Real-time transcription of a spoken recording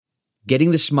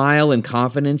Getting the smile and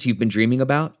confidence you've been dreaming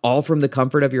about, all from the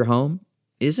comfort of your home,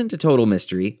 isn't a total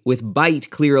mystery with Byte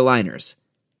clear aligners.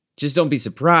 Just don't be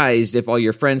surprised if all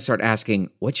your friends start asking,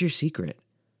 "What's your secret?"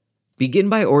 Begin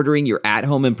by ordering your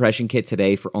at-home impression kit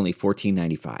today for only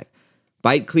 $14.95.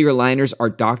 Byte clear aligners are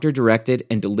doctor-directed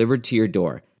and delivered to your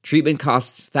door. Treatment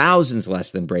costs thousands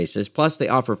less than braces, plus they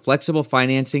offer flexible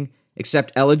financing,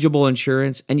 accept eligible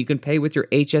insurance, and you can pay with your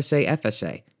HSA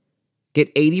FSA. Get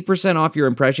 80% off your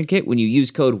impression kit when you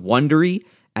use code WONDERY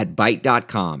at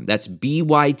Byte.com. That's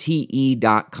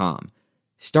BYTE.com.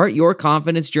 Start your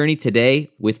confidence journey today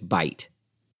with Byte.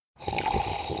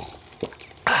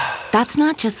 That's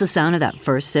not just the sound of that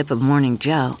first sip of Morning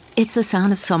Joe. It's the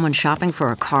sound of someone shopping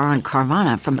for a car on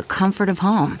Carvana from the comfort of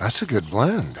home. That's a good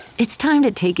blend. It's time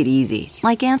to take it easy,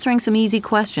 like answering some easy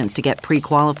questions to get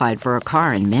pre-qualified for a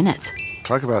car in minutes.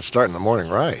 Talk about starting the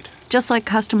morning right. Just like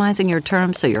customizing your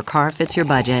terms so your car fits your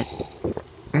budget.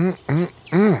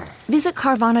 Visit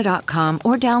Carvana.com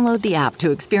or download the app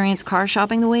to experience car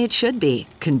shopping the way it should be.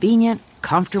 Convenient,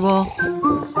 comfortable.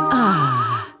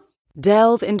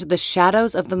 Delve into the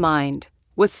shadows of the mind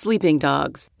with Sleeping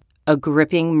Dogs, a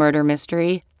gripping murder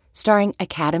mystery starring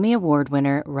Academy Award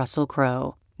winner Russell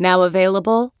Crowe. Now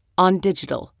available on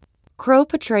digital. Crowe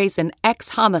portrays an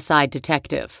ex-homicide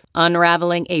detective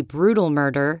unraveling a brutal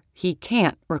murder he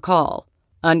can't recall.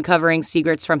 Uncovering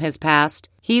secrets from his past,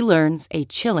 he learns a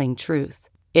chilling truth.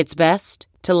 It's best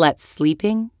to let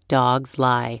sleeping dogs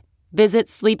lie. Visit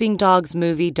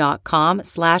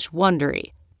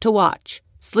sleepingdogsmovie.com/Wondery to watch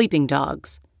Sleeping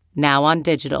Dogs, now on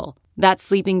digital. That's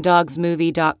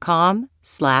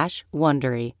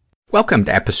sleepingdogsmovie.com/Wondery. Welcome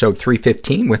to episode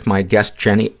 315 with my guest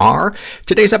Jenny R.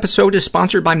 Today's episode is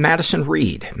sponsored by Madison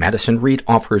Reed. Madison Reed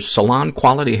offers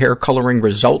salon-quality hair coloring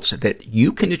results that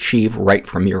you can achieve right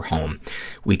from your home.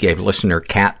 We gave listener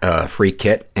Kat a free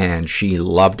kit, and she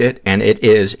loved it, and it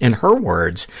is, in her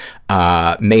words,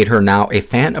 made her now a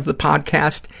fan of the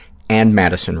podcast and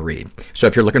Madison Reed. So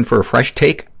if you're looking for a fresh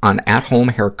take on at-home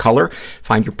hair color,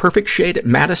 find your perfect shade at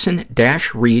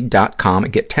madison-reed.com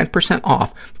and get 10%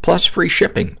 off plus free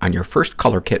shipping on your first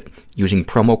color kit using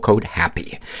promo code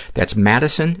HAPPY. That's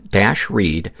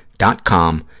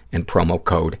madison-reed.com and promo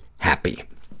code HAPPY.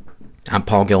 I'm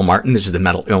Paul Gilmartin. This is the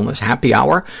Mental Illness Happy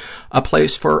Hour, a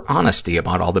place for honesty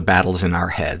about all the battles in our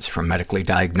heads, from medically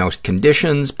diagnosed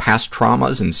conditions, past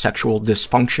traumas, and sexual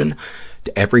dysfunction,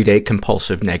 to everyday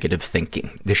compulsive negative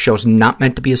thinking. This show's not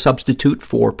meant to be a substitute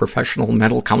for professional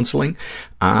mental counseling.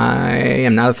 I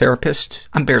am not a therapist.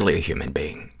 I'm barely a human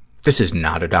being. This is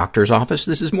not a doctor's office.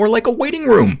 This is more like a waiting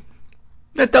room.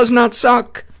 That does not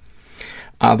suck.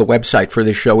 The website for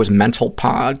this show is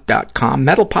mentalpod.com.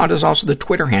 Mentalpod is also the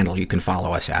Twitter handle you can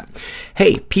follow us at.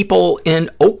 Hey, people in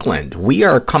Oakland, we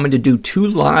are coming to do 2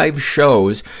 live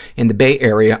shows in the Bay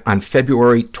Area on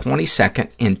February 22nd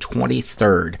and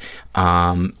 23rd.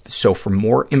 So for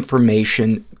more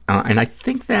information, and I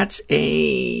think those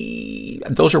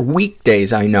are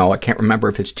weekdays, I know. I can't remember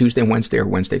if it's Tuesday, Wednesday, or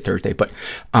Wednesday, Thursday, but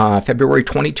February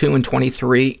 22 and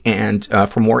 23, and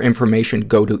for more information,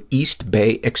 go to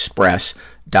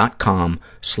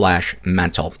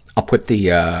eastbayexpress.com/mental. I'll put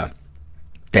that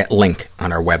link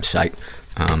on our website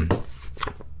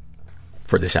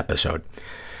for this episode.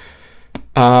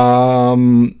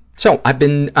 So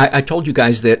I told you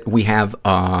guys that we have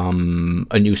a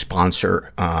new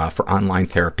sponsor for online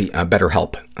therapy,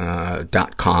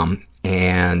 BetterHelp.com,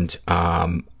 and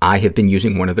I have been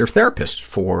using one of their therapists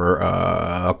for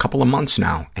a couple of months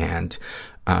now, and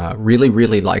really,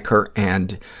 really like her.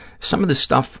 And some of the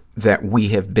stuff that we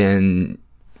have been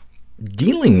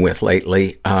dealing with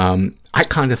lately, I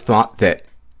kind of thought that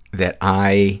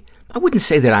I wouldn't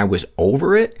say that I was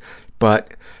over it,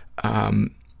 but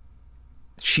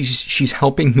she's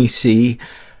helping me see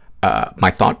my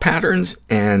thought patterns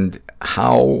and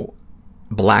how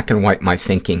black and white my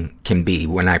thinking can be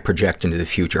when I project into the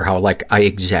future, how like I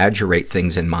exaggerate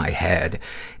things in my head.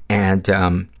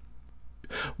 And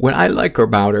what I like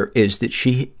about her is that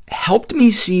she helped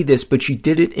me see this, but she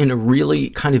did it in a really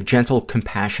kind of gentle,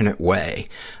 compassionate way,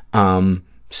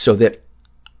 so that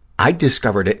I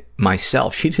discovered it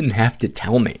myself. She didn't have to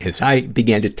tell me. As I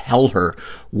began to tell her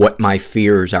what my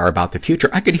fears are about the future,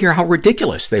 I could hear how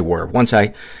ridiculous they were once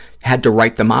I had to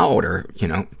write them out or,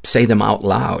 say them out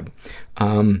loud.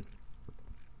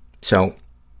 So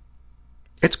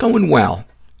it's going well.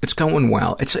 It's going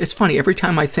well. It's funny. Every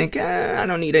time I think, I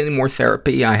don't need any more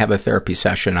therapy, I have a therapy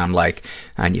session, I'm like,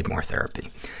 I need more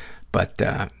therapy. But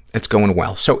it's going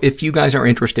well. So if you guys are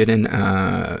interested in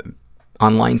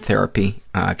online therapy,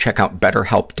 check out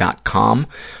BetterHelp.com.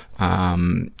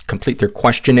 Complete their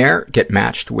questionnaire, get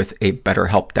matched with a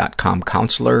BetterHelp.com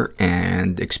counselor,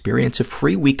 and experience a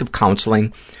free week of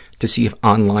counseling to see if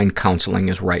online counseling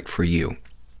is right for you.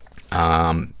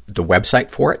 The website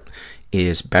for it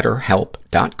is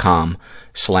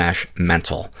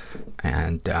BetterHelp.com/mental.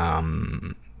 And,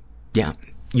 yeah,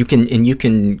 you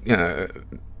can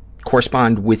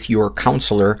correspond with your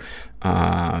counselor,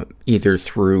 either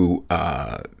through,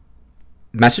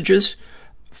 messages,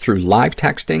 through live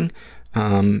texting,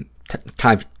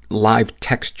 live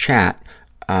text chat,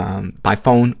 by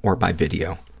phone or by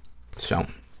video. So,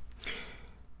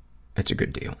 it's a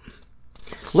good deal.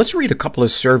 Let's read a couple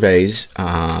of surveys,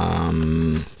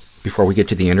 before we get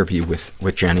to the interview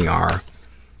with Jenny R.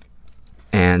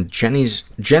 And Jenny's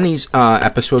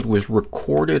episode was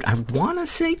recorded, I want to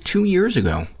say 2 years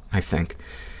ago, I think.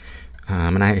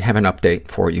 And I have an update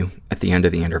for you at the end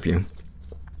of the interview.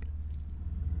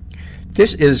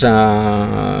 This is,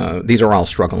 these are all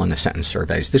struggle in a sentence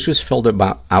surveys. This was filled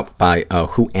out by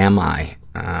Who Am I?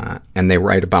 And they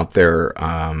write about their,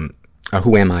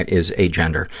 Who Am I is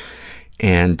agender.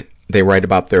 And they write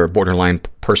about their borderline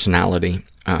personality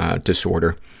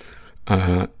disorder.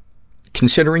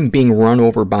 Considering being run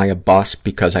over by a bus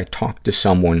because I talked to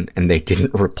someone and they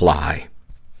didn't reply.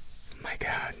 My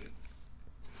God.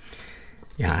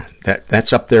 Yeah,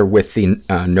 that's up there with the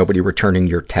nobody returning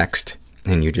your text,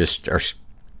 and you just are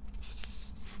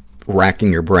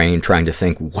racking your brain trying to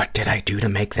think, what did I do to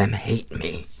make them hate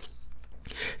me?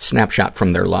 Snapshot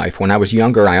from their life. When I was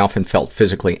younger, I often felt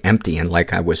physically empty and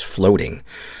like I was floating.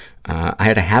 I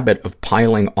had a habit of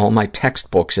piling all my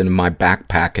textbooks into my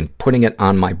backpack and putting it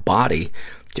on my body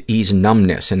to ease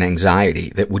numbness and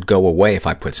anxiety that would go away if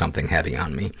I put something heavy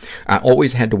on me. I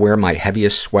always had to wear my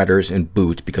heaviest sweaters and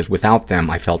boots because without them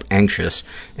I felt anxious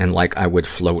and like I would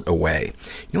float away.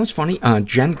 You know what's funny?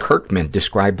 Jen Kirkman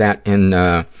described that in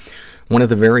one of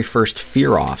the very first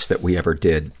Fear Offs that we ever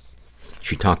did.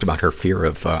 She talked about her fear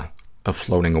of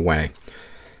floating away.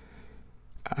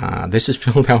 This is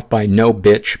filled out by No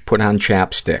Bitch Put on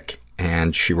Chapstick,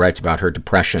 and she writes about her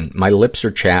depression. My lips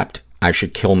are chapped. I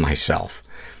should kill myself.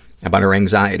 About her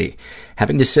anxiety.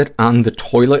 Having to sit on the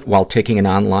toilet while taking an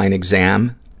online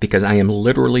exam because I am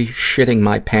literally shitting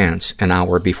my pants an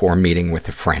hour before meeting with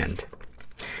a friend.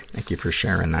 Thank you for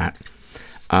sharing that.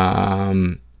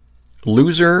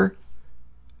 Loser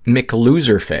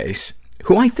McLoserface,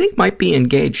 who I think might be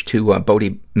engaged to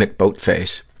Bodie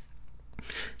McBoatface.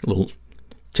 A little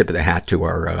tip of the hat to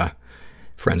our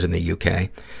friends in the UK.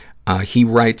 He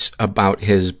writes about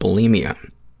his bulimia.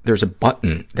 There's a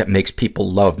button that makes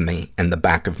people love me in the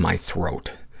back of my throat.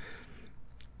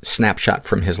 Snapshot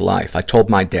from his life. I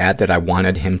told my dad that I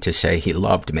wanted him to say he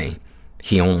loved me.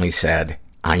 He only said,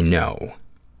 I know.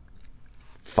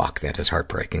 Fuck, that is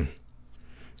heartbreaking.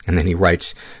 And then he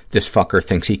writes, this fucker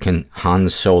thinks he can Han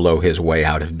Solo his way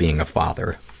out of being a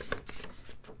father.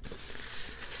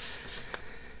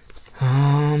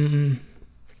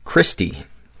 Christy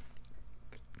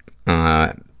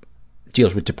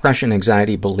deals with depression,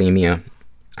 anxiety, bulimia,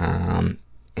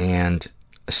 and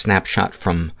a snapshot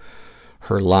from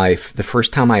her life. The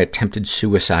first time I attempted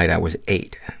suicide, I was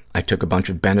 8. I took a bunch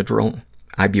of Benadryl,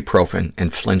 ibuprofen,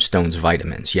 and Flintstones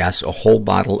vitamins. Yes, a whole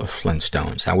bottle of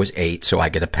Flintstones. I was 8, so I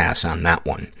get a pass on that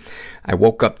one. I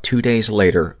woke up 2 days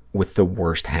later with the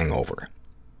worst hangover.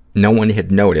 No one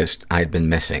had noticed I had been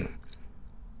missing.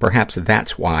 Perhaps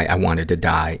that's why I wanted to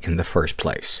die in the first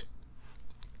place.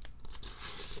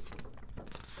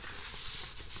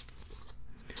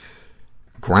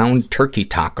 Ground Turkey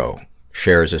Taco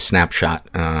shares a snapshot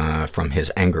from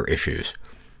his anger issues.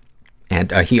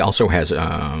 And he also has,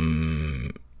 I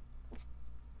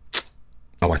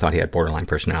thought he had borderline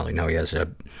personality. No, he has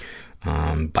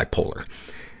bipolar.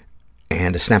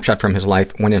 And a snapshot from his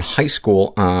life. When in high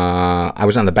school, I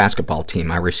was on the basketball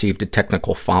team. I received a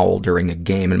technical foul during a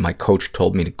game, and my coach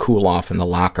told me to cool off in the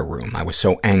locker room. I was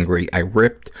so angry, I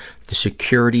ripped the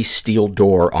security steel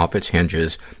door off its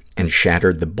hinges and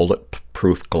shattered the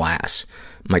bulletproof glass.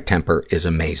 My temper is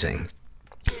amazing.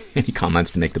 Any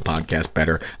comments to make the podcast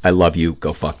better? I love you.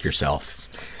 Go fuck yourself.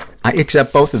 I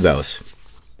accept both of those.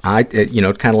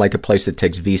 It's kind of like a place that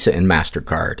takes Visa and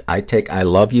MasterCard. I take I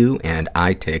love you, and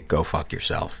I take go fuck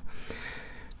yourself.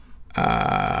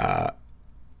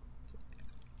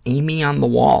 Amy on the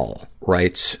Wall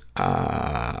writes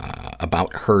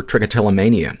about her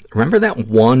trichotillomania. Remember that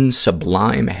one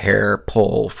sublime hair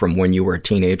pull from when you were a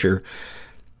teenager?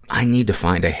 I need to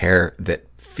find a hair that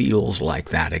feels like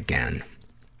that again.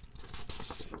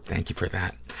 Thank you for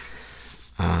that.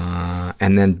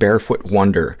 And then Barefoot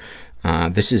Wonder.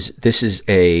 This is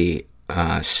a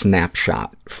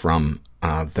snapshot from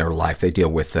of their life. They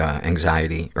deal with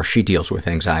anxiety, or she deals with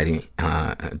anxiety,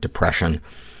 depression,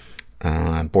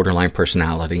 borderline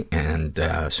personality, and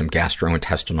some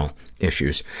gastrointestinal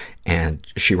issues. And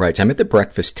she writes, I'm at the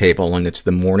breakfast table, and it's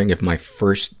the morning of my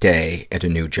first day at a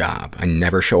new job. I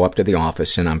never show up to the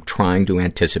office, and I'm trying to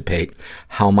anticipate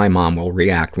how my mom will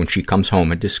react when she comes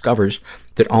home and discovers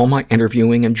that all my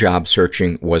interviewing and job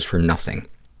searching was for nothing.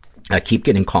 I keep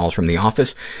getting calls from the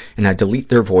office, and I delete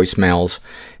their voicemails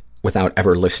without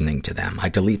ever listening to them. I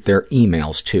delete their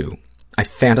emails, too. I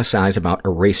fantasize about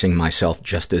erasing myself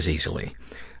just as easily.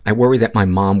 I worry that my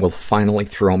mom will finally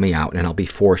throw me out and I'll be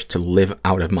forced to live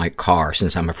out of my car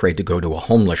since I'm afraid to go to a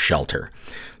homeless shelter.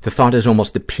 The thought is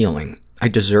almost appealing. I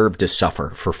deserve to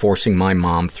suffer for forcing my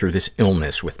mom through this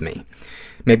illness with me.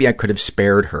 Maybe I could have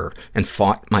spared her and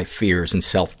fought my fears and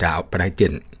self-doubt, but I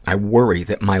didn't. I worry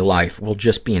that my life will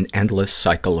just be an endless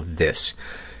cycle of this,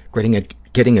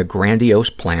 getting a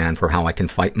grandiose plan for how I can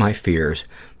fight my fears,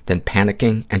 then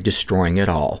panicking and destroying it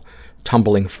all,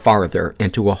 tumbling farther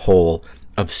into a hole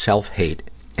of self-hate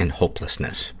and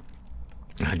hopelessness.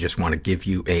 I just want to give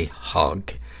you a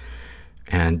hug.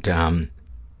 And,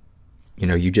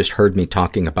 you just heard me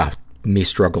talking about me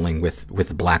struggling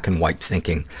with black and white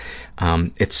thinking.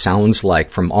 It sounds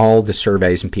like from all the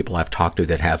surveys and people I've talked to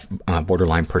that have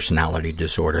borderline personality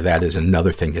disorder, that is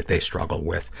another thing that they struggle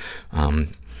with.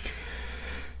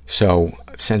 So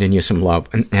sending you some love,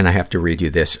 and I have to read you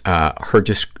this. Her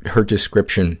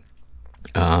description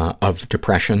of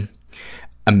depression.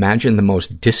 Imagine the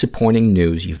most disappointing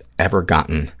news you've ever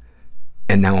gotten,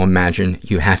 and now imagine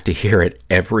you have to hear it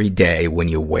every day when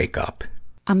you wake up.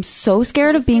 I'm so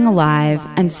scared of being alive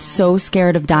and so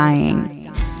scared of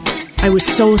dying. I was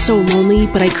so lonely,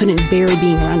 but I couldn't bear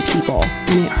being around people,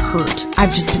 and it hurt.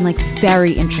 I've just been,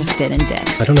 very interested in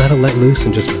dicks. I don't know how to let loose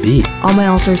and just be. All my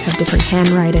alters have different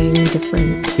handwriting,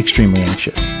 different... Extremely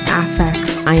anxious.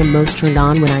 Affects. I am most turned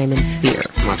on when I am in fear.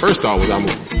 My first thought was I'm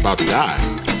about to die.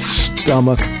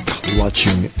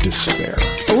 Stomach-clutching despair.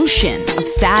 Ocean of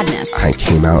sadness. I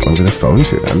came out over the phone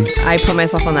to them. I put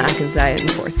myself on the Atkins diet in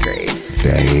 4th grade.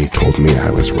 They told me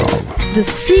I was wrong. The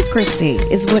secrecy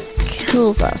is what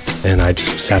kills us. And I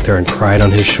just sat there and cried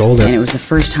on his shoulder. And it was the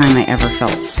first time I ever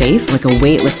felt safe, like a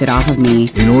weight lifted off of me.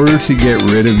 In order to get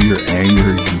rid of your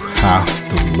anger, you have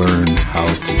to learn how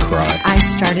to cry. I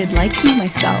started liking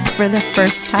myself for the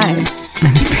first time.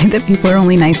 I'm afraid that people are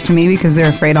only nice to me because they're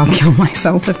afraid I'll kill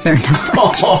myself if they're not.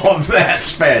 Oh,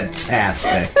 that's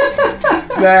fantastic.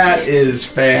 That is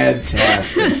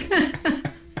fantastic.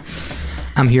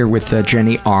 I'm here with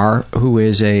Jenny R., who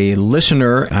is a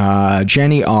listener.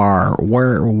 Jenny R.,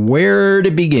 where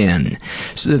to begin?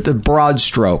 So the broad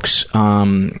strokes.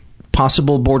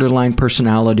 Possible borderline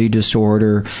personality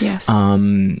disorder. Yes.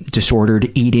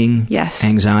 Disordered eating. Yes.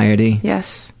 Anxiety.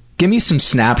 Yes. Give me some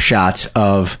snapshots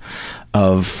of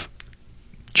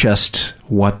just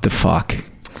what the fuck.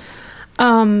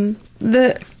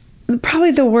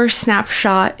 Probably the worst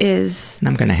snapshot is... And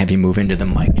I'm going to have you move into the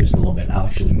mic just a little bit. I'll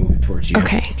actually move it towards you.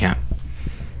 Okay. Yeah.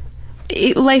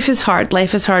 Life is hard.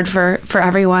 Life is hard for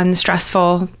everyone.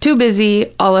 Stressful, too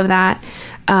busy, all of that.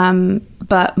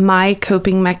 But my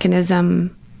coping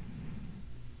mechanism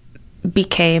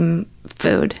became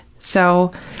food.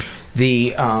 So...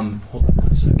 hold on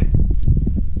 1 second.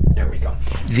 There we go.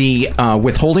 The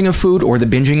withholding of food, or the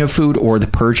binging of food, or the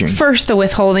purging? First, the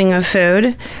withholding of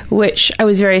food, which I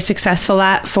was very successful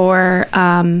at for,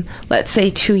 let's say,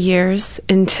 2 years,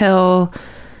 until,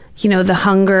 the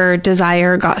hunger,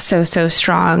 desire got so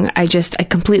strong. I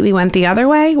completely went the other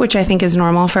way, which I think is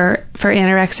normal for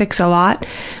anorexics a lot.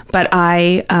 But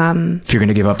if you're going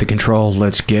to give up the control,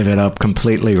 let's give it up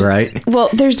completely, right? Well,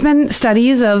 there's been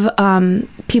studies of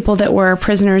people that were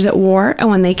prisoners at war, and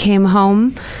when they came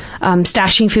home,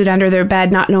 stashing food under their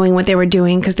bed, not knowing what they were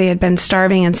doing because they had been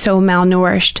starving and so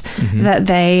malnourished that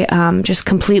they just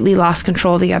completely lost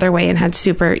control the other way and had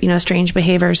super, strange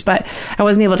behaviors. But I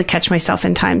wasn't able to catch myself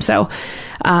in time. So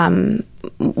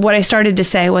what I started to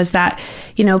say was that,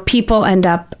 people end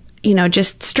up,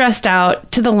 just stressed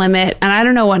out to the limit. And I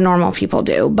don't know what normal people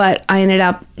do, but I ended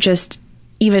up just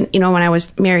even, when I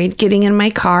was married, getting in my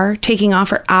car, taking off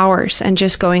for hours and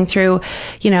just going through,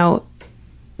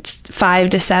 5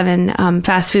 to 7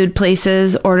 fast food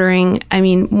places, ordering,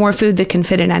 more food that can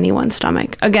fit in anyone's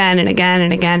stomach again and again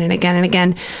and again and again and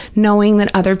again, knowing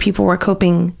that other people were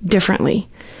coping differently,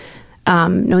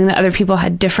 knowing that other people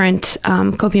had different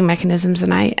coping mechanisms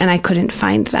than I couldn't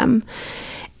find them.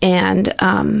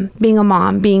 and being a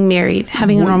mom, being married,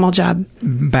 having a normal job.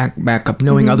 Back up.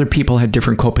 Knowing other people had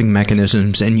different coping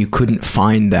mechanisms and you couldn't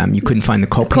find them. You couldn't find the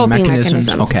coping mechanisms.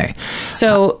 Okay.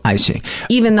 So I see.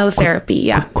 Even though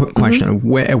therapy, Quick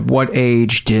question. At what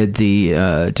age did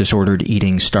the disordered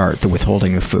eating start, the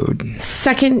withholding of food?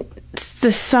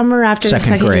 The summer after the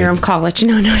second year of college.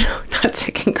 No, not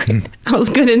second grade. I was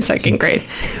good in second grade.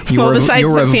 Besides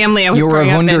the family I was growing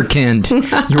up in. You were a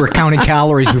wunderkind. You were counting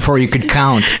calories before you could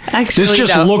count. Actually, this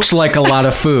just looks like a lot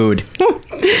of food.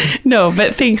 No,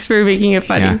 but thanks for making it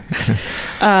funny.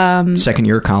 Yeah. Second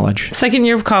year of college. Second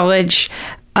year of college.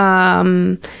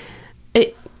 My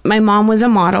mom was a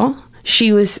model.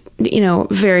 She was,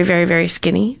 very, very, very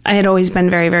skinny. I had always been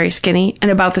very, very skinny. And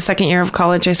about the second year of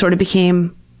college, I sort of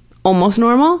became almost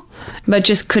normal, but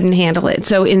just couldn't handle it.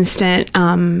 So instant,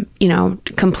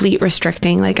 complete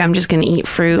restricting, like I'm just going to eat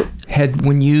fruit.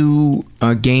 When you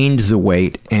gained the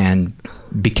weight and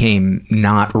became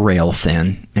not rail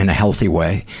thin in a healthy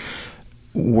way,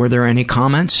 were there any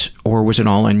comments or was it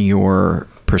all in your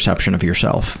perception of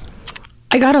yourself?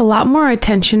 I got a lot more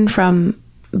attention from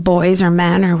boys or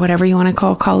men or whatever you want to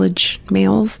call college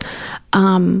males,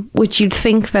 which you'd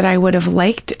think that I would have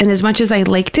liked. And as much as I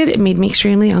liked it, it made me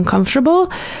extremely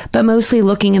uncomfortable. But mostly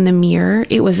looking in the mirror,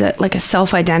 it was like a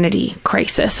self-identity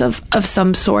crisis of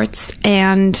some sorts.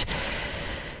 And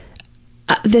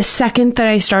the second that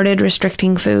I started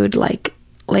restricting food, like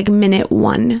minute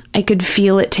one, I could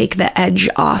feel it take the edge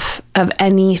off of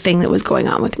anything that was going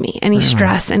on with me, any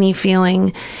stress, any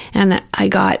feeling. And I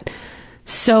got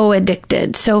so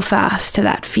addicted so fast to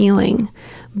that feeling.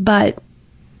 But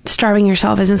starving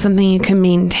yourself isn't something you can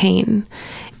maintain.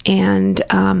 And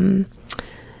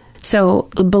so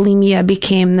bulimia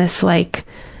became this like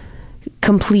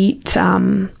complete,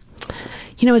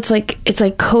 it's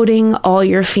like coating all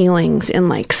your feelings in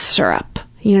like syrup.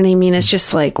 You know what I mean? It's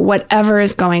just like whatever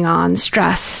is going on,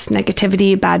 stress,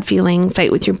 negativity, bad feeling,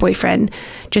 fight with your boyfriend,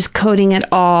 just coating it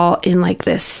all in like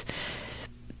this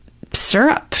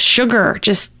syrup, sugar,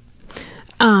 just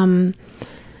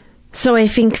so I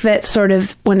think that sort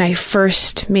of when I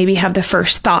first maybe have the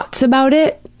first thoughts about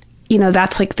it,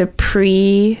 that's like the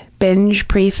pre-binge,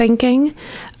 pre-thinking,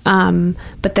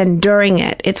 but then during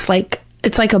it, it's like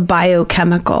a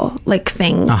biochemical like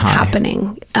thing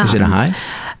happening. Is it a high?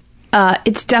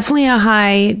 It's definitely a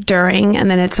high during,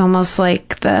 and then it's almost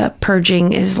like the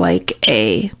purging is like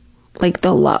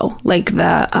the low, like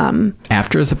the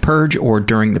after the purge or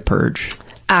during the purge?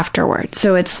 Afterwards.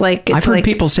 So it's like I've heard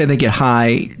people say they get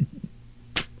high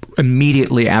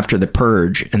immediately after the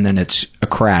purge and then it's a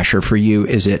crash. Or for you,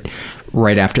 is it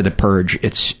right after the purge,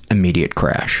 it's immediate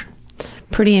crash?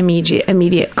 Pretty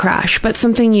immediate crash. But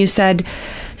something you said,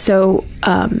 so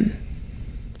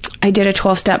I did a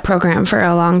 12-step program for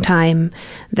a long time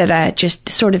that I just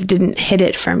sort of didn't hit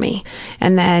it for me.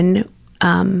 And then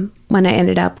when I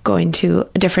ended up going to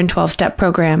a different 12-step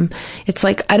program, it's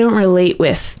like I don't relate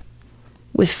with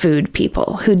food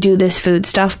people who do this food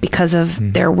stuff because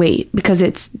of their weight, because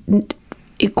it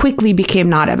quickly became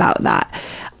not about that.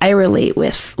 I relate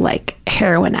with like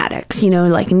heroin addicts,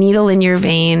 like needle in your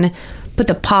vein, put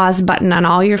the pause button on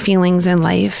all your feelings in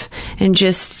life and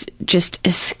just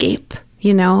escape,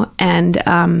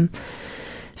 and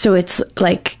so it's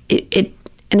like it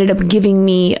ended up giving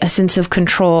me a sense of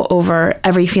control over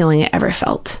every feeling I ever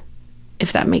felt,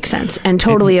 if that makes sense, and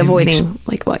totally avoiding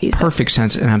like what you said. Perfect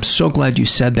sense. And I'm so glad you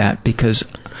said that, because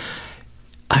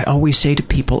I always say to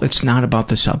people, it's not about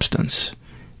the substance.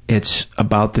 It's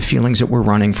about the feelings that we're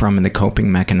running from and the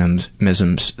coping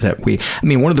mechanisms that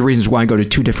one of the reasons why I go to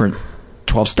 2 different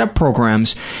 12-step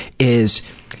programs is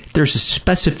there's a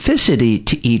specificity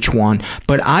to each one,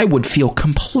 but I would feel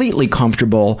completely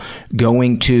comfortable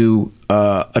going to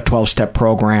a 12-step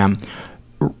program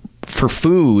for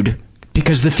food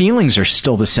because the feelings are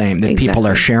still the same that people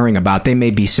are sharing about. They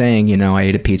may be saying, I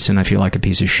ate a pizza and I feel like a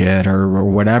piece of shit or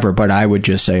whatever, but I would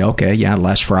just say, okay, yeah,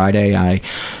 last Friday I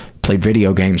played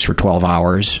video games for 12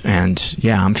 hours and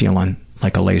yeah, I'm feeling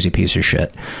like a lazy piece of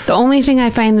shit. The only thing I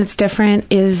find that's different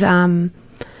is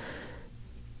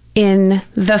in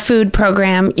the food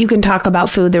program, you can talk about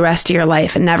food the rest of your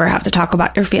life and never have to talk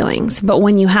about your feelings. But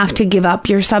when you have to give up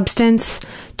your substance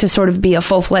to sort of be a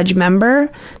full-fledged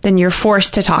member, then you're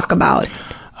forced to talk about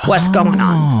what's going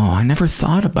on. Oh, I never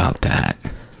thought about that.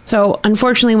 So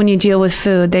unfortunately, when you deal with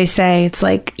food, they say it's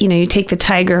like, you take the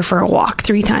tiger for a walk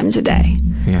 3 times a day.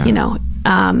 Yeah.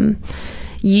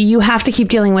 You have to keep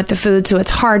dealing with the food, so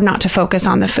it's hard not to focus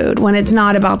on the food when it's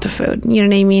not about the food. You know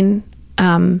what I mean?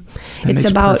 It's makes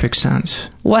about perfect sense.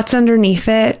 What's underneath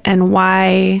it and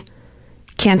why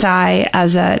can't I,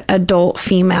 as an adult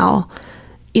female,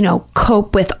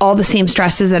 cope with all the same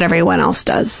stresses that everyone else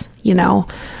does,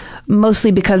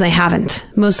 mostly because I haven't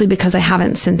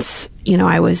since,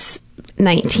 I was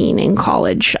 19 in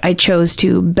college. I chose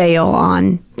to bail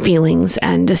on feelings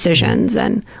and decisions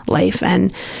and life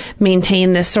and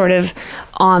maintain this sort of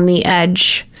on the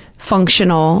edge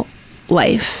functional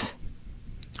life.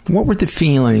 What were the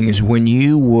feelings when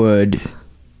you would,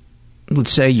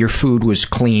 let's say your food was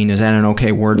clean? Is that an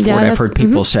okay word for it? I've heard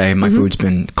people say my food's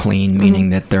been clean,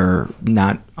 meaning that they're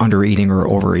not under eating or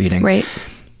overeating. Right.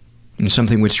 And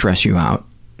something would stress you out.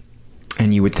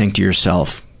 And you would think to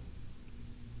yourself,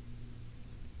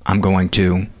 I'm going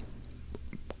to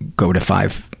go to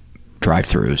 5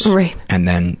 drive-thrus. Right. And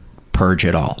then purge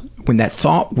it all. When that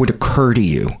thought would occur to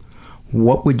you,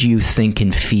 what would you think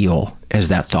and feel as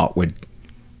that thought would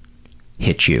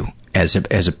hit you as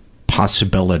a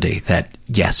possibility that,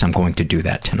 yes, I'm going to do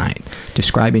that tonight?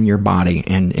 Describe in your body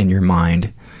and in your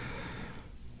mind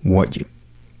what you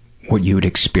would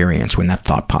experience when that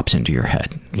thought pops into your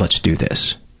head. Let's do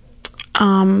this.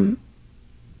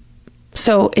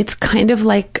 So it's kind of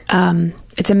like,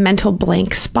 it's a mental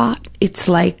blank spot. It's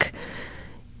like,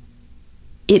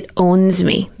 it owns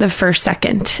me the first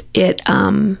second.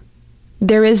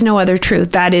 There is no other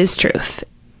truth. That is truth.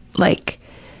 Like,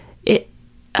 it,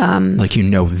 like,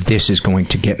 this is going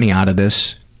to get me out of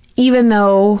this. Even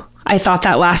though I thought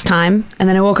that last time, and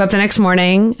then I woke up the next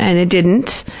morning and it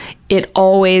didn't, it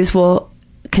always will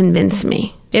convince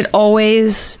me. It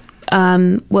always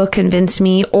will convince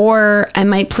me, or I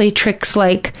might play tricks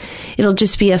like it'll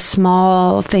just be a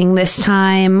small thing this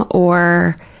time,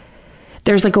 or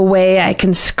there's like a way I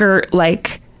can skirt,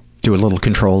 like do a little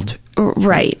controlled,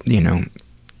 right?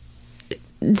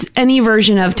 Any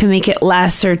version of to make it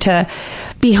less or to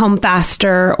be home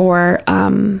faster, or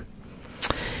I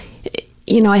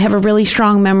have a really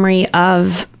strong memory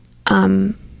of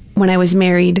when I was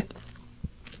married.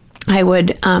 I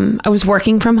was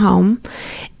working from home,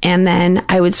 and then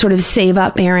I would sort of save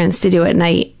up errands to do at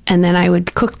night, and then I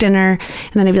would cook dinner,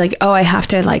 and then I'd be like, oh, I have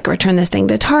to return this thing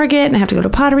to Target, and I have to go to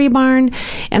Pottery Barn,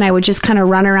 and I would just kind of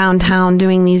run around town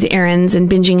doing these errands and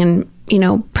binging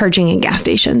and purging in gas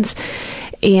stations.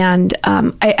 And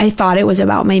I thought it was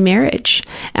about my marriage.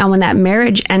 And when that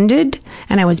marriage ended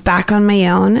and I was back on my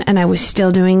own and I was still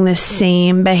doing the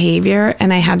same behavior,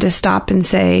 and I had to stop and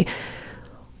say,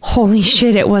 holy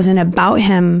shit, it wasn't about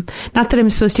him. Not that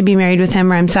I'm supposed to be married with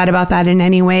him or I'm sad about that in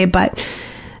any way, but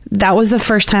that was the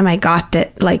first time I got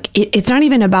that, it's not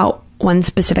even about one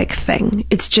specific thing.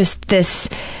 It's just this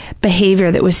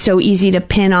behavior that was so easy to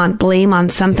blame on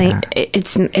something. Yeah.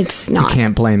 It's not. You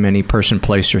can't blame any person,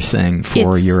 place, or thing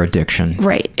for your addiction.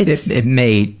 Right. It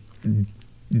may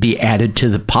be added to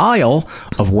the pile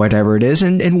of whatever it is,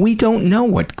 and we don't know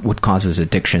what causes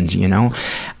addictions.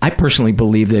 I personally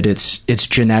believe that it's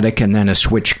genetic, and then a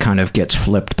switch kind of gets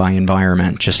flipped by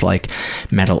environment, just like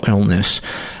mental illness.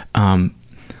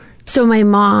 So my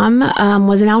mom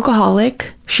was an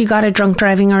alcoholic. She got a drunk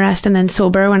driving arrest and then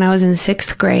sober when I was in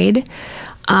 6th grade.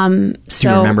 Do you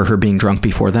remember her being drunk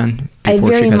before then?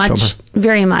 Very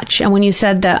much. And when you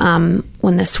said that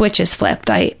when the switch is flipped,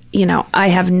 I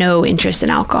have no interest in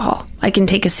alcohol. I can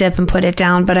take a sip and put it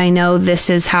down, but I know this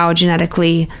is how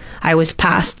genetically I was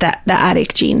passed the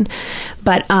addict gene.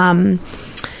 But my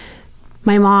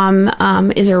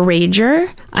mom is a rager.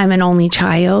 I'm an only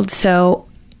child, so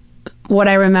what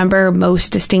I remember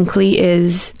most distinctly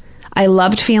is I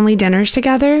loved family dinners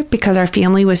together because our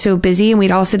family was so busy and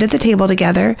we'd all sit at the table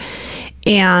together.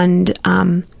 And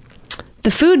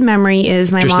the food memory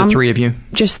is my mom. Just the 3 of you?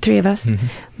 Just the 3 of us.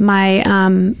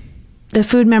 Mm-hmm. The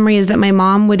food memory is that my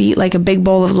mom would eat like a big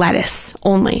bowl of lettuce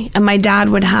only. And my dad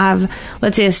would have,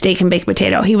 let's say, a steak and baked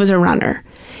potato. He was a runner.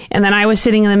 And then I was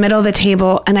sitting in the middle of the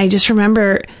table, and I just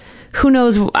remember, who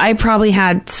knows, I probably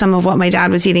had some of what my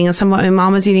dad was eating and some of what my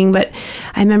mom was eating, but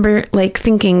I remember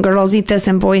thinking, girls eat this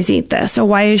and boys eat this, so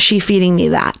why is she feeding me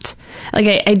that?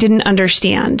 I didn't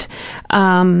understand.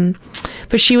 But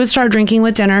she would start drinking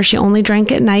with dinner. She only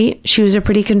drank at night. She was a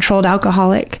pretty controlled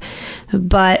alcoholic,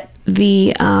 but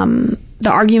the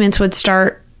arguments would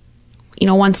start,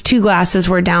 once 2 glasses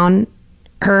were down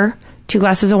her, 2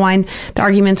 glasses of wine, the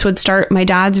arguments would start. My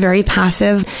dad's very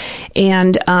passive,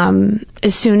 and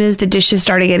as soon as the dishes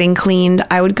started getting cleaned,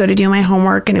 I would go to do my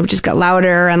homework, and it would just get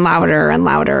louder and louder and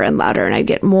louder and louder, and I'd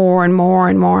get more and more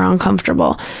and more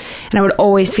uncomfortable, and I would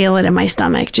always feel it in my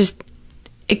stomach, just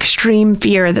extreme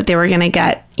fear that they were going to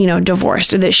get,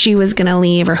 divorced, or that she was going to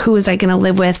leave, or who was I going to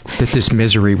live with. That this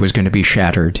misery was going to be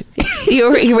shattered.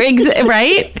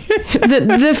 Right?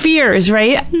 The fears,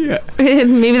 right? Yeah.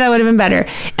 Maybe that would have been better.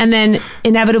 And then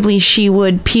inevitably she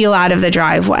would peel out of the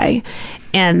driveway.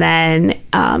 And then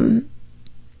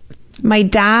my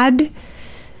dad,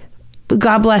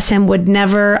 God bless him, would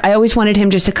never, I always wanted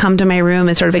him just to come to my room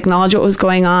and sort of acknowledge what was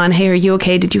going on. Hey, are you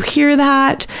okay? Did you hear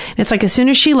that? And it's like, as soon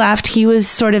as she left, he was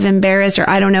sort of embarrassed, or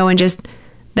I don't know, and just,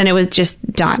 then it was just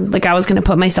done. Like, I was going to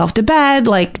put myself to bed,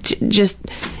 like,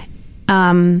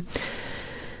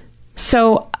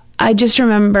 so I just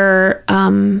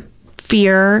remember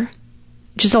fear,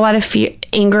 just a lot of fear,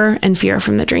 anger and fear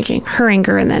from the drinking. Her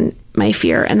anger, and then my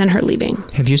fear, and then her leaving.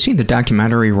 Have you seen the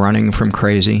documentary Running from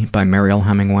Crazy by Mariel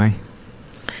Hemingway?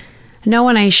 No,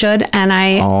 and I should, and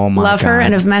I love her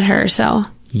and have met her, so.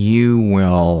 You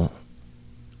will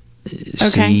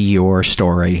see your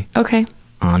story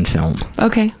on film.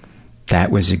 Okay.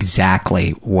 That was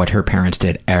exactly what her parents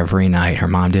did every night. Her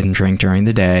mom didn't drink during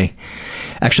the day.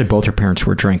 Actually, both her parents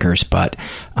were drinkers, but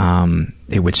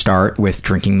it would start with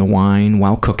drinking the wine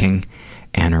while cooking,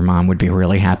 and her mom would be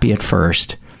really happy at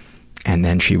first, and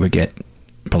then she would get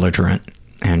belligerent,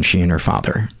 and she and her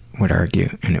father would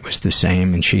argue, and it was the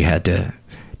same, and she had to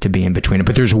be in between it.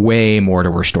 But there's way more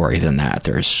to her story than that.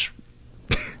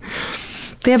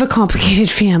 They have a complicated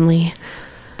family.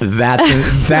 That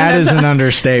is an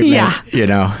understatement. Yeah. You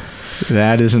know,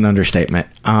 that is an understatement.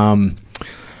 And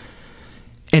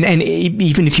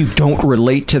even if you don't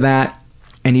relate to that,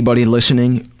 anybody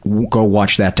listening, go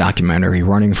watch that documentary,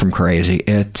 Running from Crazy.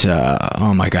 It,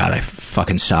 oh my God, I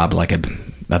fucking sobbed like a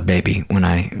baby when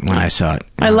I saw it.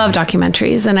 I love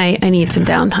documentaries, and I need some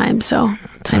downtime, so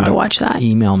time to watch that.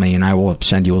 Email me, and I will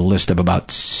send you a list of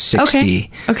about 60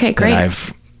 great. that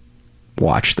I've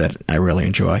watched that I really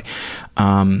enjoy.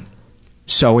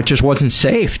 So it just wasn't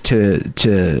safe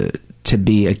to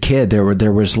be a kid.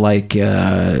 There was like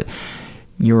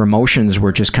your emotions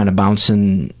were just kind of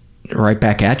bouncing right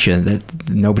back at you. That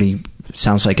nobody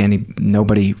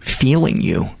feeling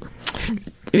you.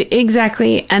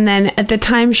 Exactly. And then at the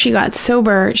time she got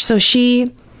sober, so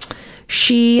she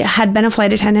had been a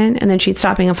flight attendant, and then she'd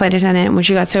stopped being a flight attendant. And when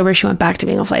she got sober, she went back to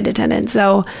being a flight attendant.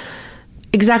 So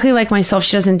exactly like myself,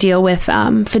 she doesn't deal with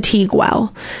fatigue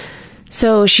well.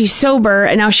 So she's sober,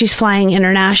 and now she's flying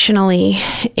internationally,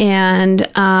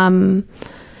 and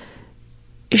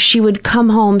she would come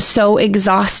home so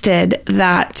exhausted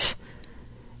that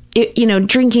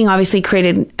drinking obviously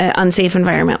created an unsafe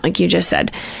environment, like you just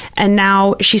said. And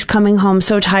now she's coming home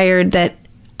so tired that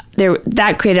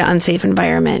created an unsafe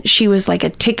environment. She was like a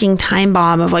ticking time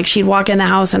bomb of, like, she'd walk in the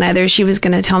house and either she was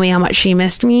going to tell me how much she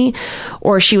missed me,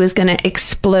 or she was going to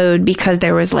explode because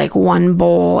there was like one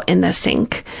bowl in the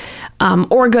sink,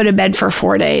 or go to bed for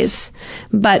 4 days.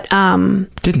 But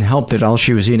didn't help that all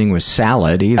she was eating was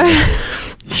salad either.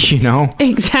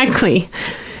 Exactly.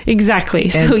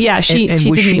 So yeah, she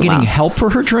was she getting help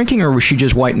for her drinking, or was she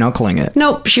just white knuckling it?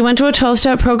 Nope. She went to a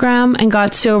 12-step program and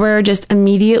got sober just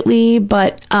immediately,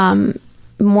 but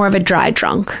more of a dry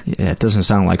drunk. Yeah, it doesn't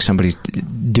sound like somebody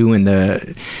doing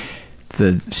the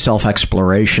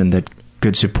self-exploration that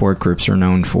good support groups are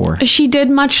known for. She did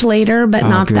much later, but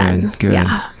not good, then. Good.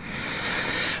 Yeah.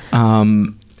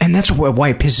 And that's why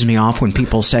it pisses me off when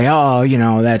people say, oh,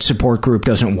 that support group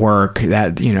doesn't work,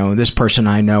 that, this person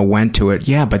I know went to it.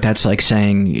 Yeah, but that's like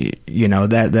saying,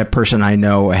 that person I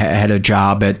know had a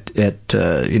job at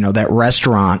that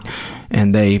restaurant,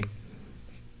 and they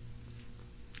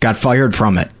got fired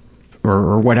from it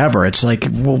or whatever. It's like,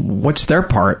 well, what's their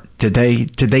part? Did they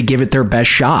give it their best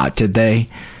shot? Did they?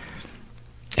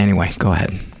 Anyway, go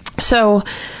ahead. So,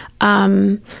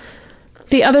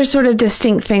 the other sort of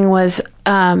distinct thing was,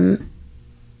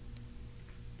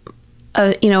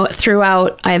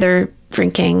 throughout either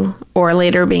drinking or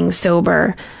later being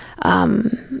sober,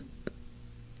 I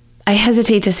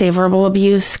hesitate to say verbal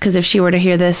abuse, because if she were to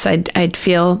hear this, I'd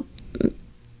feel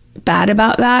bad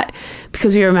about that,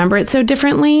 because we remember it so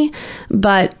differently.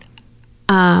 But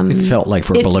it felt like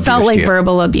verbal abuse. It felt like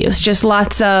verbal abuse. Just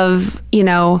lots of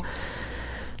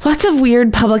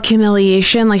weird public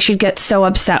humiliation. Like, she'd get so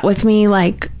upset with me.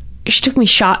 Like, she took me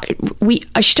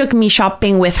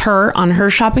shopping with her on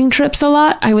her shopping trips a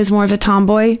lot. I was more of a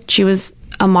tomboy. She was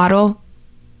a model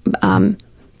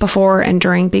before and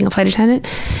during being a flight attendant.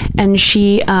 And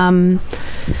she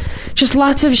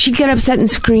she'd get upset and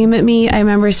scream at me. I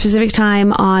remember a specific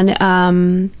time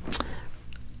on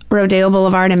Rodeo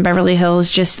Boulevard in Beverly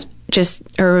Hills,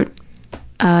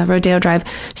 Rodeo Drive,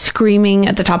 screaming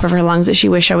at the top of her lungs that she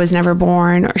wished I was never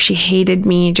born, or she hated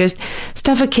me, just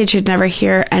stuff a kid should never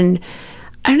hear. And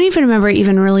I don't even remember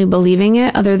even really believing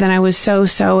it, other than I was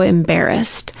so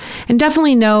embarrassed. And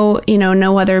definitely no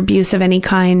other abuse of any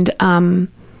kind.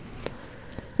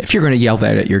 If you're going to yell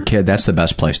that at your kid, that's the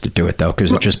best place to do it, though,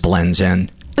 because it just blends in.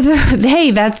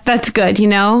 Hey, that's good. You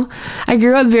know, I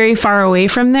grew up very far away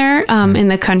from there, in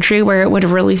the country where it would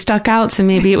have really stuck out. So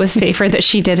maybe it was safer that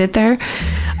she did it there.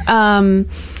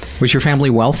 Was your family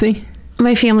wealthy?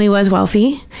 My family was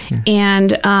wealthy. Yeah.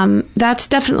 And that's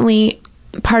definitely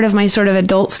part of my sort of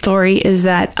adult story, is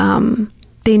that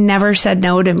they never said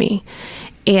no to me.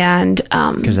 And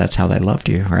because that's how they loved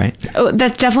you, right? Oh,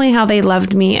 that's definitely how they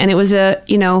loved me. And it was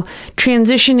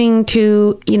transitioning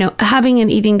to, having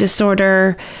an eating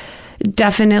disorder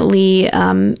definitely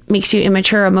makes you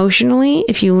immature emotionally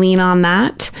if you lean on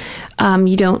that.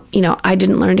 You don't, I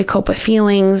didn't learn to cope with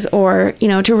feelings or,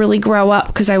 to really grow up,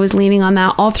 because I was leaning on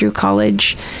that all through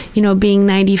college. Being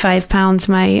 95 pounds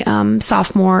my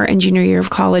sophomore and junior year of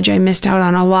college, I missed out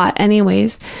on a lot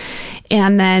anyways.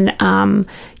 And then,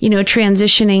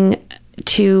 transitioning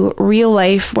to real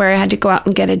life where I had to go out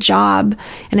and get a job.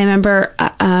 And I remember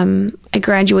I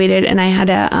graduated and I had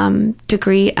an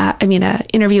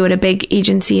interview at a big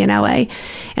agency in LA.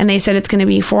 And they said it's going to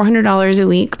be $400 a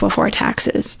week before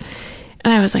taxes.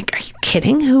 And I was like, are you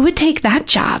kidding? Who would take that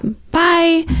job?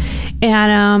 Bye.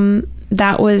 And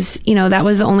that was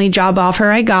the only job offer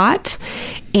I got.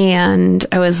 And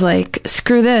I was like,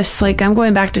 screw this. Like, I'm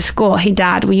going back to school. Hey,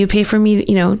 Dad, will you pay for me,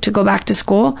 to go back to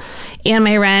school and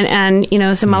my rent and,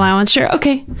 some allowance? Sure.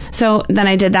 Okay. So then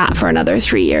I did that for another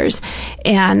 3 years.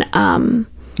 And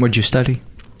what'd you study?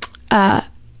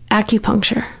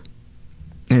 Acupuncture.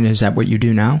 And is that what you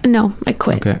do now? No, I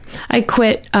quit. Okay. I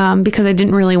quit because I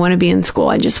didn't really want to be in school.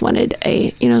 I just wanted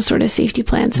a, sort of safety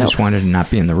plan. So you just wanted to not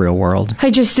be in the real world. I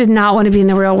just did not want to be in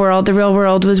the real world. The real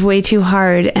world was way too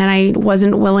hard. And I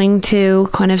wasn't willing to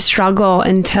kind of struggle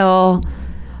until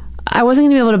I wasn't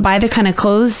going to be able to buy the kind of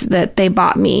clothes that they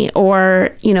bought me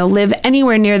or, live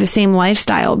anywhere near the same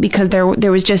lifestyle, because there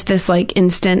was just this like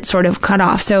instant sort of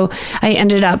cutoff. So I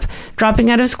ended up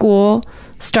dropping out of school,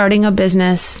 starting a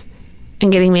business,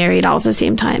 and getting married all at the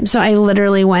same time. So I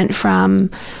literally went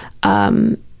from,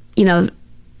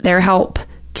 their help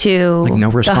to like no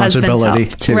responsibility,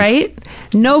 help, right?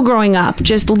 No growing up,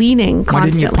 just leading constantly. Why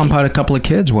didn't you pump out a couple of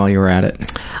kids while you were at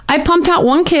it? I pumped out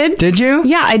one kid. Did you?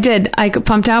 Yeah, I did. I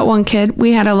pumped out one kid.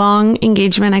 We had a long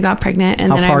engagement. I got pregnant,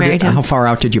 and then I married him. How far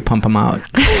out did you pump him out?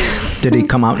 Did he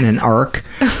come out in an arc?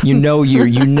 That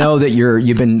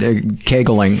you've been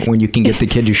kegling when you can get the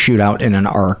kid to shoot out in an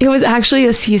arc. It was actually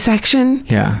a C-section.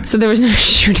 Yeah. So there was no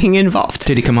shooting involved.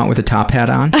 Did he come out with a top hat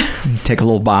on? Take a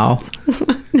little bow?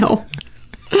 No.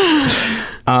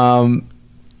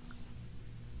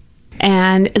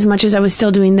 And as much as I was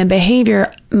still doing the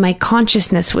behavior, my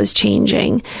consciousness was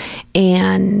changing.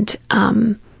 And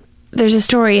there's a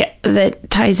story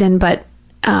that ties in, but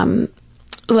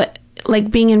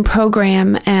like being in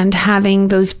program and having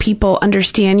those people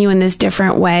understand you in this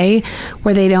different way,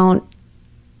 where they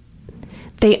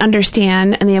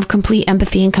understand and they have complete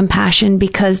empathy and compassion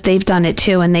because they've done it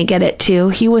too and they get it too.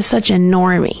 He was such a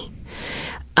normie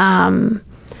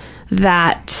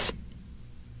that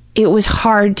it was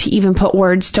hard to even put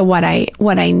words to what I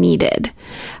needed.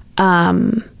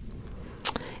 The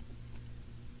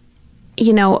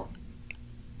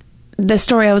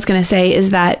story I was going to say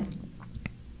is that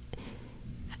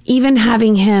even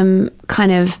having him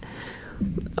kind of,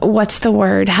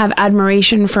 have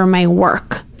admiration for my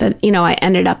work that, I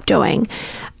ended up doing.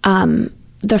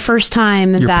 The first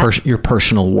time your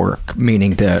personal work,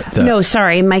 meaning No,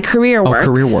 sorry, my career work. Oh,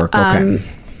 career work, okay.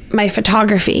 My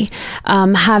photography,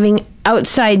 having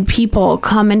outside people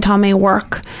comment on my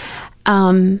work,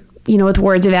 with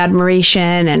words of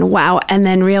admiration and wow, and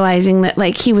then realizing that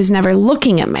like he was never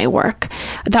looking at my work.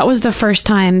 That was the first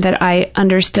time that I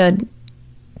understood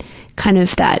kind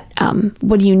of that,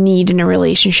 what do you need in a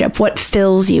relationship? What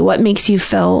fills you? What makes you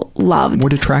feel loved?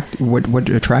 What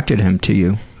attracted him to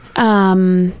you?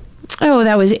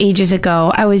 That was ages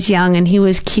ago. I was young and he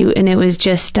was cute, and it was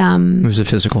just... it was a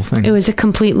physical thing. It was a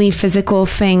completely physical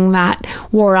thing that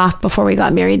wore off before we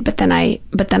got married, but then I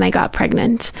got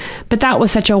pregnant. But that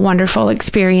was such a wonderful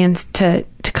experience to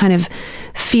kind of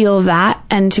feel that,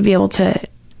 and to be able to...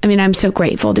 I'm so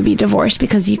grateful to be divorced,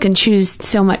 because you can choose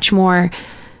so much more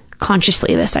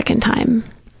consciously the second time.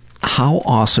 How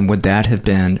awesome would that have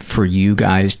been for you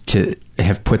guys to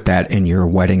have put that in your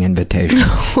wedding invitation?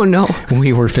 Oh, no.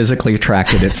 We were physically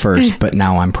attracted at first, but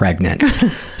now I'm pregnant.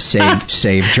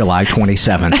 Save July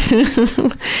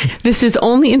 27th. This is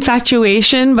only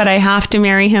infatuation, but I have to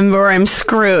marry him or I'm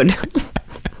screwed.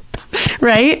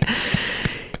 Right?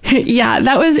 Yeah,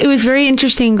 it was very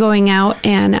interesting going out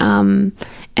and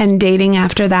dating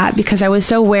after that, because I was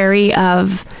so wary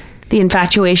of the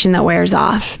infatuation that wears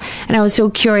off. And I was so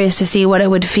curious to see what it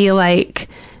would feel like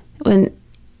when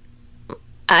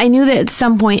I knew that at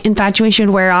some point infatuation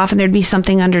would wear off and there'd be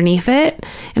something underneath it.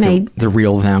 And the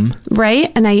real them.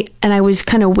 Right. And I was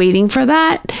kind of waiting for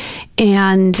that.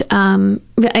 And I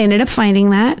ended up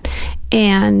finding that.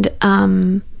 And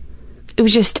it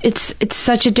was just, it's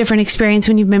such a different experience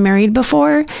when you've been married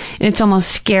before. And it's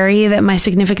almost scary that my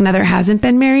significant other hasn't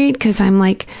been married, because I'm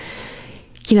like,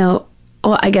 you know,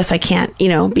 well, I guess I can't, you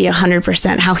know, be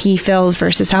 100% how he feels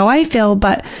versus how I feel,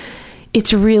 but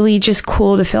it's really just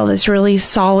cool to feel this really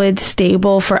solid,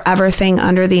 stable, forever thing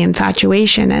under the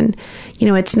infatuation. And, you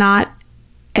know, it's not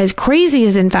as crazy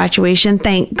as infatuation,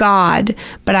 thank God,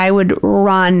 but I would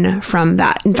run from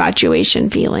that infatuation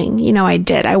feeling. You know, I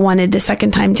did. I wanted the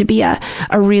second time to be a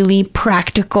really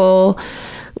practical,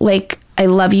 like, I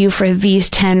love you for these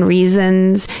 10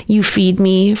 reasons. You feed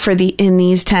me in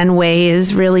these 10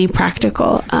 ways. Really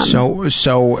practical.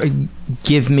 So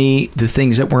give me the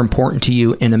things that were important to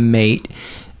you in a mate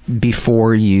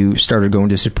before you started going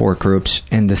to support groups,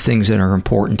 and the things that are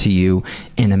important to you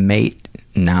in a mate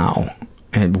now,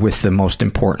 and with the most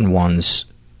important ones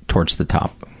towards the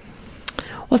top.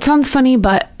 Well, it sounds funny,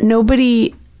 but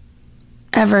nobody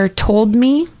ever told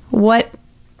me what,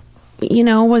 you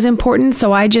know, was important.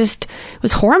 So it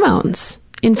was hormones,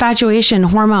 infatuation,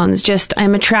 hormones. Just,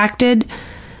 I'm attracted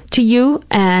to you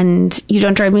and you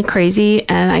don't drive me crazy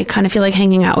and I kind of feel like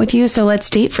hanging out with you. So let's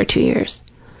date for 2 years.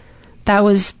 That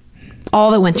was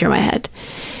all that went through my head.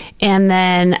 And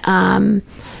then,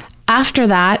 after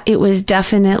that, it was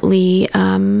definitely...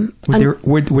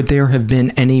 Would there have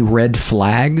been any red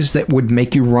flags that would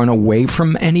make you run away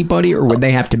from anybody? Or would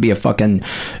they have to be a fucking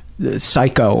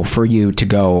psycho for you to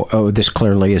go, oh, this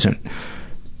clearly isn't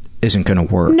going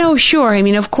to work? No, sure. I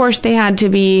mean, of course, they had to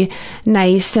be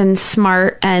nice and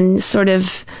smart and sort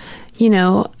of, you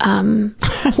know,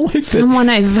 someone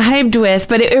I vibed with.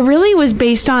 But it really was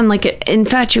based on, like,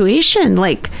 infatuation.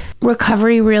 Like,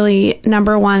 recovery really,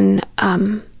 number one...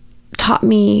 taught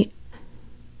me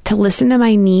to listen to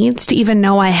my needs, to even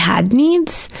know I had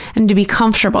needs, and to be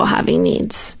comfortable having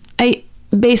needs. I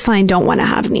baseline don't want to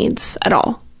have needs at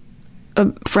all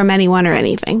from anyone or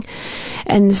anything.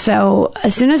 And so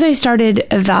as soon as I started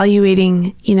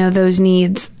evaluating, you know, those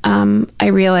needs, I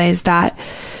realized that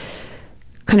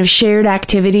kind of shared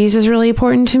activities is really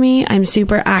important to me. I'm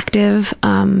super active,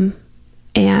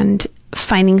 and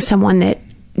finding someone that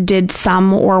did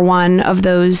some or one of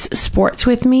those sports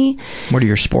with me. What are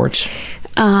your sports?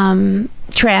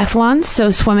 Triathlons,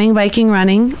 so swimming, biking,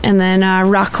 running, and then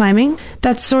rock climbing.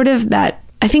 That's sort of that,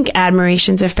 I think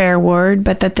admiration's a fair word,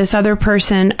 but that this other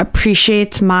person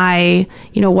appreciates my,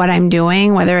 you know, what I'm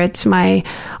doing, whether it's my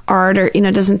art or, you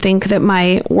know, doesn't think that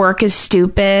my work is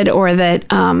stupid or that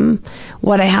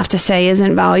what I have to say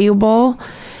isn't valuable.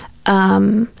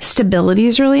 Stability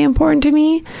is really important to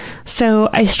me. So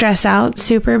I stress out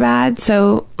super bad.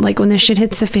 So like when the shit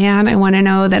hits the fan, I want to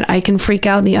know that I can freak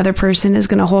out. The other person is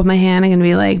going to hold my hand and going to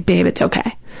be like, babe, it's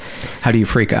okay. How do you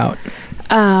freak out?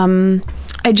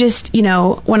 I just, you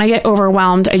know, when I get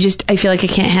overwhelmed, I feel like I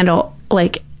can't handle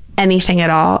like anything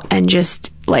at all. And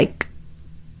just like,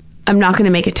 I'm not going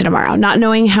to make it to tomorrow, not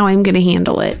knowing how I'm going to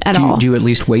handle it at all. Do you at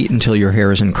least wait until your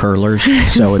hair is in curlers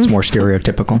so it's more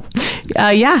stereotypical?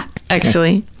 Yeah,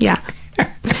 actually. Yeah.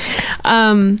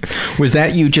 Was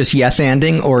that you just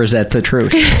yes-anding, or is that the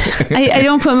truth? I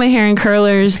don't put my hair in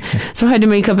curlers, so I had to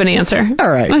make up an answer. All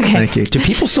right. Okay. Thank you. Do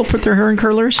people still put their hair in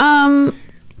curlers?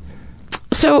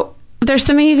 So there's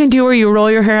something you can do where you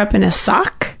roll your hair up in a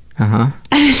sock. Uh-huh.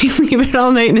 And you leave it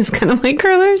all night and it's kind of like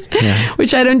curlers, yeah.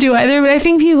 Which I don't do either, but I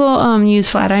think people use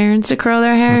flat irons to curl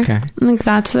their hair. Okay. I think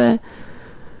there's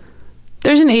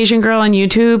an Asian girl on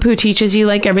YouTube who teaches you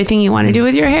like everything you want to do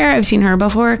with your hair. I've seen her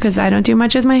before because I don't do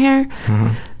much with my hair.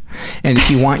 Uh-huh. And if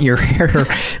you want your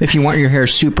hair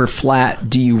super flat,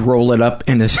 do you roll it up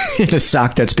in a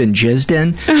sock that's been jizzed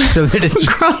in so that it's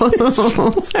gross?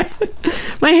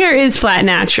 My hair is flat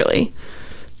naturally.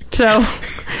 So,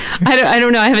 I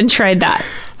don't know. I haven't tried that.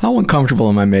 How uncomfortable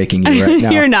am I making you right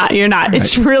now? You're not. Right.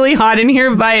 It's really hot in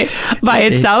here by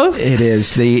itself. It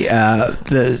is.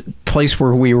 The place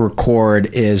where we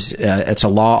record is, it's a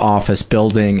law office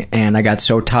building, and I got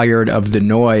so tired of the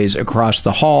noise across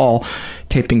the hall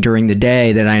taping during the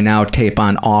day that I now tape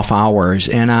on off hours.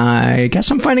 And I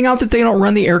guess I'm finding out that they don't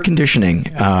run the air conditioning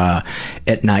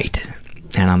at night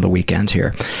and on the weekends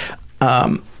here.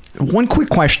 One quick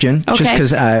question, okay. Just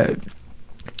because I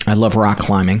love rock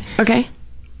climbing. Okay.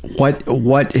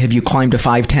 What have you climbed a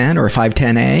 510 or a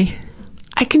 510A?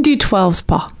 I can do 12s,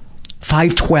 Paul.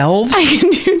 512? I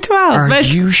can do 12. Are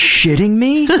you shitting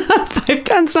me?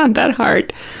 510's not that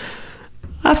hard.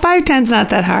 510's not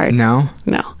that hard. No?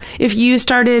 No. If you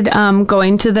started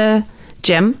going to the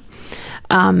gym,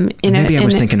 Maybe I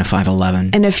was thinking of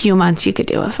 5'11". In a few months, you could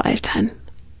do a 5'10".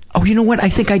 Oh, you know what? I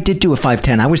think I did do a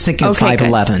 5'10". I was thinking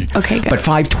 5'11". Good. Okay, good. But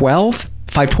 5'12"?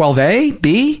 5'12"A?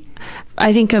 B?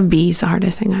 I think a B is the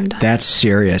hardest thing I've done. That's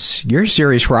serious. You're a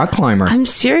serious rock climber. I'm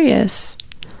serious.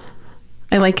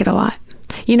 I like it a lot.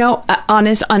 You know, on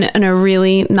a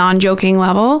really non-joking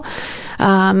level,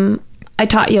 I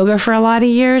taught yoga for a lot of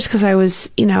years because I was,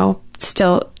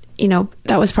 still,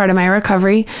 that was part of my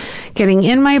recovery. Getting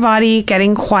in my body,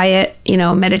 getting quiet,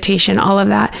 meditation, all of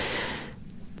that.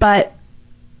 But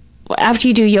after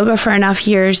you do yoga for enough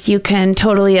years, you can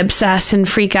totally obsess and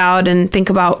freak out and think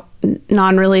about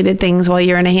non-related things while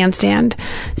you're in a handstand.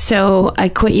 So I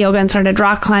quit yoga and started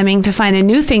rock climbing to find a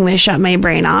new thing that shut my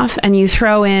brain off. And you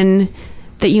throw in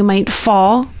that you might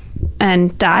fall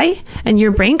and die, and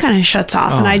your brain kind of shuts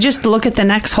off. And I just look at the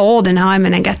next hold and how I'm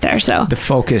going to get there. So the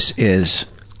focus is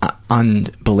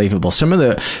unbelievable. Some of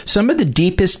the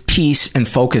deepest peace and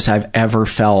focus I've ever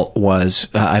felt was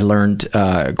I learned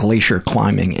glacier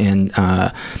climbing in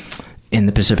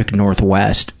the Pacific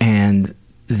Northwest, and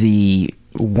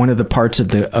one of the parts of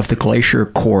the glacier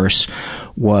course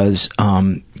was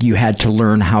you had to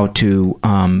learn how to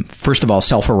first of all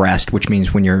self-arrest, which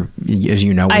means when you're, as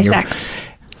you know, when ice you're axe.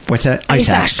 What's that? Ice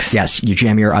axe. Yes, you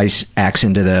jam your ice axe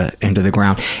into the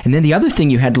ground. And then the other thing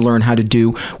you had to learn how to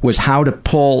do was how to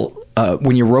pull.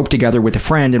 When you're roped together with a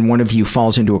friend and one of you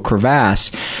falls into a crevasse,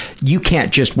 you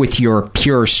can't just with your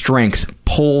pure strength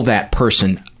pull that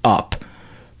person up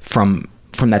from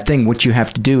that thing. What you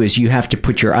have to do is you have to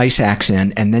put your ice axe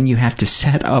in, and then you have to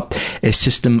set up a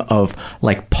system of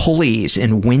like pulleys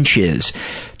and winches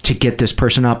to get this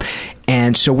person up.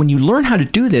 And so when you learn how to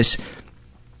do this,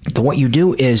 what you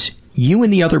do is you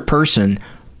and the other person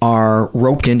are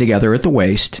roped in together at the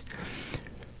waist.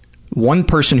 One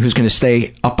person who's going to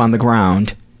stay up on the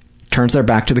ground turns their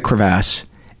back to the crevasse,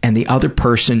 and the other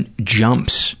person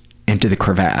jumps into the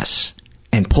crevasse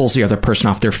and pulls the other person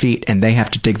off their feet, and they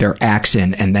have to dig their axe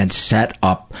in and then set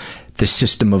up the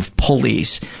system of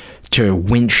pulleys to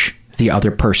winch the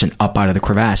other person up out of the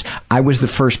crevasse. I was the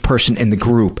first person in the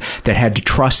group that had to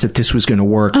trust that this was going to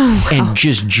work and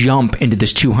just jump into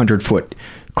this 200-foot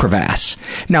crevasse.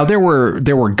 Now, there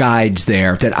were guides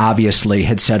there that obviously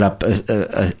had set up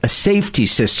a safety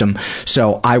system,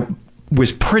 so I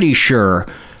was pretty sure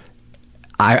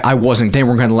they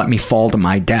weren't going to let me fall to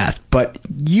my death. But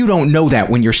you don't know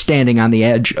that when you're standing on the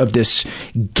edge of this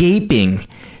gaping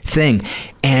thing.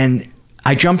 And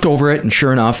I jumped over it, and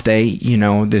sure enough,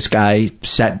 this guy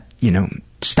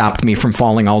stopped me from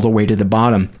falling all the way to the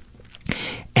bottom.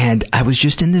 And I was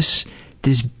just in this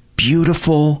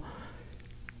beautiful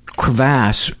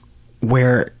crevasse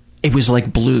where it was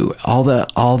like blue. All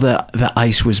the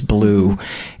ice was blue.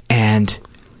 And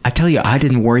I tell you, I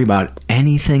didn't worry about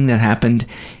anything that happened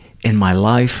in my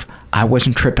life. I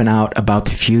wasn't tripping out about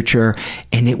the future.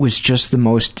 And it was just the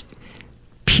most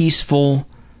peaceful.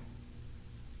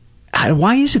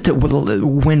 Why is it that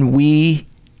when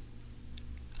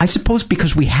I suppose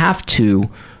because we have to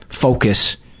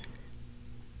focus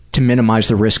to minimize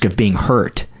the risk of being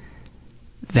hurt,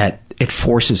 that it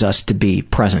forces us to be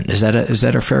present. Is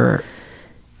that a fair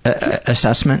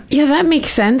assessment? Yeah, that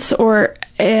makes sense. Or,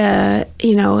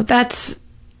 it's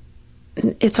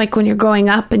like when you're going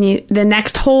up and the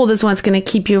next hold is what's going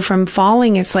to keep you from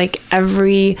falling. It's like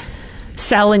every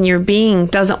cell in your being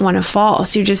doesn't want to fall.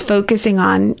 So you're just focusing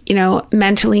on,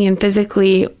 mentally and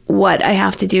physically what I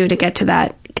have to do to get to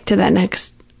that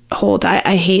next hold.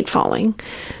 I hate falling.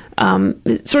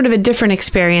 It's sort of a different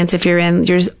experience if you're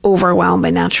just overwhelmed by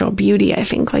natural beauty, I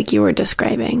think, like you were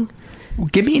describing. Well,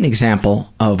 give me an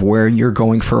example of where you're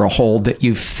going for a hold that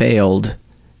you've failed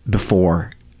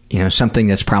before. Something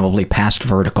that's probably past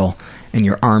vertical and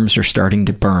your arms are starting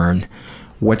to burn.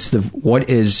 What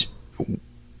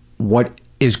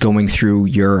is going through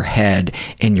your head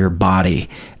and your body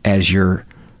as you're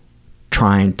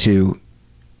trying to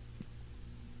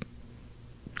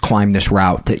climb this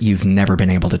route that you've never been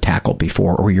able to tackle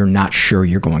before, or you're not sure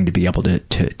you're going to be able to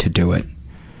do it?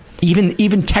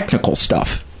 Even technical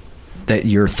stuff that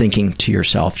you're thinking to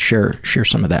yourself. Share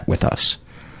some of that with us.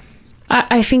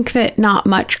 I think that not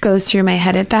much goes through my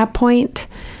head at that point.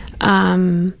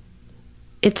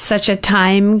 It's such a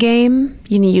time game.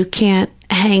 You can't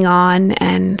hang on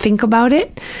and think about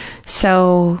it.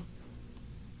 So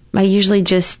I usually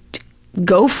just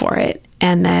go for it.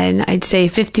 And then I'd say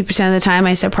 50% of the time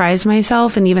I surprise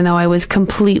myself. And even though I was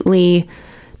completely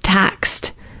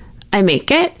taxed, I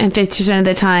make it. And 50% of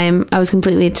the time I was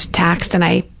completely taxed and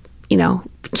I,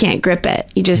 can't grip it.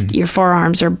 You just, your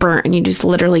forearms are burnt and you just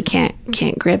literally can't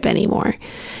grip anymore.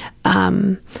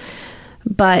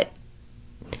 But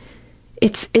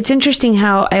it's interesting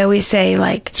how I always say,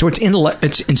 like... So it's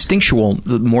instinctual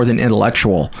more than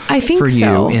intellectual, I think, for you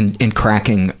so. in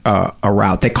cracking a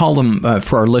route. They call them,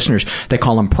 for our listeners, they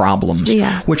call them problems,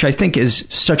 which I think is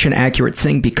such an accurate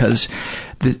thing, because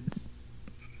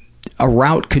a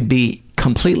route could be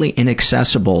completely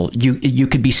inaccessible. You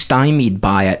could be stymied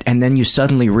by it, and then you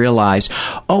suddenly realize,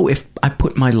 oh, if I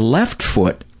put my left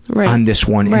foot on this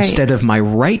one instead of my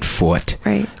right foot,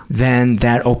 then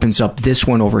that opens up this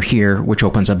one over here, which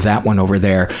opens up that one over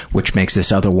there, which makes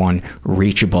this other one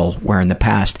reachable, where in the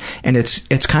past. And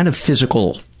it's kind of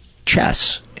physical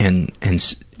chess and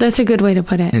that's a good way to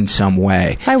put it. In some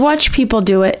way. I watch people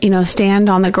do it, stand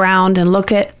on the ground and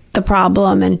look at the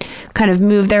problem and kind of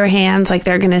move their hands like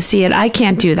they're going to see it. I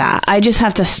can't do that. I just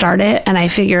have to start it, and I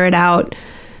figure it out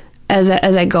as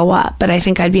I go up. But I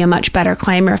think I'd be a much better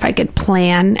climber if I could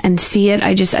plan and see it.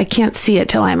 I can't see it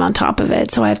till I'm on top of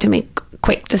it, so I have to make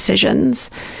quick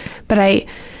decisions. But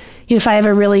if I have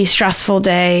a really stressful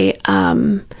day,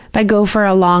 if I go for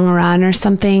a long run or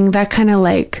something, that kind of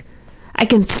like, I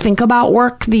can think about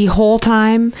work the whole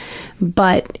time,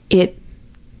 but the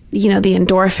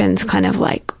endorphins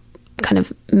kind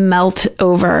of melt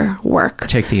over work.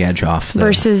 Take the edge off.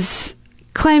 Versus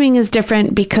climbing is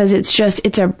different, because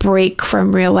it's a break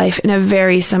from real life in a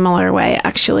very similar way,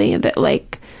 actually, that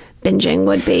like binging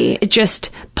would be. It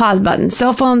just pause button,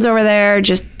 cell phones over there,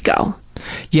 just go.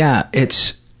 Yeah,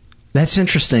 that's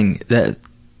interesting that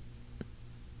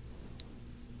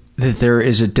there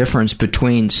is a difference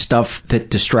between stuff that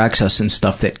distracts us and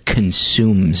stuff that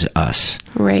consumes us.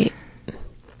 Right.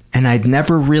 And I'd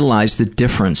never realized the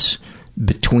difference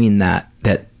between that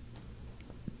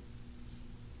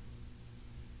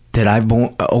I've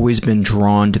always been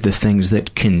drawn to the things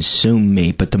that consume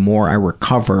me, but the more I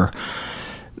recover,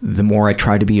 the more I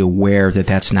try to be aware that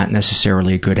that's not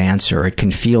necessarily a good answer. It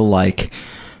can feel like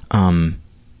a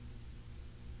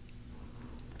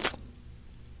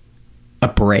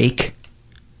break,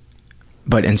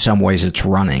 but in some ways it's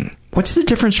running. What's the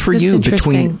difference for you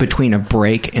between a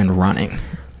break and running?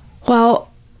 Well,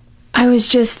 I was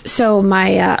just, so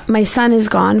my son is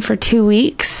gone for 2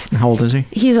 weeks. How old is he?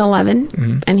 He's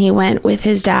 11, and he went with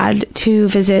his dad to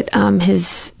visit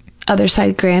his other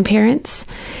side grandparents.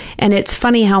 And it's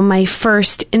funny how my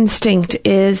first instinct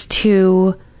is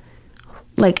to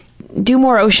like do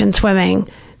more ocean swimming,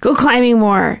 go climbing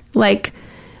more, like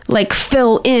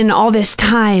fill in all this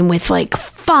time with like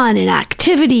fun and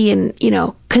activity and,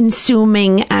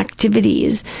 consuming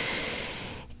activities.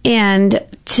 And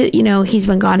he's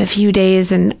been gone a few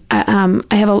days, and I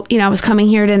have I was coming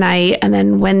here tonight, and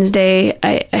then Wednesday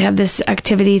I have this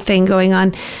activity thing going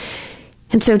on.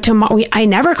 And so tomorrow, I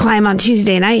never climb on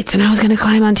Tuesday nights, and I was going to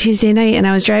climb on Tuesday night, and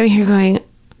I was driving here going,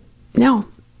 no,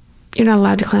 you're not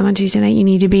allowed to climb on Tuesday night. You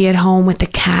need to be at home with the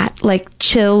cat, like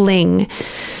chilling.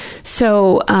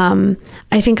 So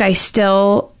I think I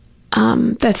still,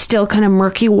 that's still kind of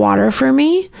murky water for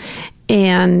me.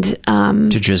 And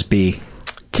to just be.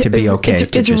 To be okay.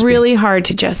 It's really hard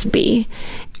to just be.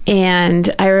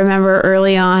 And I remember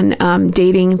early on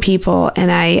dating people,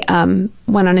 and I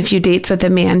went on a few dates with a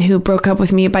man who broke up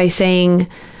with me by saying,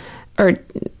 or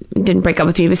didn't break up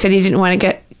with me, but said he didn't want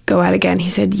to go out again. He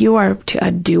said, "You are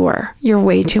a doer. You're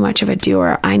way too much of a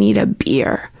doer. I need a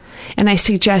beer. And I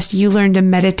suggest you learn to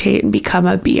meditate and become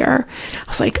a beer." I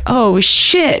was like, oh,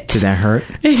 shit. Did that hurt?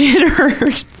 It did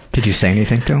hurt. Did you say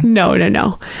anything to him?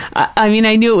 No. I mean,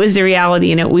 I knew it was the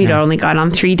reality, and we'd only gone on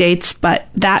 3 dates, but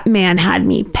that man had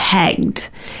me pegged.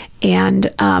 And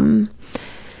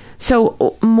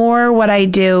so more what I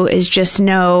do is just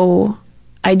know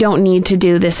I don't need to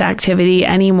do this activity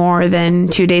any more than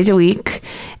 2 days a week.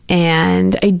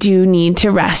 And I do need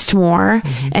to rest more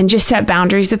and just set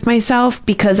boundaries with myself,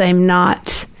 because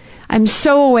I'm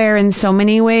so aware in so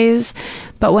many ways.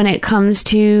 But when it comes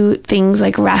to things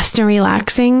like rest and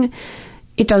relaxing,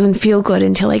 it doesn't feel good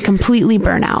until I completely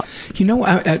burn out.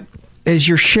 As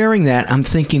you're sharing that, I'm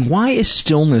thinking, why is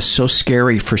stillness so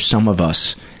scary for some of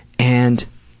us? And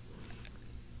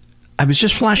I was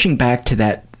just flashing back to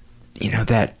that,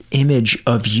 that image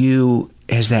of you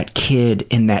as that kid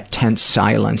in that tense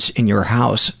silence in your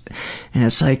house. And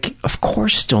it's like, of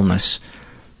course stillness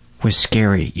was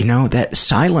scary. That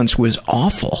silence was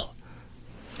awful.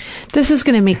 This is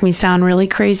going to make me sound really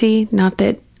crazy. Not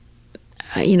that,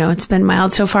 it's been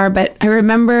mild so far, but I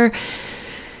remember,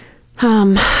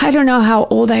 I don't know how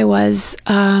old I was.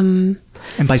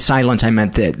 And by silence, I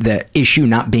meant the issue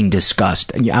not being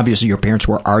discussed. Obviously, your parents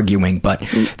were arguing, but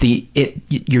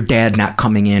your dad not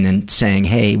coming in and saying,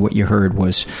 "Hey, what you heard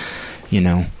was,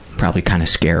 probably kind of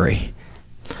scary."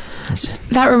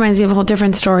 That reminds me of a whole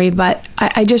different story, but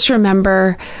I just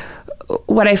remember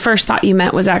what I first thought you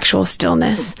meant was actual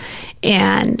stillness.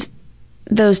 And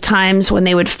those times when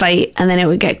they would fight and then it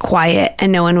would get quiet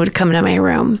and no one would come into my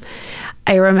room.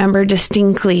 I remember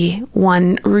distinctly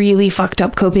one really fucked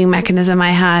up coping mechanism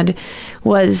I had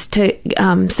was to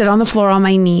sit on the floor on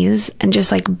my knees and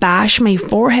just like bash my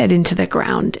forehead into the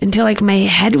ground until like my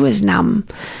head was numb,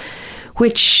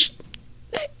 which,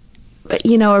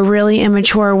 you know, a really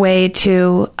immature way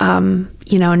to,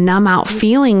 you know, numb out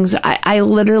feelings. I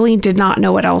literally did not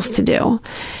know what else to do.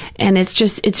 And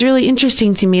it's really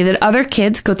interesting to me that other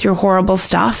kids go through horrible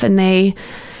stuff and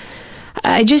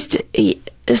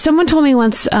someone told me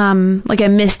once, like I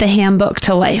missed the handbook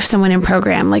to life, someone in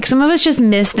program, like some of us just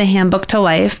miss the handbook to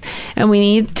life and we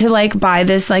need to like buy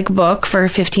this like book for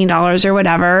 $15 or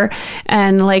whatever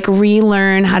and like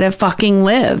relearn how to fucking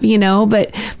live, you know?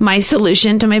 But my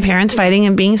solution to my parents fighting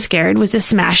and being scared was to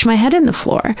smash my head in the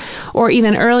floor. Or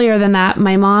even earlier than that,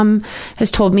 my mom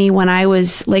has told me when I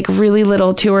was like really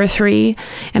little, 2 or 3,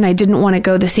 and I didn't want to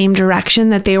go the same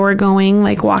direction that they were going,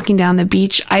 like walking down the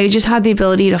beach, I just had the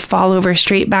ability to fall over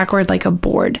straight backward like a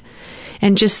board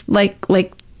and just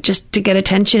just to get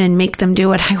attention and make them do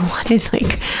what I wanted.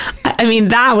 Like, I mean,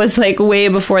 that was like way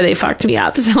before they fucked me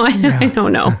up. So I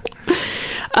don't know.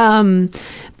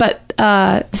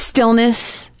 But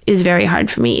stillness is very hard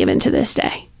for me even to this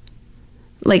day.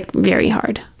 Like very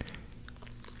hard.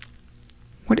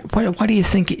 Why do you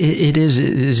think it is?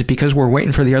 Is it because we're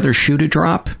waiting for the other shoe to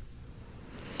drop?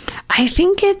 I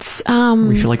think it's...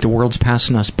 we feel like the world's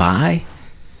passing us by?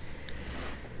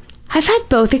 I've had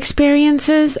both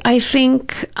experiences. I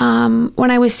think when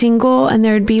I was single and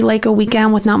there'd be like a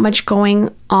weekend with not much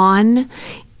going on,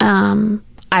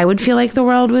 I would feel like the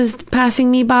world was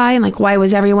passing me by and like, why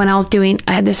was everyone else doing...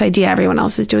 I had this idea everyone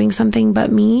else is doing something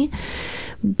but me.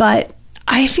 But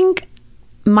I think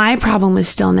my problem with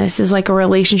stillness is like a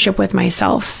relationship with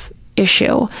myself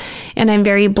issue. And I'm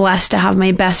very blessed to have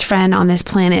my best friend on this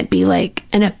planet be like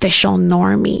an official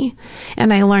normie.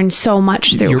 And I learned so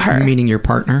much through her. Meaning your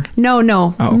partner? No.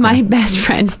 Oh, okay. My best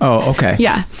friend. Oh, okay.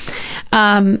 Yeah.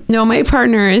 No, my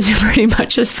partner is pretty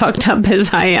much as fucked up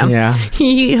as I am. Yeah.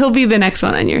 He'll be the next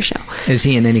one on your show. Is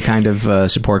he in any kind of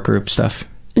support group stuff?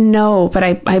 No, but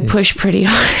I push pretty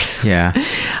hard. Yeah.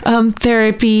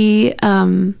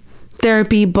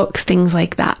 Therapy, books, things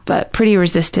like that, but pretty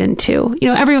resistant too.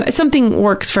 You know, something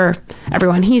works for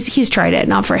everyone. He's tried it,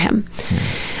 not for him.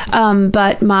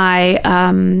 But my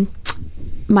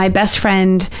best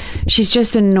friend, she's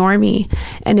just a normie,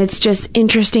 and it's just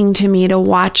interesting to me to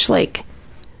watch, like,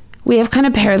 we have kind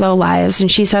of parallel lives,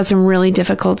 and she's had some really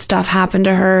difficult stuff happen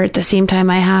to her at the same time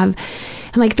I have.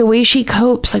 And like the way she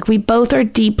copes, like we both are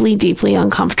deeply, deeply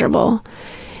uncomfortable,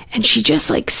 and she just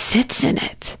like sits in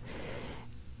it.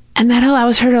 And that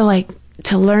allows her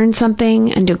to learn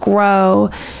something and to grow.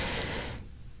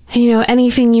 And, you know,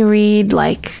 anything you read,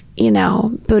 like, you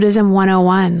know, Buddhism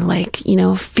 101, like, you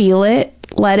know, feel it,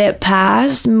 let it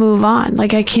pass, move on.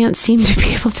 Like, I can't seem to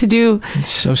be able to do It's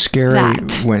so scary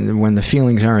that. when the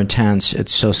feelings are intense.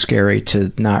 It's so scary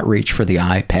to not reach for the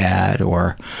iPad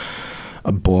or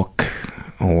a book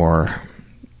or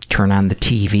turn on the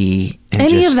TV.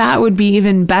 Any of that would be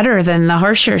even better than the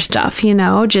harsher stuff, you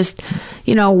know, just,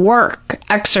 you know, work,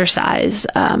 exercise,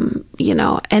 you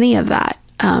know, any of that.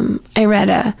 I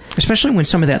read especially when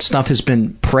some of that stuff has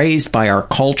been praised by our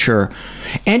culture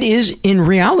and is in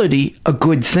reality a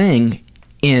good thing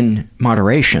in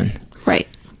moderation. Right.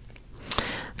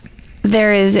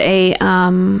 There is a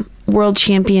world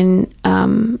champion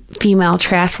female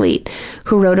triathlete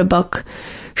who wrote a book.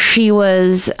 She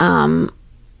was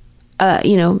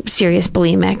you know, serious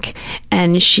bulimic,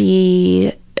 and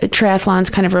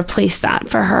triathlons kind of replaced that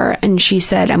for her. And she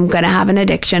said, I'm going to have an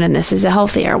addiction, and this is a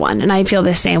healthier one. And I feel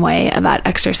the same way about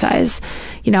exercise.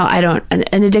 You know,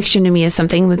 an addiction to me is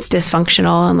something that's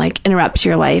dysfunctional and like interrupts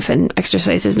your life, and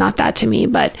exercise is not that to me.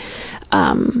 But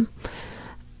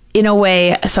in a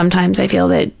way, sometimes I feel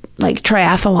that like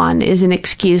triathlon is an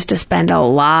excuse to spend a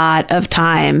lot of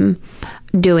time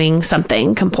doing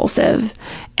something compulsive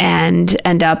and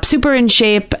end up super in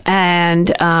shape, and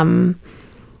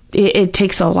it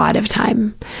takes a lot of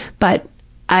time. But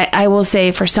I will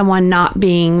say, for someone not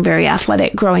being very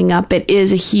athletic growing up, it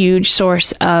is a huge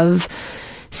source of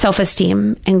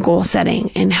self-esteem and goal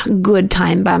setting and good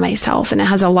time by myself, and it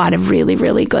has a lot of really,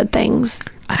 really good things.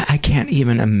 I can't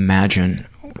even imagine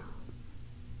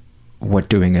what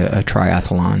doing a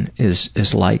triathlon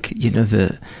is like. You know,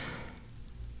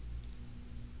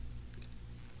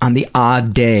 on the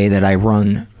odd day that I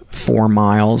run 4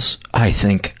 miles, I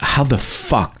think, how the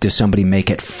fuck does somebody make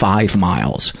it 5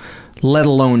 miles? let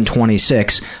alone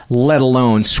 26, let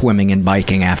alone swimming and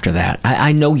biking after that.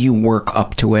 I know you work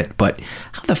up to it, but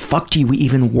how the fuck do you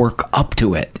even work up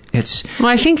to it? Well,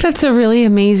 I think that's a really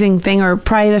amazing thing, or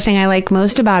probably the thing I like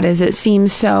most about it is it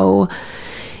seems so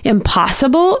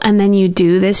impossible, and then you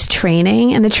do this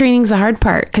training, and the training's the hard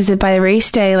part, because by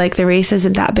race day, like, the race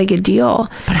isn't that big a deal.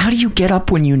 But how do you get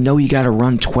up when you know you got to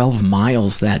run 12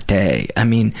 miles that day? I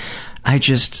mean, I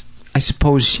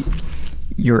suppose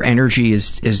your energy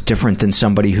is different than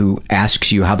somebody who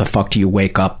asks you how the fuck do you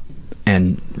wake up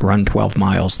and run 12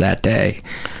 miles that day.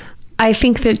 I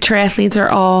think that triathletes are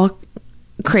all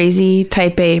crazy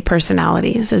type A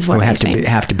personalities is what I think.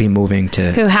 Have to be moving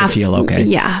to feel okay.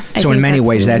 Yeah. So in many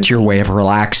ways, that's your way of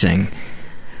relaxing.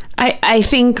 I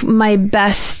think my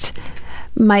best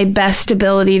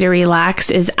ability to relax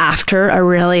is after a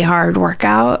really hard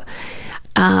workout.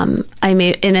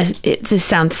 It just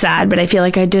sounds sad, but I feel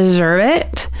like I deserve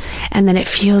it, and then it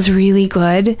feels really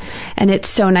good, and it's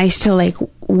so nice to like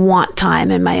want time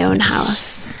in my own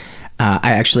house.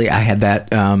 I had that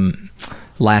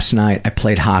last night. I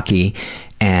played hockey,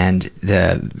 and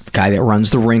the guy that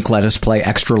runs the rink let us play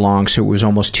extra long, so it was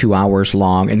almost 2 hours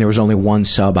long, and there was only one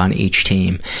sub on each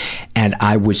team. And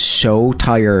I was so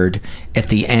tired at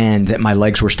the end that my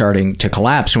legs were starting to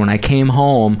collapse. When I came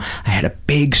home, I had a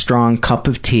big, strong cup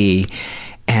of tea,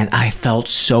 and I felt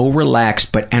so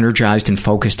relaxed but energized and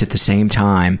focused at the same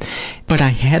time. But I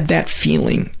had that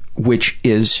feeling, which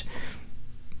is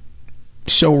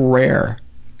so rare,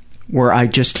 where I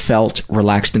just felt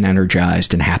relaxed and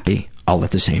energized and happy all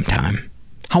at the same time.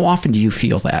 How often do you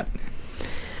feel that?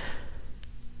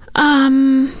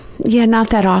 Yeah,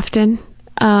 not that often.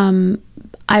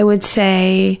 I would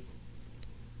say,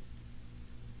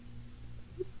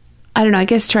 I don't know, I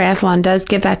guess triathlon does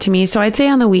give that to me. So I'd say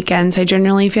on the weekends, I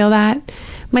generally feel that.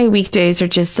 My weekdays are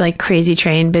just like crazy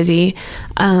train busy.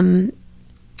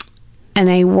 And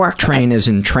I work. Train is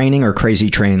in training, or crazy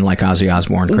train like Ozzy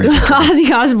Osbourne? Crazy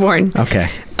Ozzy Osbourne. Okay.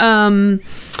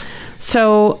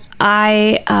 So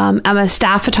I am a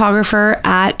staff photographer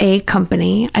at a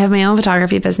company. I have my own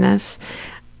photography business.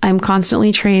 I'm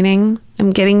constantly training. I'm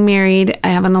getting married.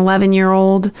 I have an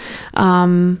 11-year-old.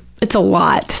 It's a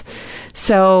lot.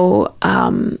 So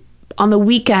on the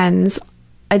weekends,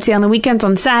 I'd say on the weekends,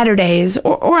 on Saturdays,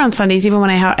 or on Sundays, even when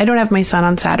I don't have my son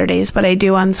on Saturdays, but I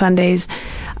do on Sundays,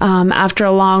 after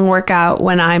a long workout,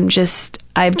 when I'm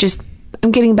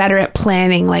getting better at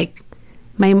planning, like,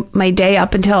 my day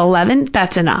up until 11,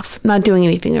 that's enough. I'm not doing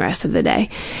anything the rest of the day.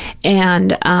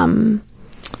 And then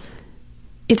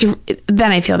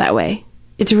I feel that way.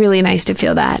 It's really nice to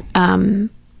feel that.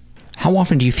 How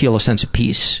often do you feel a sense of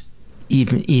peace,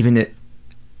 even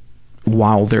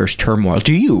while there's turmoil?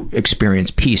 Do you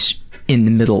experience peace in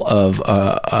the middle of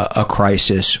a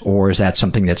crisis, or is that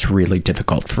something that's really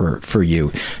difficult for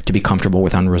you to be comfortable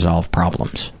with unresolved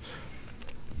problems?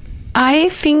 I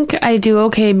think I do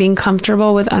okay being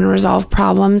comfortable with unresolved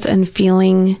problems and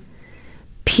feeling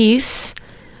peace.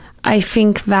 I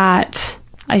think that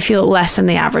I feel less than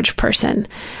the average person.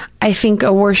 I think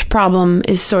a worse problem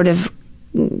is sort of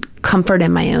comfort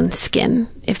in my own skin,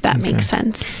 if that makes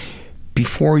sense.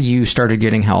 Before you started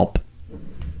getting help,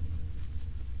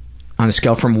 on a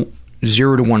scale from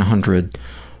 0 to 100,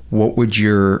 what would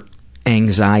your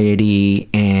anxiety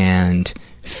and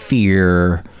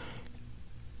fear,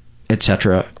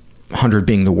 etc., 100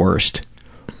 being the worst,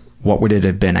 what would it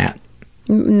have been at?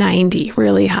 90,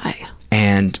 really high.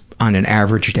 And on an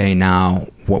average day now,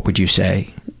 what would you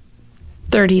say?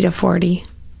 30 to 40.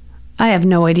 I have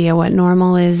no idea what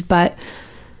normal is, but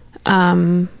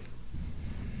I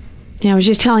was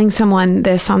just telling someone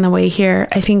this on the way here.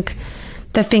 I think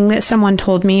the thing that someone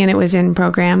told me, and it was in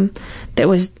program, that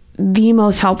was the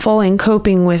most helpful in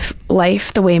coping with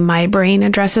life, the way my brain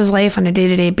addresses life on a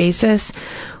day-to-day basis,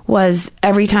 was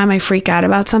every time I freak out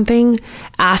about something,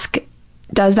 ask,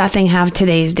 does that thing have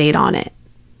today's date on it?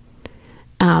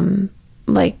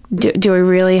 Do I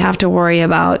really have to worry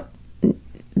about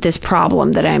this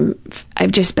problem that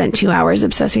I've just spent 2 hours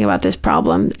obsessing about this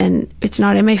problem, and it's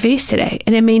not in my face today,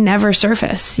 and it may never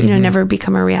surface, never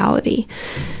become a reality.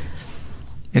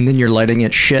 And then you're letting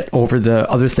it shit over the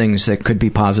other things that could be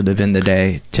positive in the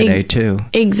day today too.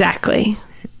 Exactly.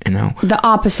 The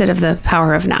opposite of The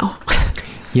Power of Now.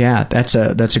 Yeah, that's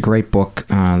a great book,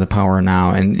 The Power of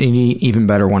Now, and an even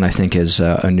better one I think is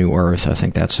A New Earth. I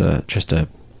think that's just a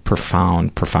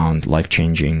profound,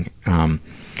 life-changing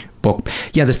book.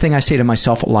 Yeah, the thing I say to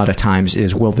myself a lot of times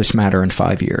is, will this matter in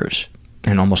 5 years?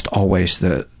 And almost always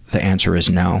the answer is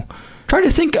no. Try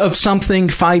to think of something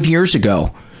 5 years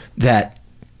ago that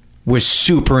was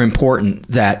super important,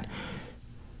 that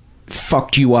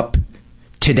fucked you up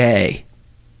today.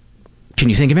 Can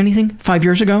you think of anything 5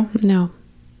 years ago? No.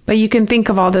 But you can think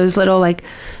of all those little, like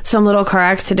some little car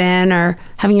accident or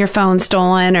having your phone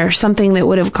stolen or something that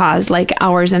would have caused like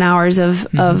hours and hours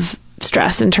of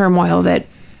stress and turmoil that,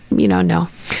 no.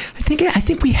 I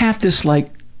think we have this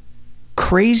like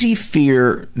crazy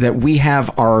fear that we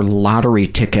have our lottery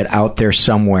ticket out there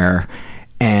somewhere,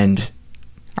 and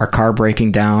our car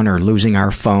breaking down or losing our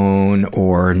phone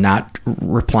or not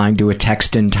replying to a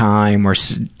text in time or,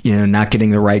 not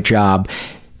getting the right job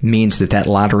means that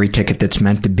lottery ticket that's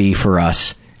meant to be for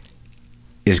us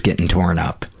is getting torn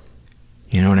up.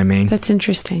 You know what I mean? That's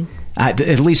interesting. At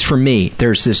least for me,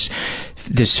 there's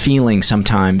this feeling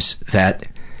sometimes that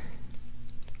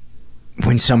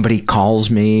when somebody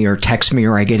calls me or texts me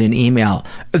or I get an email,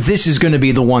 this is going to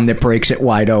be the one that breaks it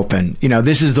wide open.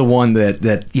 This is the one that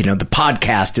the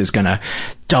podcast is going to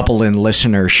double in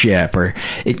listenership, or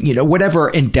whatever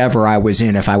endeavor I was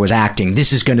in. If I was acting,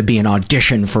 this is going to be an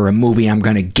audition for a movie I'm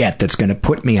going to get that's going to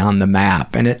put me on the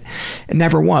map. And it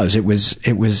never was. It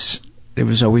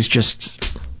was always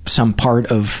just some part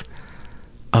of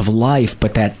life.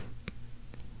 But that,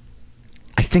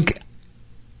 I think,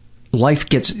 life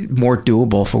gets more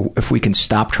doable if we can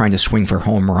stop trying to swing for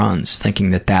home runs,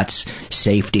 thinking that that's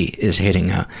safety is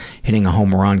hitting a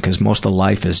home run, because most of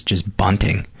life is just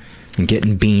bunting and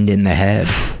getting beamed in the head.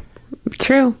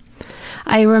 True.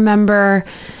 I remember,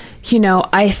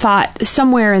 I thought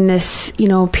somewhere in this,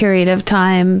 period of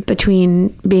time between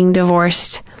being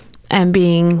divorced and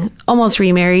being almost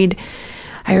remarried,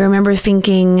 I remember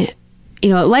thinking,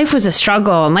 life was a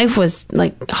struggle and life was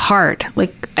like hard.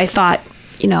 Like I thought,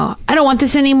 I don't want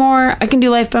this anymore. I can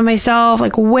do life by myself.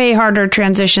 Like way harder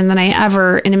transition than I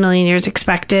ever in a million years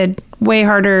expected. Way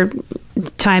harder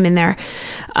time in there.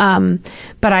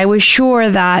 But I was sure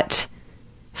that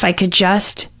if I could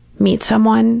just meet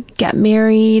someone, get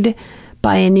married,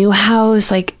 buy a new house,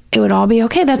 like it would all be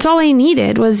okay. That's all I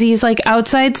needed was these like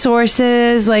outside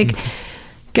sources. Like,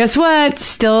 guess what?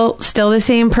 Still the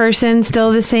same person,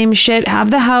 still the same shit.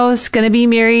 Have the house, gonna be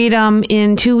married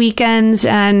in 2 weekends,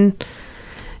 and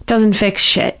doesn't fix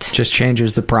shit. Just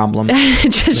changes the problem.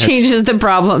 Changes the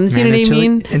problems. You know what I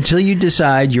mean? Until you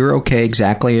decide you're okay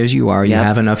exactly as you are, you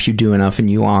have enough, you do enough, and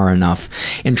you are enough.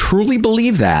 And truly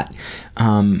believe that,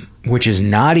 which is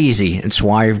not easy. It's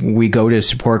why we go to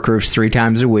support groups 3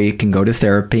 times a week and go to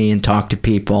therapy and talk to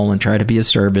people and try to be of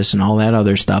service and all that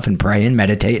other stuff, and pray and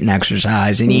meditate and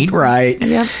exercise and eat right.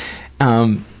 Yep.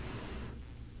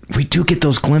 We do get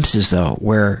those glimpses, though,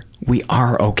 where we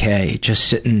are okay just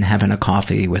sitting having a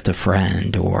coffee with a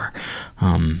friend, or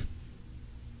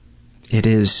it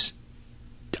is.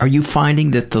 Are you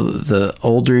finding that the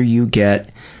older you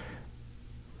get,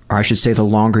 or I should say the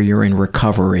longer you're in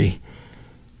recovery,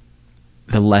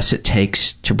 the less it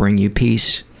takes to bring you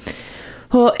peace?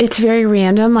 Well, it's very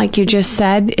random, like you just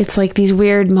said. It's like these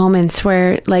weird moments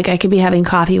where like I could be having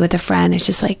coffee with a friend. It's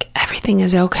just like everything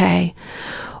is okay.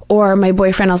 Or my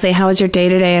boyfriend will say, how was your day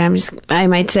today? And I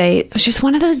might say, it was just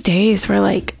one of those days where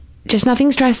like, just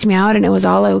nothing stressed me out and it was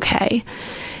all okay.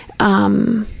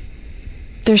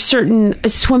 There's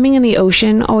swimming in the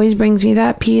ocean always brings me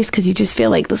that peace, because you just feel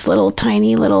like this little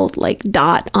tiny little like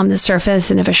dot on the surface.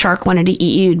 And if a shark wanted to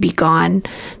eat you, you'd be gone.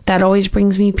 That always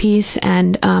brings me peace.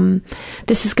 And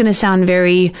this is going to sound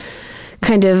very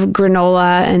kind of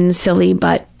granola and silly,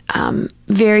 but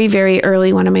very, very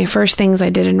early, one of my first things I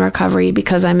did in recovery,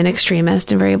 because I'm an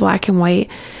extremist and very black and white,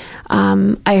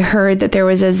 I heard that there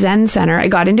was a Zen center. I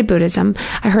got into Buddhism.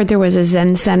 I heard there was a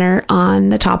Zen center on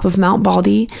the top of Mount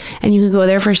Baldy, and you could go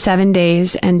there for 7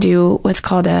 days and do what's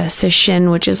called a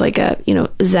sesshin, which is like a,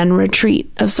 Zen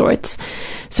retreat of sorts.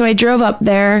 So I drove up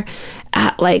there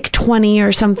at like 20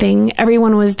 or something.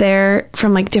 Everyone was there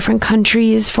from like different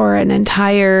countries for an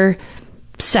entire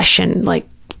session, like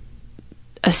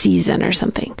a season or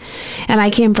something. And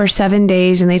I came for 7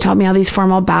 days, and they taught me all these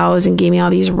formal bows and gave me all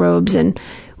these robes, and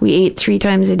we ate 3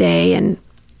 times a day, and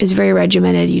it was very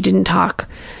regimented. You didn't talk.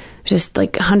 Just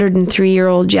like a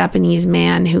 103-year-old Japanese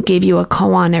man who gave you a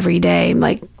koan every day,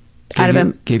 like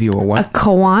gave you a what? A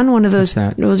koan, one of those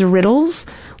riddles,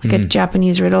 like a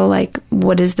Japanese riddle, like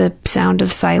what is the sound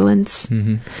of silence?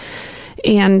 Mm-hmm.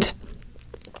 And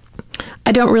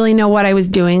I don't really know what I was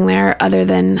doing there, other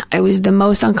than I was the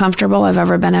most uncomfortable I've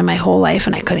ever been in my whole life,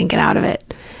 and I couldn't get out of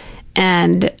it.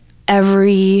 And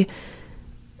every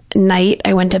night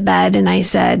I went to bed and I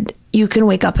said, you can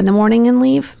wake up in the morning and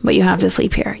leave, but you have to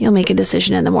sleep here. You'll make a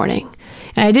decision in the morning.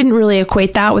 And I didn't really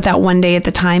equate that with that one day at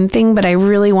the time thing, but I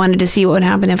really wanted to see what would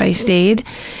happen if I stayed.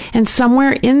 And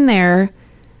somewhere in there,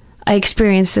 I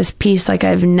experienced this peace like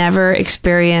I've never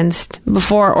experienced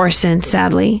before or since,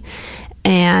 sadly.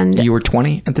 And you were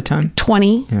 20 at the time?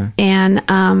 20. Yeah.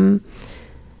 And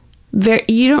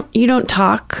you don't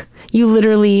talk. You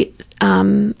literally,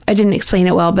 I didn't explain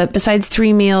it well, but besides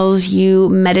 3 meals, you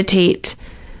meditate.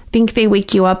 I think they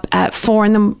wake you up at 4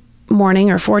 in the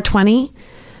morning or 4:20.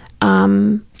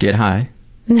 Get high.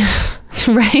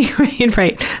 Right.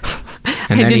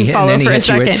 And I didn't follow for a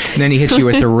second. And then he hits you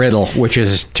with the riddle, which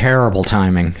is terrible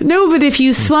timing. No, but if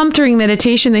you slump during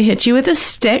meditation, they hit you with a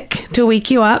stick to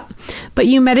wake you up. But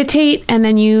you meditate and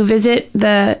then you visit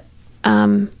the,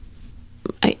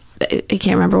 I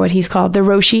can't remember what he's called, the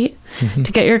Roshi,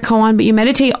 to get your koan. But you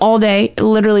meditate all day,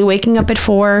 literally waking up at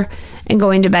 4 and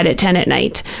going to bed at 10 at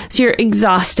night. So you're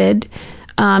exhausted.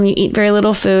 You eat very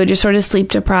little food. You're sort of sleep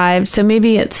deprived. So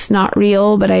maybe it's not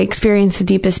real, but I experienced the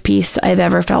deepest peace I've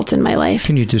ever felt in my life.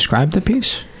 Can you describe the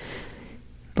peace?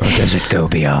 Or does it go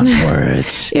beyond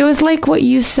words? It was like what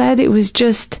you said. It was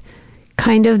just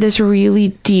kind of this really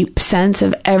deep sense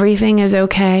of everything is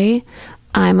okay.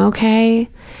 I'm okay.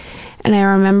 And I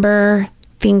remember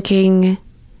thinking,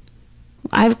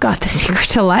 I've got the secret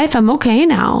to life. I'm okay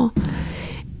now.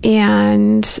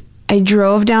 And I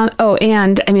drove down. Oh,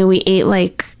 and I mean, we ate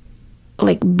like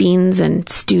beans and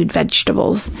stewed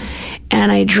vegetables.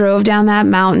 And I drove down that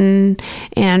mountain.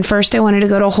 And first I wanted to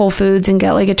go to Whole Foods and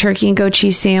get like a turkey and goat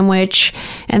cheese sandwich.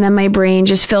 And then my brain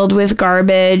just filled with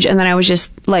garbage. And then I was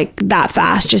just like that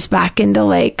fast, just back into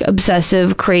like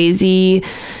obsessive, crazy,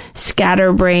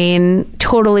 scatterbrain,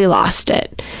 totally lost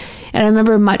it. And I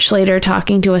remember much later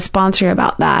talking to a sponsor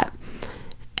about that.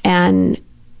 And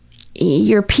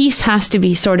your peace has to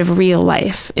be sort of real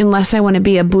life, unless I want to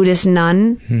be a Buddhist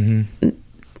nun.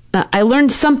 I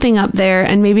learned something up there,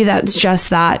 and maybe that's just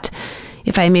that.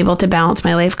 If I'm able to balance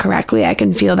my life correctly, I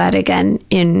can feel that again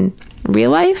in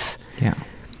real life. Yeah.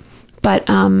 But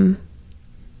I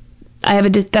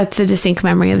have that's the distinct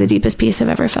memory of the deepest peace I've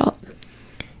ever felt.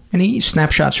 Any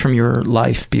snapshots from your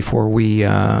life before we,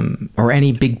 or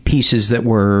any big pieces that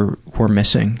we're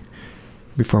missing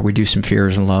before we do some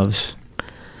fears and loves?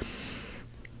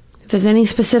 If there's any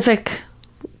specific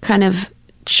kind of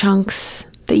chunks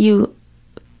that you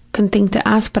can think to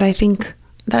ask, but I think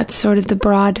that's sort of the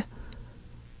broad.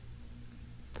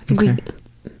 Okay.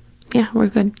 We're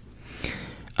good.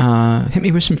 Hit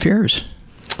me with some fears.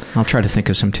 I'll try to think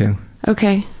of some too.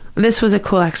 Okay. This was a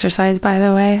cool exercise, by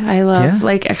the way. I love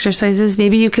like exercises.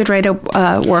 Maybe you could write a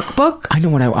workbook. I know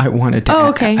what I wanted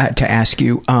to to ask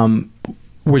you.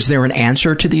 Was there an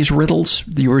answer to these riddles?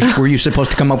 Were you supposed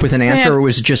to come up with an answer, or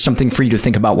was it just something for you to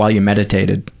think about while you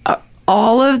meditated?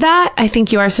 All of that. I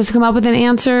think you are supposed to come up with an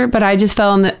answer, but I just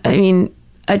fell in the,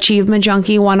 achievement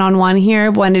junkie 1-on-1 here,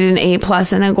 wanted an A+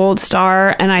 and a gold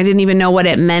star, and I didn't even know what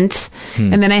it meant.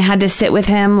 And then I had to sit with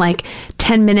him like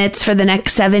 10 minutes for the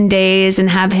next 7 days and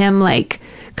have him like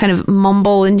kind of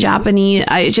mumble in Japanese.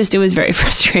 It was very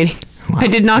frustrating. Wow. I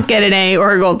did not get an A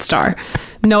or a gold star.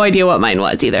 No idea what mine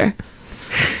was either.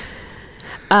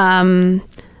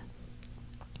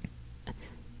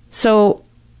 So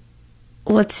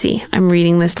let's see. I'm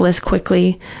reading this list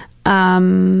quickly.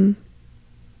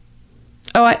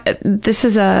 This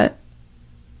is a...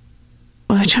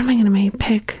 Which one am I going to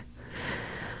pick?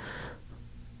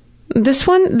 This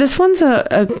one's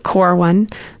a core one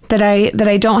that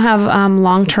I don't have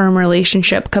long-term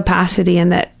relationship capacity,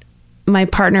 and that my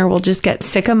partner will just get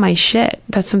sick of my shit.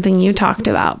 That's something you talked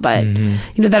about, but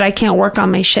that I can't work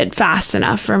on my shit fast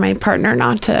enough for my partner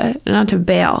not to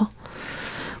bail,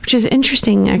 which is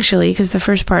interesting actually, because the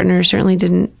first partner certainly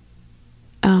didn't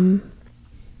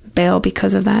bail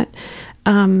because of that.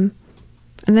 And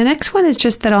the next one is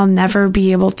just that I'll never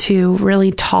be able to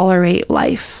really tolerate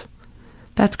life.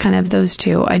 That's kind of those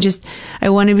two. I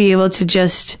want to be able to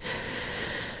just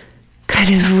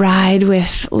kind of ride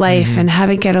with life and have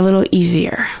it get a little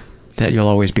easier. That you'll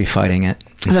always be fighting it.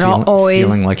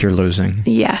 Feeling like you're losing.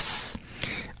 Yes.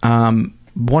 One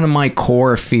of my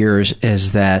core fears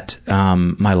is that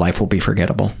my life will be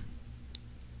forgettable.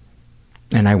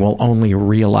 And I will only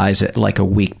realize it like a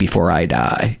week before I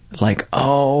die. Like,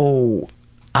 oh,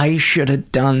 I should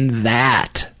have done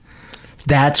that.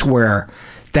 That's where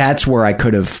I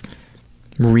could have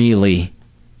really,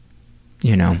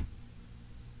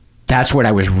 that's what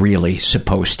I was really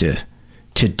supposed to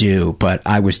do. But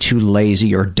I was too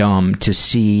lazy or dumb to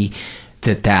see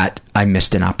that I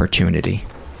missed an opportunity.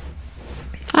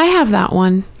 I have that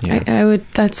one. Yeah. I would.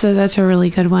 That's a really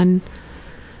good one.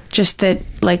 Just that,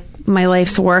 like, my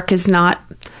life's work is not.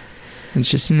 It's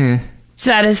just meh.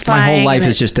 Satisfying. My whole life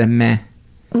is just a meh.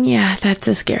 Yeah, that's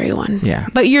a scary one. Yeah.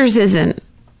 But yours isn't.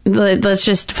 Let's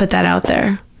just put that out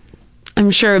there.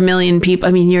 I'm sure a million people.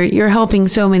 I mean, you're helping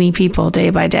so many people day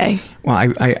by day. Well,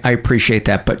 I appreciate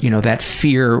that, but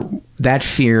that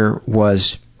fear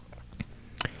was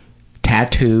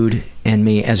tattooed in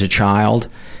me as a child,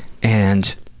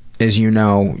 and as you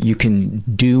know, you can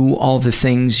do all the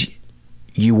things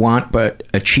you want, but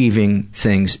achieving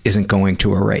things isn't going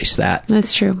to erase that.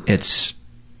 That's true. It's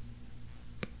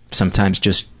sometimes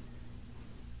just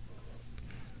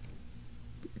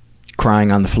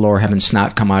crying on the floor, having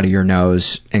snot come out of your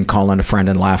nose, and calling a friend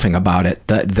and laughing about it.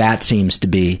 That seems to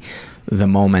be the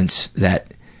moments that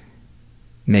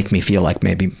make me feel like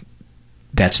maybe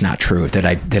that's not true, that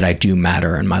I do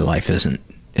matter and my life isn't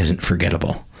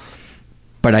forgettable.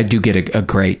 But I do get a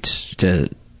great, to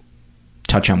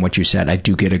touch on what you said, I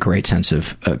do get a great sense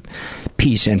of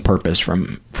peace and purpose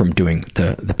from doing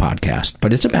the podcast.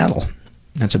 But it's a battle.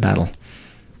 It's a battle.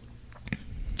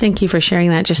 Thank you for sharing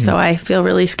that, just so I feel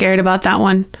really scared about that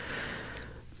one.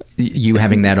 You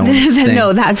having that own thing?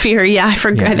 No, that fear. Yeah, I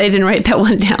forgot. I didn't write that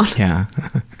one down. Yeah.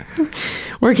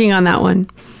 Working on that one.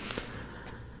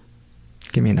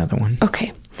 Give me another one.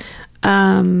 Okay.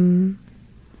 I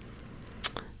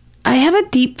have a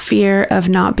deep fear of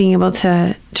not being able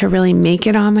to really make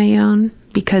it on my own,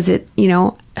 because it,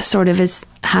 sort of is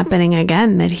happening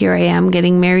again, that here I am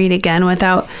getting married again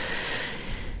without,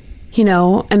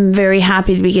 I'm very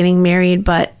happy to be getting married,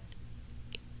 but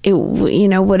it,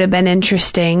 would have been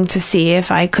interesting to see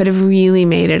if I could have really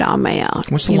made it on my own.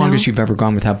 What's the longest you've ever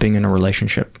gone without being in a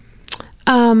relationship?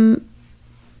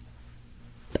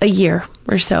 A year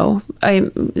or so. I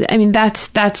mean,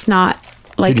 that's not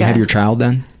like. Did you have your child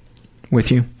then with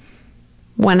you?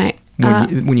 When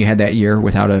you had that year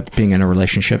without being in a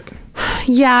relationship?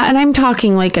 Yeah, and I'm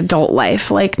talking like adult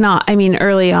life,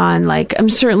 early on, I'm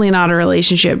certainly not a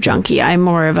relationship junkie. I'm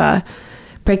more of a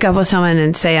break up with someone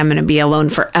and say I'm going to be alone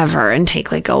forever and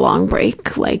take a long break,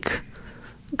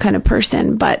 kind of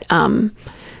person. But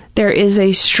there is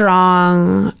a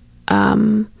strong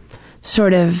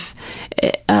sort of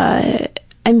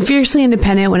I'm fiercely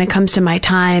independent when it comes to my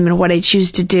time and what I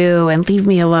choose to do, and leave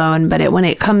me alone. But when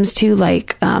it comes to I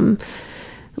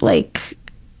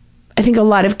think a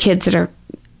lot of kids that are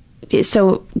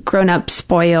so grown up,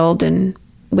 spoiled, and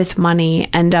with money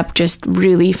end up just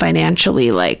really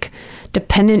financially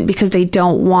dependent because they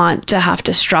don't want to have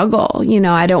to struggle.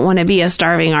 I don't want to be a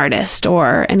starving artist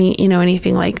or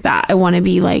anything like that. I want to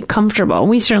be comfortable.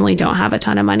 We certainly don't have a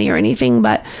ton of money or anything,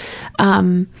 but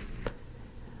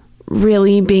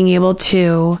really being able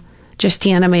to just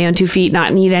stand on my own 2 feet,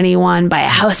 not need anyone, buy a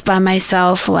house by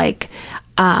myself. I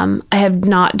have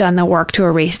not done the work to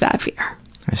erase that fear.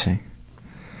 I see.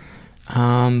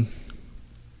 I'm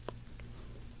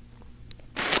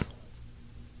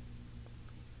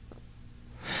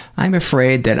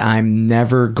afraid that I'm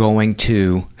never going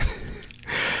to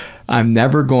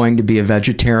be a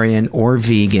vegetarian or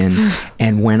vegan,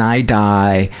 and when I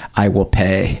die, I will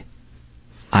pay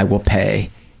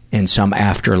in some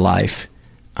afterlife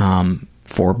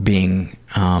for being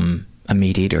a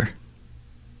meat eater.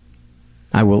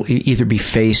 I will either be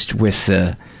faced with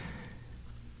I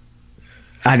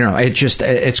don't know,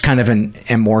 it's kind of an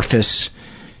amorphous,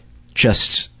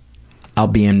 I'll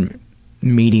be in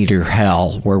meat eater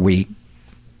hell where we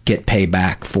get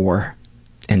payback for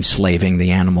enslaving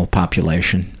the animal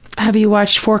population. Have you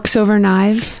watched Forks Over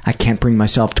Knives? I can't bring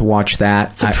myself to watch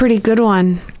that. It's a pretty good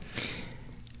one.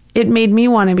 It made me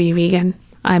want to be vegan.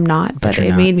 I'm not, but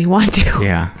it made me want to.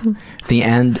 Yeah. The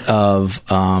end of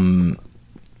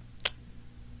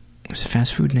was it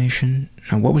Fast Food Nation?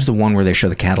 No, what was the one where they show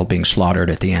the cattle being slaughtered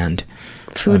at the end?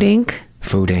 Food Inc.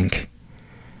 Food Inc.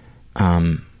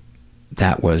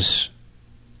 That was.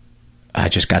 I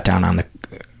just got down on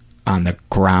the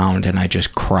ground and I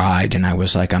just cried and I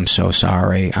was like, I'm so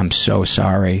sorry. I'm so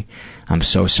sorry. I'm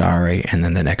so sorry. And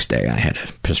then the next day I had a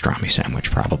pastrami sandwich,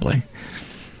 probably.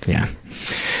 Yeah.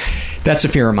 That's a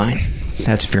fear of mine.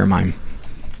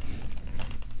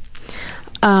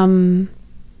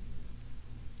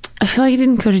 I feel like I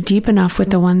didn't go deep enough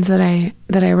with the ones that I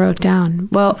wrote down.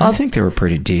 Well, I think they were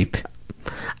pretty deep.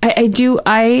 I do.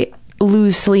 I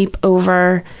lose sleep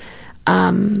over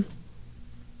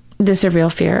this is a real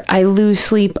fear. I lose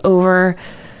sleep over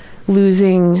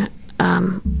losing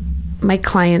my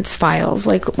clients' files.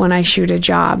 When I shoot a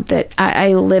job, that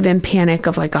I live in panic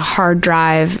of a hard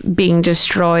drive being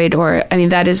destroyed, or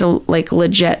that is a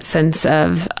legit sense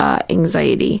of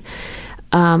anxiety.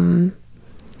 But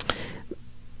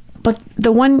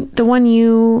the one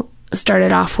you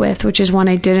started off with, which is one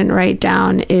I didn't write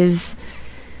down, is,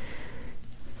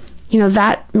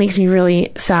 that makes me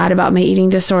really sad about my eating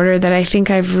disorder, that I think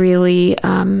I've really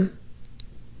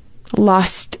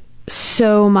lost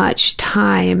so much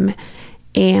time,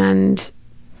 and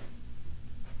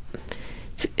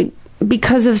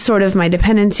because of sort of my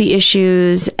dependency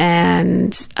issues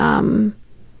and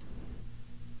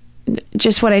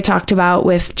just what I talked about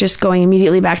with just going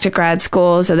immediately back to grad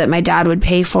school so that my dad would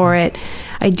pay for it,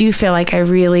 I do feel like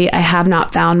I have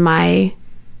not found my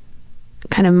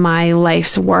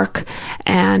life's work.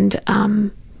 And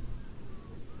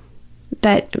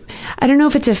that I don't know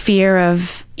if it's a fear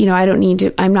of,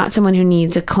 I'm not someone who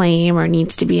needs acclaim or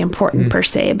needs to be important per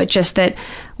se, but just that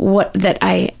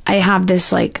I have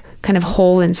this like kind of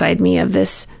hole inside me of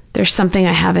this. There's something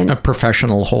I haven't... A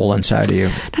professional hole inside of you.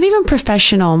 Not even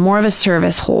professional, more of a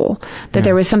service hole. That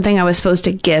there was something I was supposed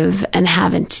to give and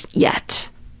haven't yet.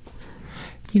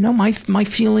 My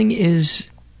feeling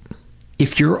is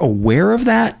if you're aware of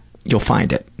that, you'll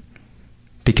find it.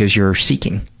 Because you're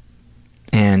seeking.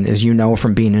 And as you know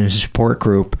from being in a support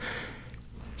group,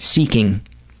 seeking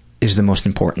is the most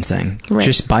important thing. Right.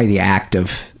 Just by the act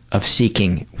of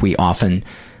seeking, we often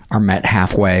are met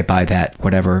halfway by that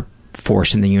whatever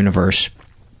force in the universe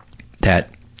that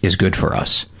is good for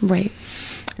us. Right.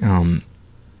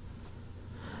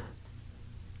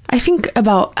 I think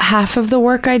about half of the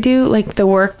work I do, like the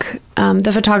work,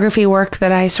 the photography work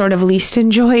that I sort of least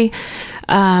enjoy,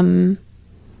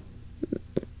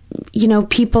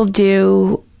 people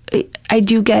do, I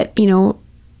do get,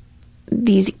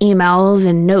 these emails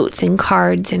and notes and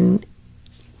cards and,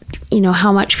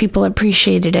 how much people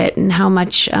appreciated it and how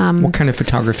much... what kind of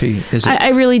photography is it? I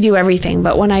really do everything.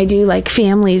 But when I do like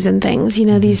families and things,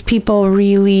 these people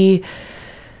really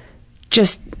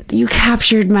just... You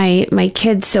captured my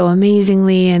kids so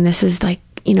amazingly. And this is like,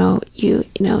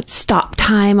 stop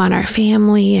time on our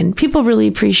family. And people really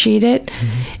appreciate it.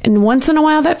 Mm-hmm. And once in a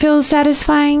while that feels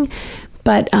satisfying.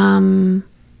 But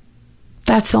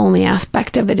that's the only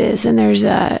aspect of it is. And there's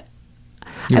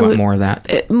You want more of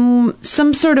that?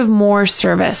 Some sort of more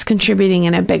service, contributing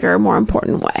in a bigger, more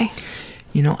important way.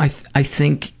 I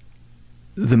think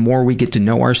the more we get to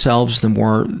know ourselves, the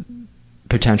more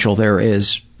potential there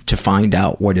is to find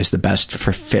out what is the best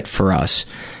fit for us.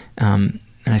 And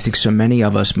I think so many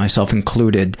of us, myself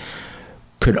included,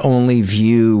 could only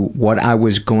view what I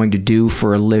was going to do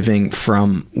for a living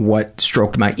from what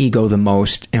stroked my ego the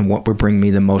most and what would bring me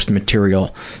the most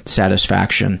material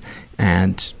satisfaction.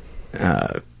 And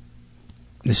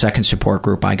the second support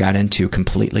group I got into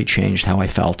completely changed how I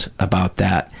felt about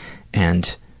that.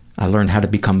 And I learned how to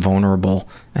become vulnerable.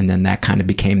 And then that kind of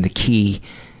became the key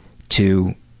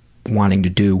to wanting to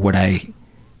do what I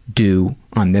do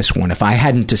on this one. If I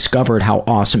hadn't discovered how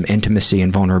awesome intimacy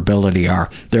and vulnerability are,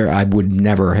 I would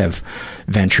never have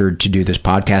ventured to do this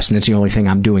podcast. And it's the only thing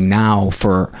I'm doing now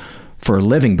for a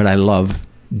living, but I love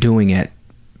doing it.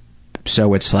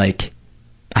 So it's like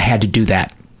I had to do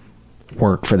that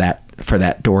work for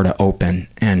that door to open.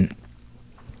 And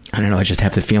I don't know, I just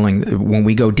have the feeling that when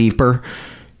we go deeper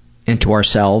into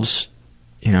ourselves,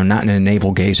 not in a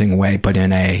navel gazing way, but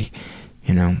in a,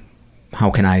 how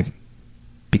can I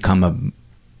become a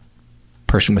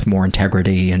person with more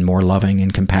integrity and more loving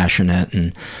and compassionate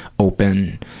and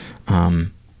open? I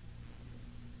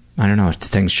don't know,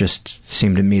 things just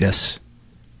seem to meet us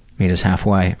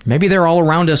halfway. Maybe they're all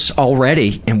around us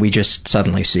already and we just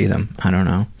suddenly see them. I don't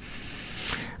know.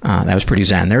 That was pretty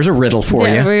zen. There's a riddle for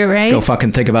you. Right? Go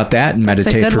fucking think about that and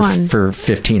meditate for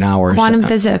 15 hours. Quantum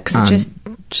physics. It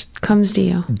just comes to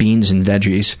you. Beans and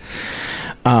veggies.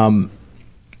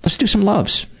 Let's do some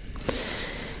loves.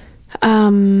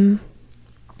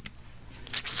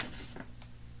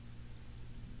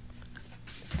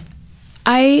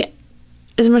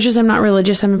 As much as I'm not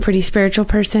religious, I'm a pretty spiritual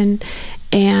person.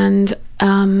 And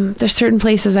there's certain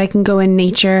places I can go in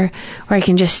nature where I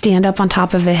can just stand up on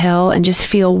top of a hill and just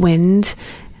feel wind.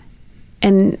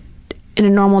 And in a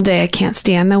normal day, I can't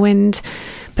stand the wind.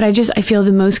 But I feel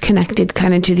the most connected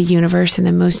kind of to the universe and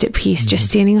the most at peace, just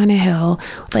standing on a hill,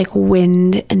 like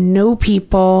wind and no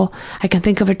people. I can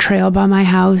think of a trail by my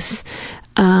house.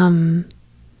 And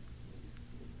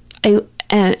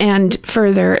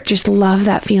further, just love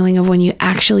that feeling of when you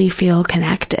actually feel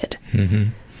connected.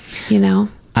 Mm-hmm.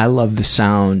 I love the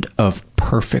sound of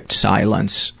perfect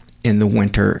silence in the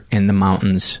winter in the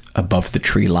mountains above the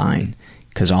tree line,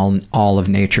 because all of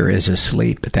nature is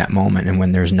asleep at that moment, and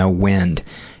when there's no wind,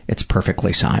 it's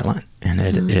perfectly silent, and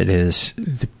it is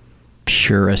the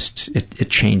purest. It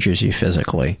changes you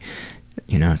physically,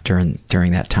 during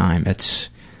that time. It's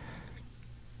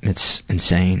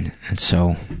insane. It's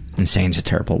so insane's a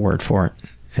terrible word for it.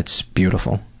 It's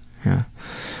beautiful. Yeah.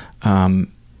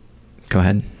 Go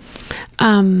ahead.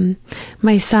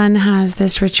 My son has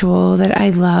this ritual that I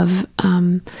love.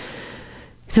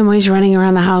 I'm always running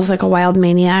around the house like a wild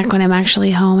maniac when I'm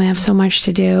actually home. I have so much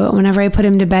to do. Whenever I put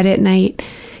him to bed at night,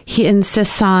 he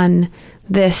insists on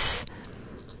this.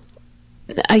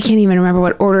 I can't even remember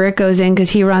what order it goes in because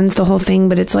he runs the whole thing,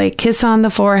 but it's like kiss on the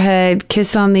forehead,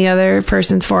 kiss on the other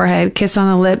person's forehead, kiss on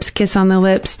the lips, kiss on the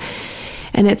lips.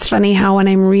 And it's funny how when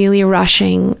I'm really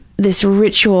rushing this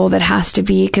ritual that has to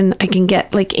be, I can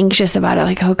get like anxious about it.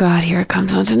 Like, oh God, here it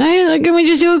comes on tonight. Like, can we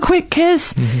just do a quick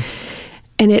kiss? Mm-hmm.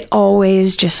 And it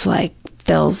always just like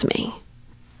fills me.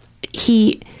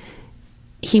 He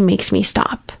makes me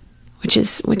stop, which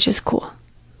is cool.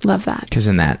 Love that. Because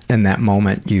in that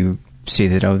moment you see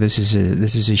that, oh, this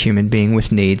is a human being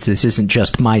with needs. This isn't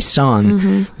just my son.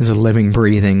 Mm-hmm. This is a living,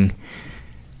 breathing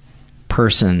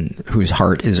person whose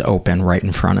heart is open right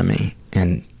in front of me.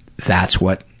 And that's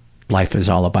what life is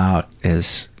all about,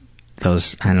 is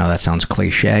those, I know that sounds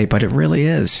cliche, but it really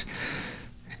is.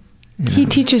 He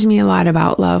teaches me a lot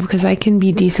about love because I can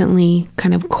be decently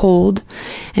kind of cold,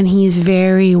 and he's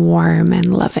very warm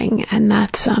and loving. And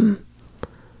that's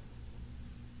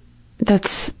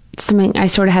something I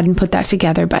sort of hadn't put that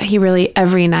together, but he really,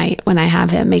 every night when I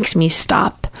have him, makes me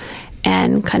stop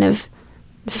and kind of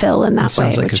fill in that way.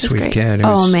 Sounds like a sweet kid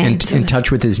who's in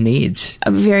touch with his needs.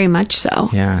 Very much so.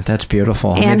 Yeah, that's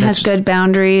beautiful. And has good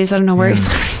boundaries. I don't know where he's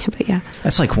learning, but yeah.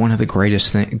 That's like one of the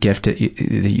greatest gift that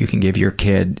you can give your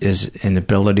kid, is an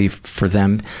ability for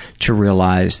them to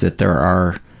realize that there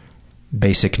are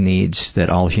basic needs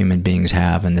that all human beings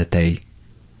have, and that they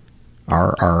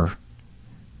are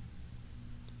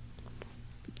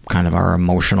kind of our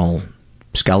emotional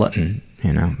skeleton,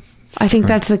 you know. I think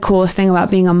that's the coolest thing about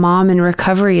being a mom in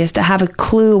recovery, is to have a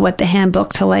clue what the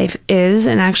handbook to life is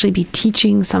and actually be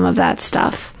teaching some of that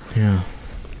stuff. Yeah.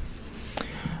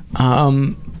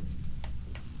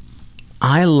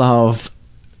 I love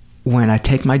when I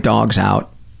take my dogs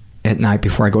out at night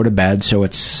before I go to bed. So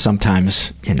it's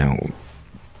sometimes,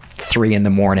 3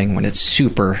 a.m. when it's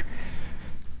super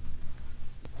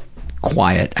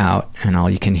quiet out and all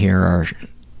you can hear are,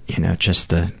 just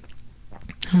the,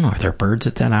 I don't know, are there birds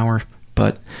at that hour?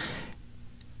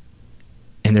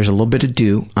 And there's a little bit of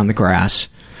dew on the grass.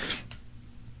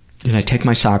 And I take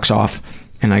my socks off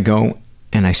and I go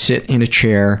and I sit in a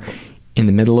chair in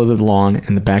the middle of the lawn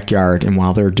in the backyard. And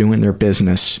while they're doing their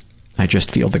business, I just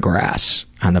feel the grass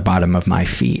on the bottom of my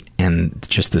feet and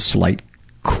just the slight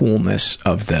coolness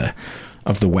of the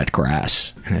wet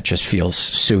grass. And it just feels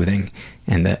soothing.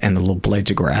 And the little blades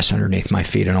of grass underneath my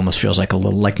feet. It almost feels like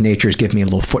like nature's giving me a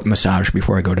little foot massage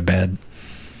before I go to bed.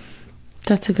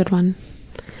 That's a good one.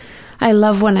 I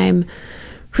love when I'm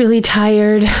really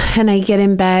tired and I get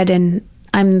in bed, and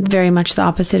I'm very much the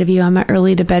opposite of you. I'm an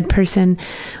early to bed person,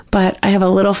 but I have a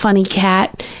little funny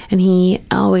cat, and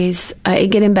I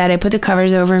get in bed, I put the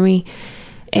covers over me,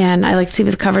 and I like to sleep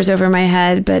with the covers over my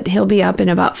head, but he'll be up in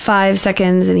about 5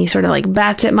 seconds, and he sort of like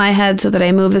bats at my head so that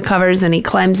I move the covers, and he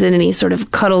climbs in and he sort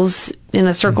of cuddles in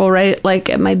a circle right like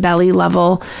at my belly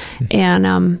level.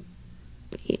 And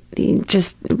he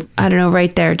just, I don't know,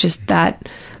 right there, just that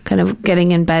kind of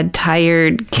getting in bed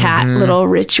tired cat little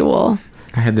ritual.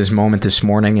 I had this moment this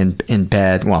morning in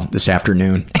bed, well, this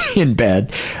afternoon in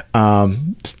bed.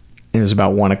 It was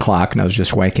about 1 o'clock and I was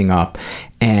just waking up,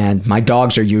 and my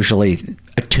dogs are usually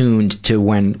attuned to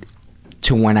when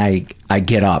I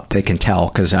get up. They can tell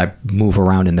because I move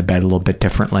around in the bed a little bit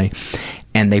differently.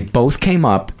 And they both came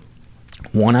up,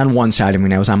 one on one side of me,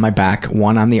 and I was on my back,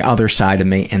 one on the other side of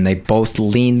me, and they both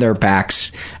leaned their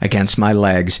backs against my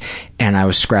legs, and I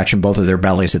was scratching both of their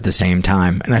bellies at the same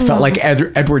time. And I felt like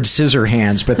Edward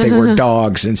Scissorhands, but they were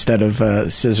dogs instead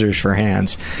of scissors for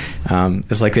hands. It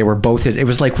was like they were both, it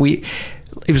was like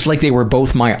they were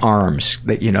both my arms.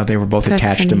 That, they were both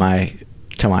attached to my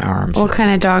arms. What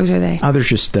kind of dogs are they? Oh, they're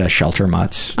just shelter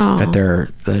mutts, but they're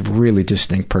really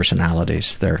distinct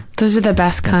personalities. Those are the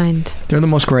best kind. They're the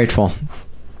most grateful.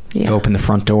 Yeah. You open the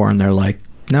front door and they're like,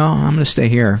 no, I'm going to stay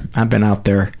here. I've been out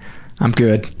there. I'm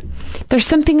good. There's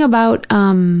something about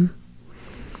some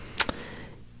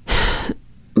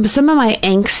of my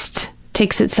angst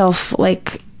takes itself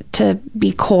like to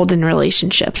be cold in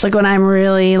relationships. Like when I'm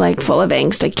really like full of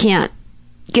angst, I can't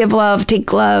give love,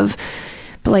 take love,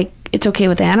 but like it's okay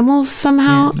with animals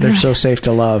somehow. Yeah, they're so safe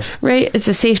to love. Right. It's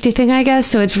a safety thing, I guess.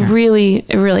 So it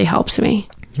really helps me.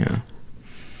 Yeah.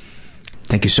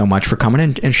 Thank you so much for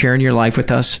coming and sharing your life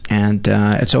with us. And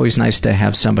it's always nice to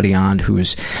have somebody on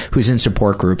who's in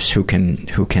support groups who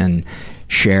can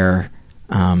share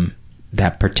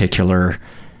that particular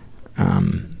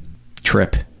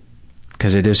trip,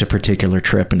 because it is a particular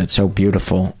trip and it's so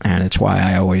beautiful. And it's why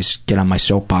I always get on my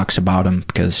soapbox about them,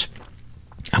 because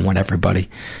I want everybody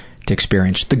to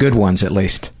experience the good ones, at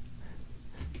least.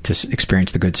 to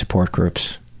experience the good support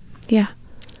groups. Yeah.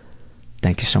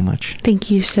 Thank you so much.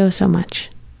 Thank you so, so much.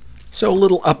 So a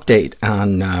little update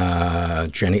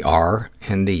on Jenny R.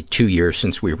 in the 2 years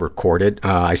since we recorded.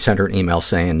 I sent her an email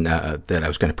saying that I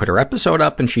was going to put her episode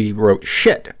up, and she wrote,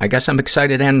 "Shit, I guess I'm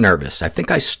excited and nervous. I think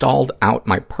I stalled out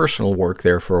my personal work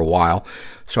there for a while,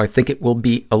 so I think it will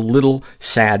be a little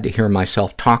sad to hear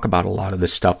myself talk about a lot of the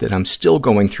stuff that I'm still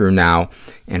going through now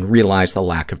and realize the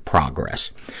lack of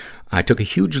progress. I took a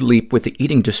huge leap with the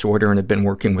eating disorder and have been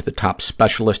working with a top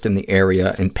specialist in the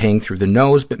area and paying through the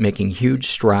nose, but making huge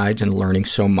strides and learning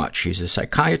so much. He's a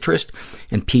psychiatrist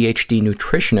and PhD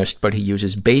nutritionist, but he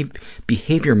uses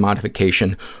behavior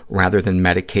modification rather than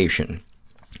medication.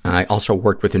 I also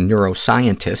worked with a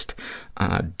neuroscientist,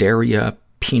 Daria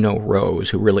Pino-Rose,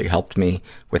 who really helped me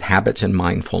with habits and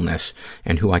mindfulness,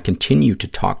 and who I continue to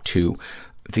talk to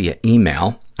via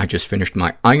email. I just finished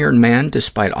my Ironman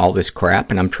despite all this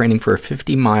crap, and I'm training for a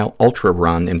 50-mile ultra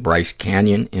run in Bryce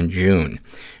Canyon in June.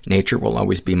 Nature will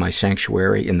always be my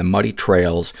sanctuary, and the muddy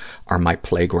trails are my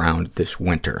playground this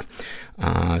winter.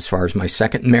 As far as my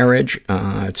second marriage,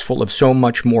 it's full of so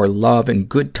much more love and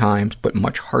good times, but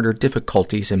much harder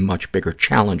difficulties and much bigger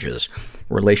challenges.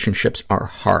 Relationships are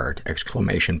hard, !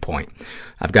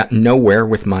 I've gotten nowhere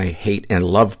with my hate and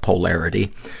love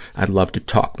polarity. I'd love to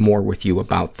talk more with you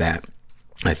about that.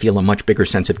 I feel a much bigger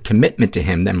sense of commitment to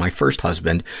him than my first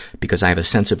husband because I have a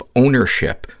sense of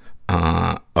ownership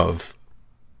of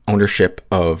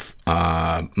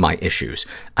my issues.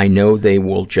 I know they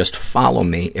will just follow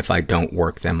me if I don't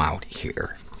work them out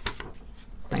here.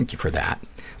 Thank you for that.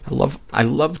 I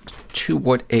love too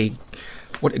what a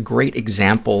great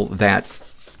example that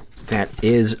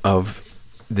is of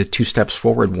the 2 steps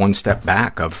forward, 1 step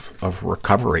back of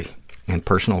recovery and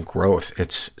personal growth.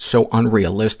 It's so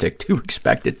unrealistic to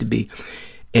expect it to be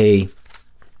a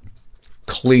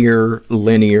clear,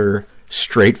 linear,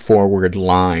 straightforward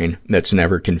line that's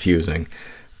never confusing.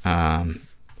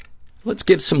 Let's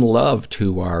give some love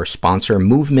to our sponsor,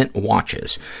 Movement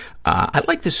Watches. I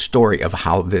like the story of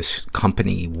how this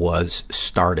company was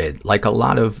started. Like a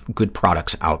lot of good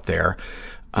products out there,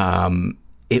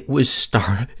 it was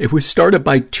started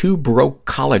by 2 broke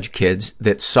college kids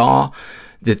that saw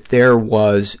that there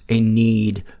was a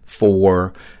need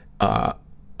for a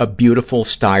beautiful,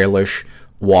 stylish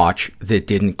watch that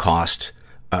didn't cost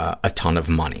a ton of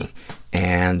money.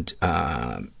 And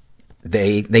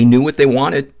they knew what they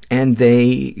wanted, and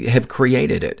they have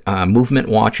created it. Movement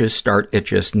watches start at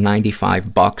just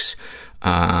 $95.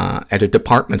 At a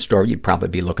department store, you'd probably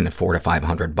be looking at $400 to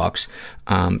 $500,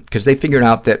 because they figured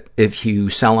out that if you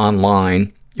sell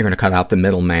online, you're going to cut out the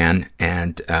middleman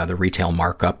and the retail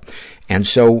markup. And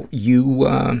so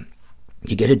you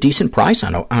get a decent price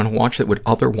on a watch that would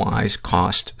otherwise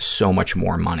cost so much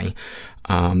more money.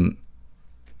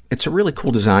 It's a really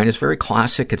cool design. It's very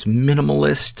classic. It's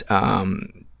minimalist,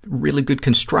 really good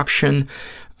construction.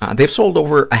 They've sold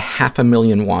over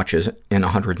 500,000 watches in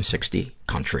 160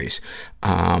 countries.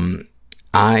 I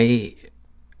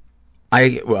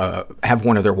have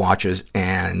one of their watches,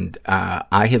 and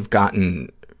I have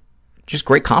gotten just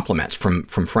great compliments from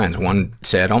friends. One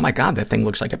said, "Oh my God, that thing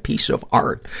looks like a piece of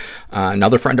art."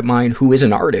 Another friend of mine who is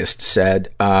an artist said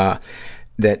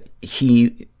that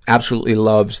he absolutely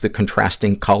loves the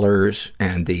contrasting colors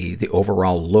and the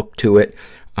overall look to it,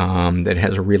 that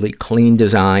has a really clean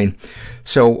design.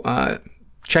 So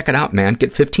check it out, man.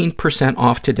 Get 15%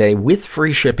 off today with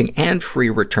free shipping and free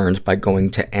returns by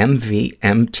going to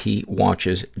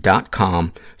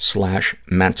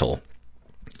mvmtwatches.com/mental.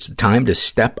 It's time to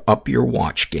step up your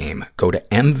watch game. Go to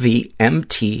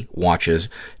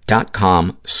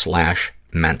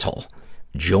mvmtwatches.com/mental.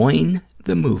 Join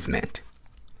the movement.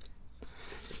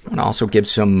 I want to also give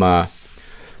some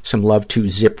love to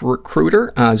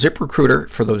ZipRecruiter. ZipRecruiter,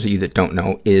 for those of you that don't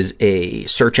know, is a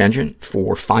search engine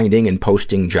for finding and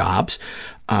posting jobs.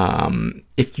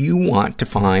 If you want to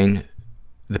find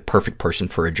the perfect person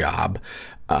for a job,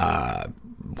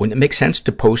 wouldn't it make sense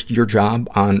to post your job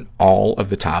on all of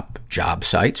the top job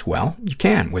sites? Well, you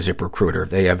can with ZipRecruiter.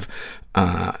 They have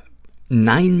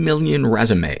 9 million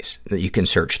resumes that you can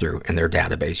search through in their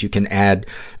database. You can add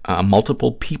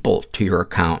multiple people to your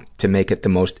account to make it the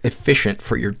most efficient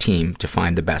for your team to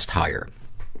find the best hire.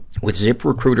 With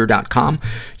ZipRecruiter.com,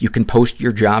 you can post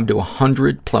your job to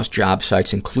 100+ job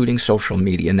sites, including social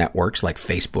media networks like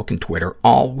Facebook and Twitter,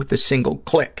 all with a single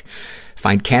click.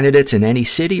 Find candidates in any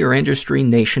city or industry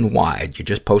nationwide. You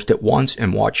just post it once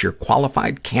and watch your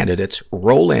qualified candidates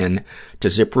roll in to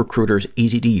ZipRecruiter's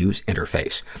easy-to-use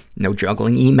interface. No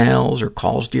juggling emails or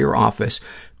calls to your office.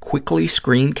 Quickly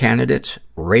screen candidates,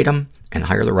 rate them, and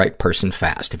hire the right person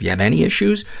fast. If you have any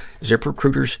issues,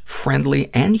 ZipRecruiter's friendly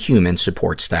and human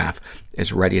support staff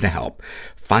is ready to help.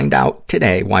 Find out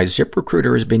today why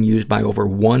ZipRecruiter has been used by over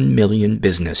 1 million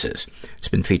businesses. It's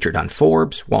been featured on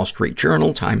Forbes, Wall Street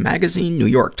Journal, Time Magazine, New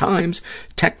York Times,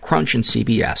 TechCrunch, and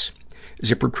CBS.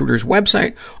 ZipRecruiter's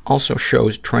website also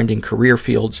shows trending career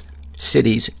fields,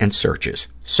 cities, and searches.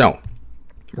 So,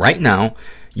 right now,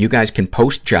 you guys can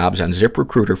post jobs on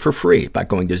ZipRecruiter for free by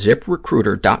going to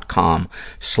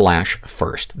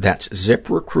ZipRecruiter.com/first. That's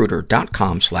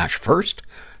ZipRecruiter.com/first.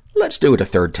 Let's do it a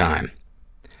third time.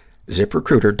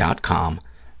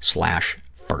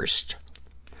 ZipRecruiter.com/first.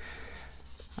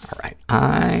 All right.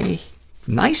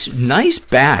 Nice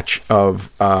batch of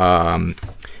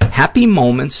happy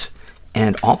moments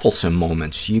and awfulsome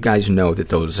moments. You guys know that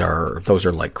those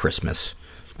are like Christmas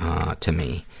to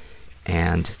me.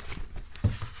 And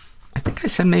I think I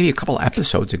said maybe a couple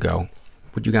episodes ago,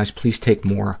 would you guys please take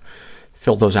more,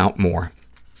 fill those out more?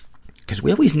 Because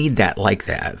we always need that, like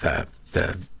that,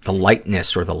 the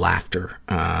lightness or the laughter.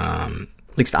 At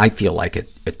least I feel like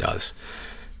it does.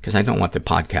 Because I don't want the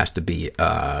podcast to be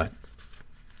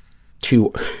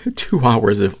 2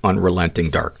 hours of unrelenting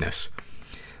darkness.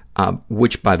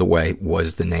 Which, by the way,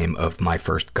 was the name of my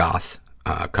first goth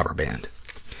cover band.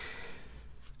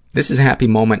 This is a happy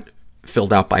moment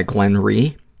filled out by Glenn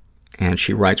Ree. And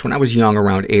she writes, when I was young,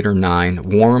 around 8 or 9,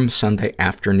 warm Sunday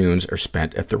afternoons are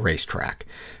spent at the racetrack,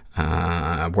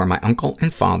 where my uncle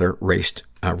and father raced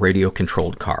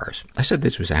radio-controlled cars. I said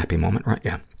this was a happy moment, right?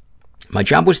 Yeah. My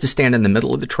job was to stand in the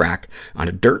middle of the track on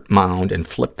a dirt mound and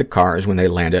flip the cars when they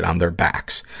landed on their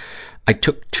backs. I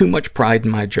took much pride in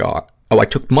my job,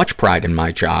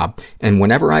 and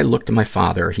whenever I looked at my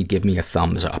father, he'd give me a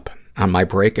thumbs up. On my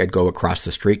break, I'd go across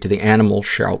the street to the animal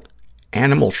shelter,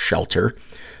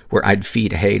 where I'd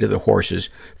feed hay to the horses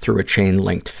through a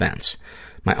chain-linked fence.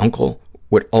 My uncle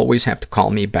would always have to call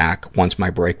me back once my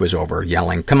break was over,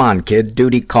 yelling, "Come on, kid,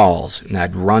 duty calls." And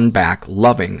I'd run back,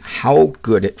 loving how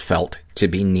good it felt to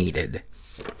be needed.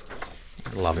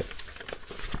 I love it.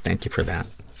 Thank you for that.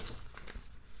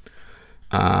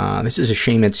 This is a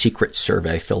Shame and Secret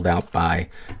survey filled out by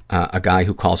a guy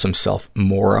who calls himself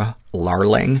Maura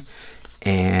Larling.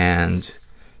 And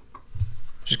I'm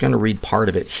just going to read part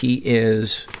of it.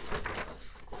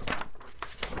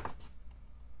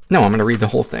 I'm going to read the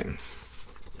whole thing.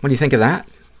 What do you think of that?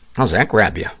 How's that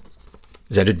grab you?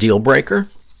 Is that a deal breaker?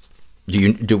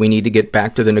 Do we need to get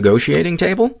back to the negotiating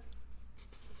table?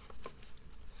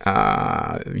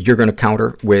 You're going to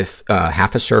counter with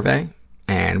half a survey,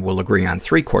 and we'll agree on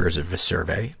 3/4 of a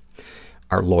survey.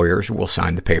 Our lawyers will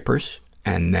sign the papers,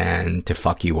 and then to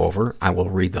fuck you over, I will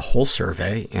read the whole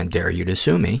survey and dare you to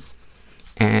sue me.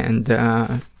 And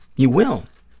you will.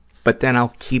 But then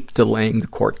I'll keep delaying the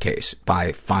court case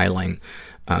by filing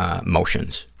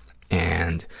motions.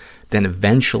 And then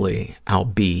eventually I'll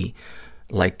be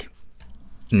like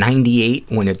 98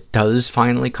 when it does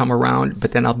finally come around.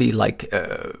 But then I'll be like,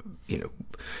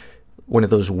 one of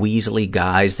those Weasley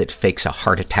guys that fakes a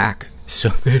heart attack so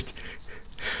that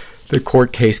the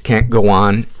court case can't go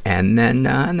on. And then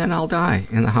I'll die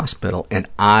in the hospital. And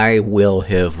I will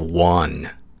have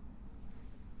won.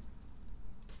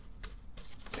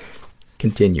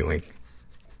 Continuing.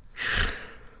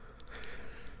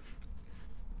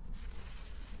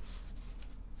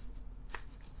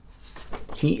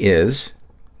 He's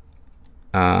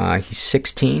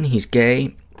 16, he's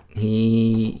gay,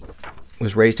 he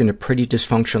was raised in a pretty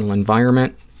dysfunctional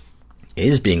environment,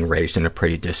 is being raised in a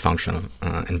pretty dysfunctional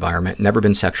environment, never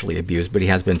been sexually abused, but he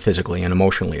has been physically and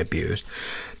emotionally abused.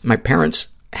 My parents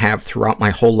have throughout my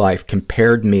whole life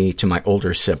compared me to my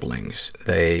older siblings.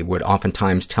 They would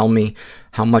oftentimes tell me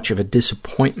how much of a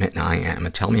disappointment I am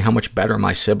and tell me how much better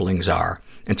my siblings are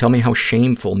and tell me how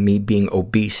shameful me being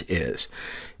obese is.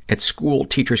 At school,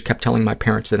 teachers kept telling my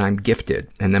parents that I'm gifted,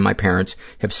 and then my parents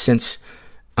have since,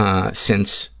 I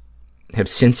think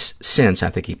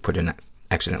he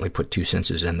accidentally put 2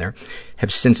 senses in there,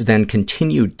 have since then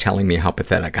continued telling me how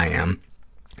pathetic I am,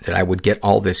 that I would get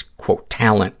all this, quote,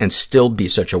 talent and still be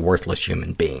such a worthless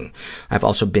human being. I've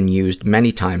also been used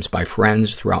many times by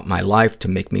friends throughout my life to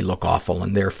make me look awful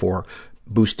and therefore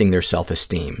boosting their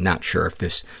self-esteem. Not sure if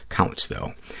this counts,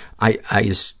 though.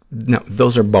 No,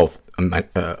 those are both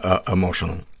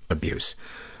emotional abuse.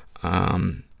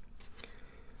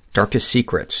 Darkest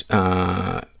secrets.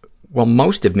 Well,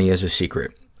 most of me is a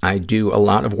secret. I do a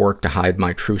lot of work to hide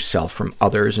my true self from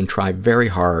others and try very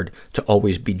hard to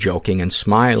always be joking and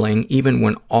smiling, even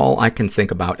when all I can think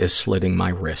about is slitting my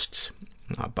wrists.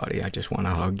 Oh, buddy, I just want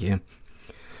to hug you.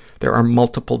 There are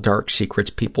multiple dark secrets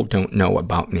people don't know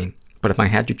about me. But if I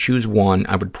had to choose one,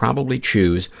 I would probably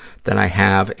choose that I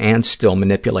have and still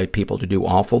manipulate people to do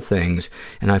awful things,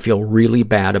 and I feel really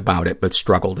bad about it but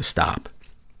struggle to stop.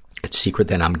 It's secret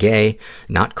that I'm gay,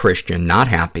 not Christian, not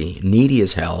happy, needy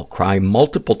as hell, cry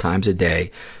multiple times a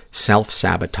day,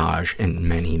 self-sabotage, and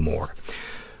many more.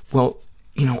 Well,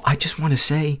 I just want to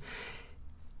say,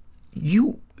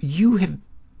 you have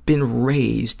been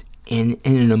raised in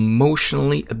an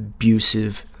emotionally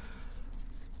abusive,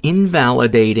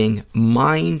 invalidating,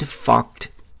 mind-fucked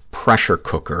pressure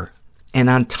cooker,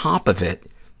 and on top of it,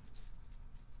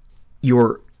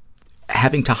 you're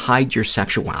having to hide your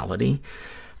sexuality.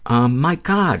 My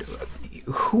God,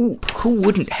 who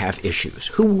wouldn't have issues?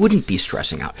 Who wouldn't be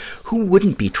stressing out? Who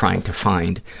wouldn't be trying to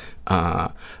find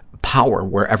power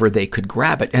wherever they could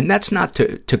grab it? And that's not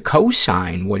to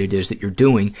co-sign what it is that you're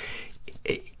doing.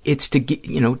 It's to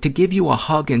give you a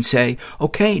hug and say,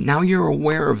 okay, now you're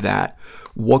aware of that.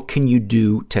 What can you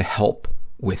do to help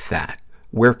with that?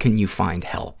 Where can you find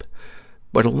help?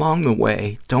 But along the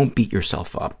way, don't beat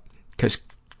yourself up, because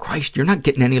Christ, you're not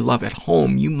getting any love at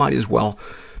home. You might as well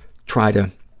try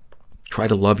to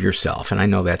love yourself. And I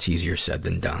know that's easier said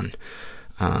than done.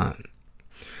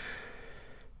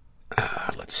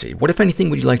 Let's see. What, if anything,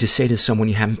 would you like to say to someone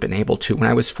you haven't been able to? When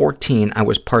I was 14, I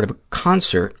was part of a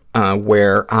concert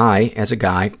where I, as a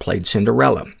guy, played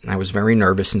Cinderella. I was very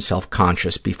nervous and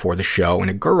self-conscious before the show, and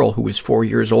a girl who was 4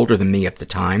 years older than me at the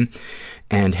time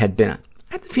and had been, I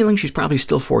have the feeling she's probably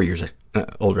still 4 years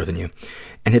older than you,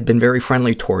 and had been very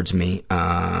friendly towards me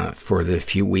for the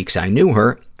few weeks I knew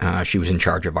her. She was in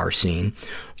charge of our scene,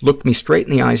 looked me straight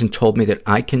in the eyes and told me that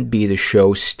I can be the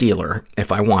show stealer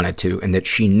if I wanted to, and that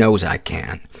she knows I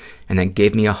can, and then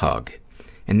gave me a hug.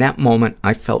 In that moment,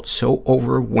 I felt so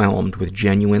overwhelmed with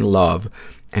genuine love,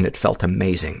 and it felt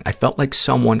amazing. I felt like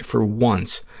someone, for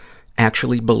once,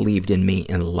 actually believed in me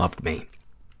and loved me.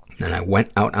 Then I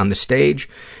went out on the stage,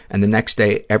 and the next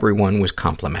day, everyone was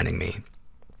complimenting me.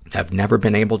 I've never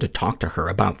been able to talk to her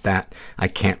about that. I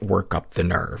can't work up the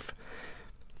nerve.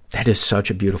 That is such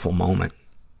a beautiful moment.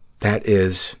 That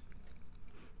is...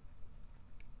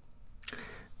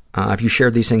 have you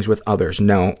shared these things with others?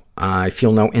 No. I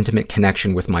feel no intimate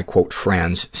connection with my, quote,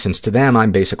 friends, since to them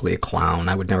I'm basically a clown.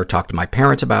 I would never talk to my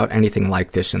parents about anything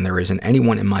like this, and there isn't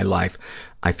anyone in my life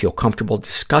I feel comfortable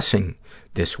discussing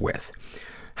this with.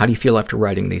 How do you feel after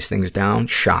writing these things down?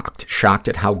 Shocked. Shocked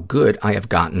at how good I have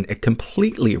gotten at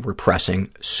completely repressing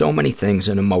so many things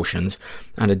and emotions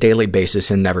on a daily basis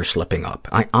and never slipping up.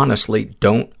 I honestly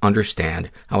don't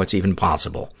understand how it's even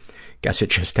possible. Guess it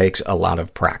just takes a lot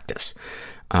of practice.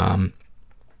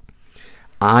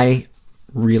 I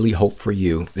really hope for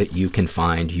you that you can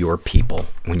find your people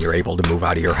when you're able to move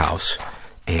out of your house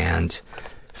and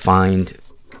find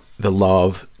the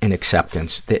love and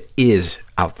acceptance that is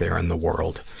out there in the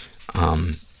world.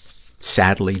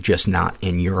 Sadly, just not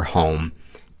in your home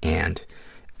and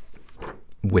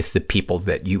with the people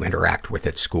that you interact with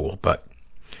at school. But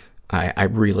I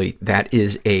really, that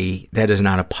is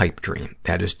not a pipe dream.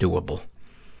 That is doable.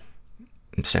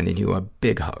 I'm sending you a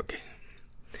big hug.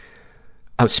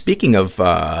 Speaking of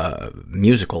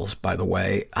musicals, by the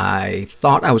way, I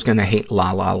thought I was going to hate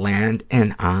La La Land,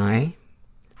 and I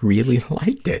really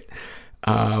liked it,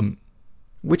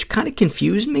 which kind of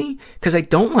confused me, because I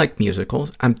don't like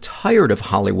musicals. I'm tired of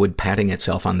Hollywood patting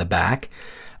itself on the back.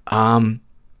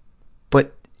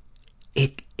 But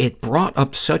it brought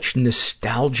up such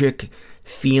nostalgic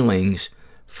feelings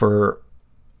for,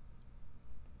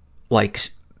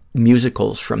 like,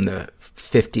 musicals from the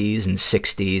 50s and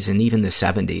 60s and even the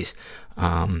 70s.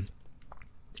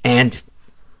 And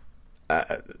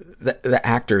the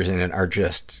actors in it are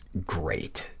just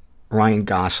great. Ryan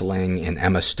Gosling and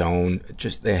Emma Stone,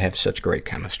 they have such great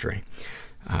chemistry.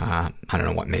 I don't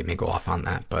know what made me go off on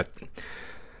that, but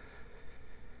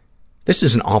this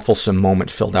is an awfulsome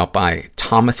moment filled out by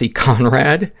Tomothy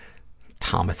Conrad.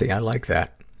 Tomothy, I like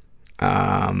that.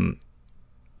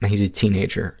 He's a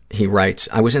teenager. He writes,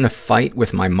 I was in a fight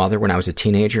with my mother when I was a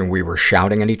teenager, and we were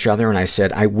shouting at each other, and I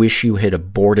said, I wish you had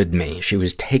aborted me. She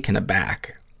was taken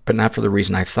aback, but not for the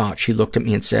reason I thought. She looked at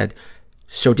me and said,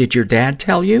 so did your dad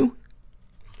tell you?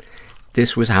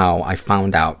 This was how I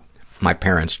found out my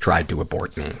parents tried to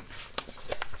abort me.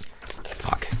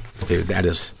 Fuck. Dude, that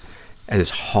is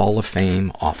Hall of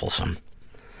Fame awfulsome.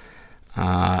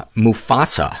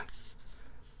 Mufasa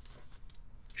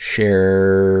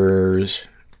shares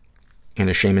in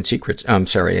a Shame and Secrets, a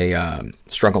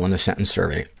Struggle in a Sentence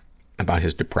survey about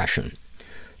his depression.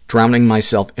 Drowning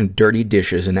myself in dirty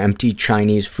dishes and empty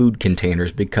Chinese food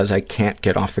containers because I can't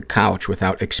get off the couch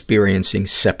without experiencing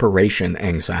separation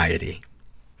anxiety.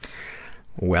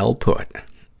 Well put.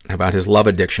 about his love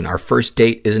addiction. Our first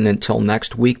date isn't until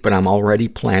next week, but I'm already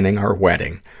planning our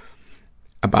wedding.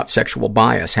 About sexual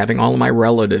bias, having all of my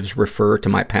relatives refer to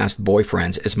my past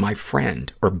boyfriends as my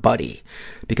friend or buddy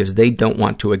because they don't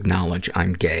want to acknowledge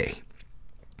I'm gay.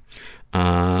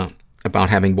 About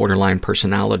having borderline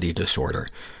personality disorder.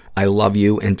 I love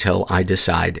you until I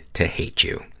decide to hate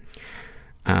you.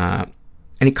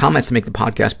 Any comments to make the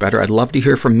podcast better? I'd love to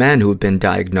hear from men who have been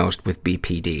diagnosed with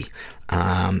BPD.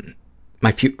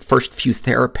 My first few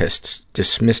therapists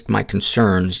dismissed my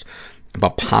concerns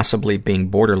about possibly being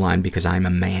borderline because I'm a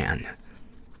man.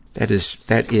 That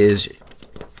is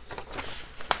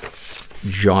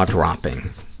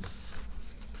jaw-dropping.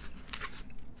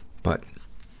 But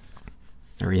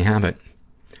there you have it.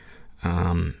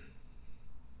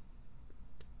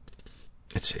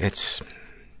 It's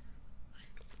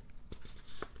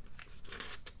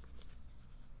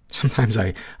sometimes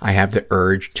I have the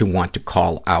urge to want to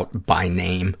call out by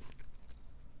name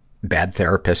bad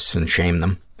therapists and shame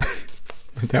them.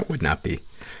 That would not be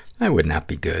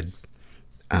good.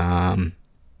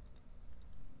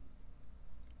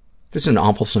 This is an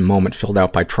awfulsome moment filled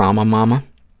out by Trauma Mama.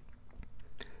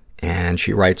 And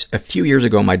she writes, a few years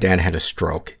ago, my dad had a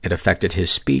stroke. It affected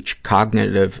his speech,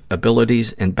 cognitive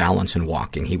abilities, and balance in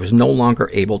walking. He was no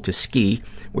longer able to ski,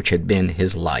 which had been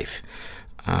his life.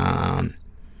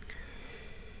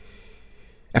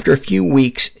 After a few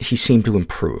weeks, he seemed to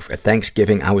improve. At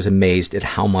Thanksgiving, I was amazed at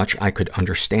how much I could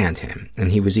understand him,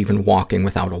 and he was even walking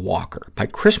without a walker. By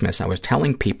Christmas, I was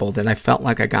telling people that I felt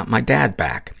like I got my dad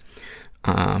back.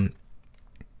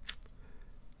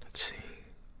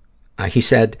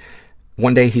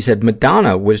 One day he said,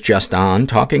 Madonna was just on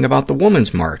talking about the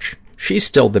Women's March. She's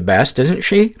still the best, isn't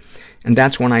she? And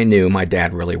that's when I knew my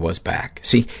dad really was back.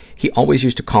 See, he always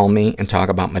used to call me and talk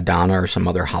about Madonna or some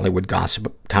other Hollywood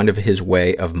gossip, kind of his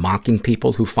way of mocking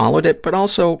people who followed it, but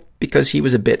also because he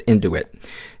was a bit into it.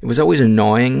 It was always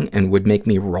annoying and would make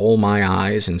me roll my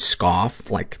eyes and scoff,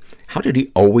 like, how did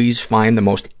he always find the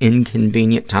most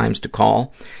inconvenient times to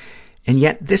call? And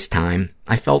yet this time,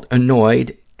 I felt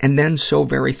annoyed and then so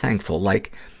very thankful,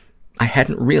 like I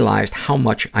hadn't realized how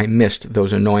much I missed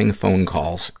those annoying phone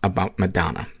calls about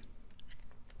Madonna.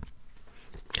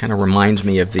 Kind of reminds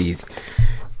me of the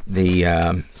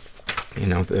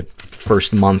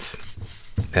first month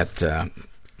that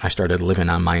I started living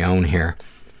on my own here,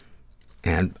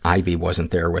 and Ivy wasn't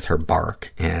there with her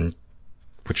bark, and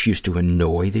which used to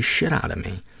annoy the shit out of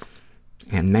me.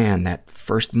 And man, that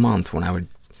first month when I would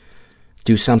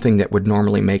do something that would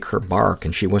normally make her bark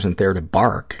and she wasn't there to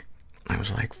bark, I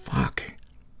was like, fuck,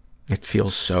 it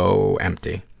feels so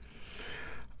empty.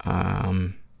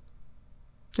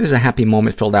 This is a happy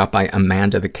moment filled out by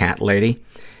Amanda the Cat Lady.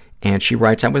 And she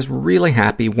writes, I was really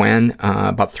happy when,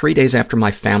 about 3 days after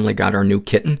my family got our new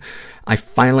kitten, I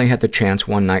finally had the chance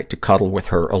one night to cuddle with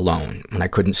her alone when I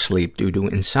couldn't sleep due to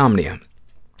insomnia.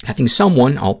 Having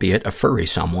someone, albeit a furry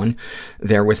someone,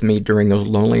 there with me during those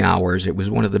lonely hours, it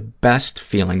was one of the best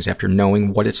feelings after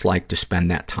knowing what it's like to spend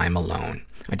that time alone.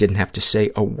 I didn't have to say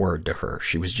a word to her.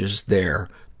 She was just there,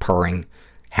 purring,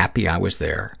 happy I was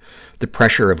there. The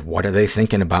pressure of what are they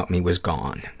thinking about me was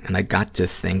gone, and I got to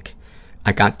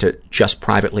just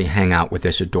privately hang out with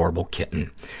this adorable kitten.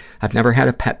 I've never had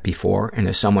a pet before, and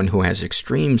as someone who has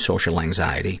extreme social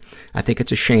anxiety, I think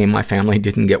it's a shame my family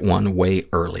didn't get one way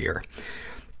earlier.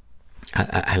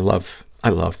 I love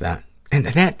that. And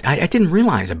that, I didn't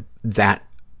realize that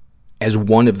as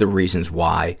one of the reasons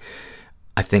why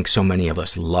I think so many of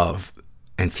us love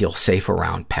and feel safe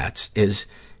around pets is,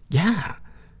 yeah,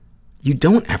 you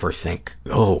don't ever think,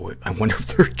 oh, I wonder if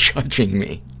they're judging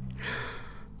me.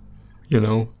 You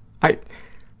know, I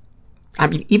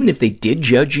mean, even if they did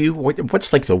judge you,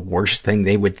 what's like the worst thing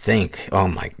they would think? Oh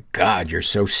my God, you're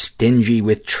so stingy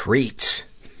with treats.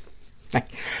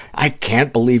 I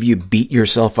can't believe you beat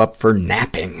yourself up for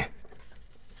napping.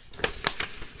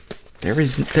 There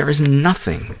is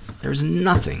nothing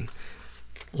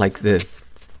like the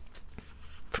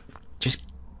just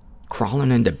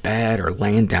crawling into bed or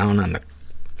laying down on the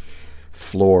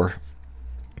floor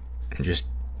and just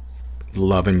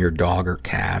loving your dog or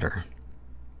cat or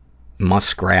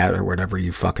muskrat or whatever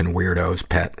you fucking weirdos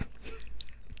pet.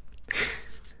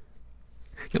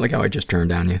 You like how I just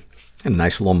turned on you? A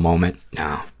nice little moment.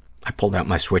 No, I pulled out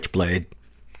my switchblade.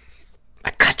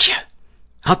 I cut you.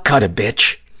 I'll cut a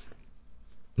bitch.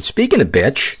 And speaking of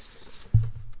bitch,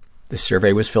 this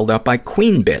survey was filled out by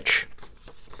Queen Bitch.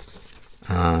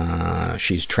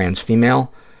 She's trans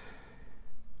female.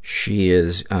 She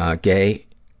is gay,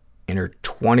 in her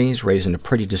 20s, raised in a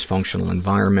pretty dysfunctional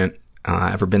environment.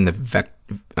 Ever been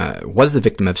was the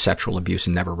victim of sexual abuse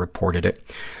and never reported it.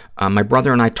 My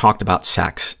brother and I talked about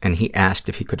sex, and he asked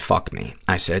if he could fuck me.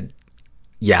 I said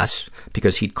yes,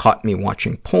 because he'd caught me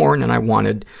watching porn, and I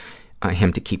wanted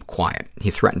him to keep quiet. He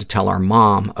threatened to tell our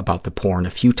mom about the porn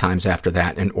a few times after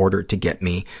that in order to get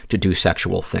me to do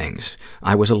sexual things.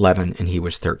 I was 11 and he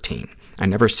was 13. I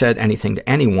never said anything to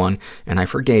anyone, and I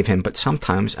forgave him, but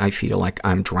sometimes I feel like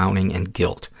I'm drowning in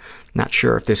guilt. Not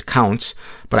sure if this counts,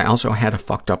 but I also had a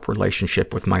fucked up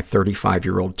relationship with my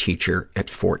 35-year-old teacher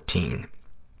at 14.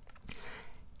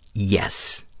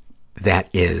 Yes,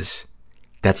 that's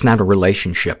not a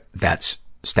relationship, that's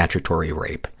statutory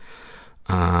rape.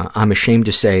 I'm ashamed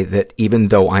to say that even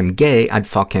though I'm gay, I'd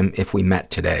fuck him if we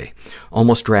met today.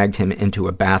 Almost dragged him into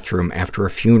a bathroom after a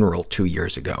funeral 2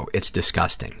 years ago. It's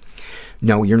disgusting.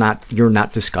 No, you're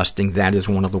not disgusting. That is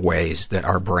one of the ways that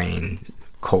our brain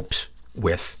copes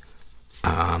with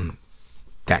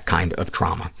that kind of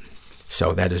trauma.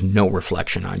 So that is no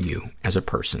reflection on you as a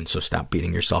person. So stop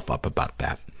beating yourself up about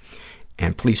that.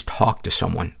 And please talk to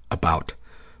someone about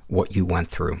what you went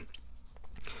through.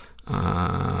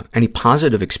 Any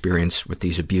positive experience with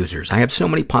these abusers? I have so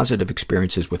many positive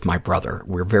experiences with my brother.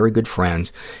 We're very good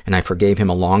friends, and I forgave him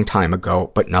a long time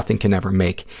ago, but nothing can ever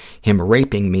make him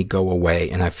raping me go away,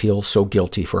 and I feel so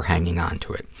guilty for hanging on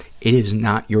to it. It is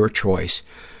not your choice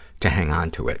to hang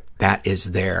on to it. That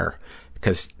is there,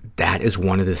 because that is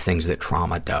one of the things that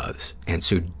trauma does. And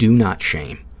so do not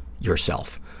shame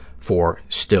yourself for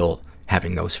still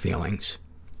having those feelings.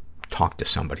 Talk to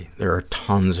somebody. There are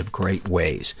tons of great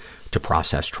ways to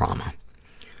process trauma.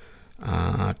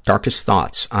 Darkest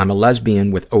thoughts. I'm a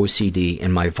lesbian with OCD,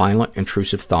 and my violent,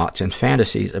 intrusive thoughts and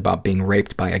fantasies about being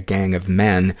raped by a gang of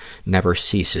men never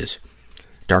ceases.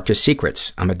 Darkest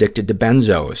secrets. I'm addicted to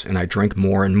benzos, and I drink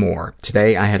more and more.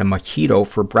 Today, I had a mojito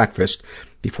for breakfast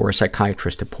before a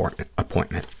psychiatrist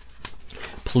appointment.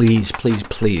 Please, please,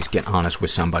 please get honest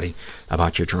with somebody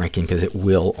about your drinking, because it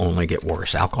will only get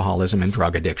worse. Alcoholism and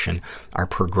drug addiction are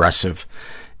progressive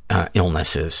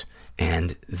illnesses,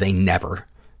 and they never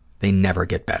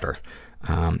get better.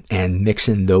 And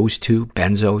mixing those two,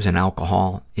 benzos and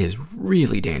alcohol, is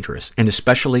really dangerous, and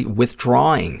especially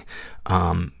withdrawing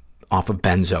off of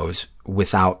benzos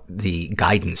without the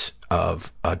guidance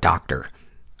of a doctor.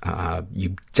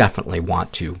 You definitely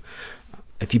want to,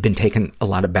 if you've been taking a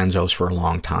lot of benzos for a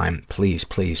long time, please,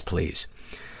 please, please.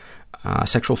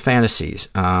 Sexual fantasies.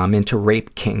 I'm into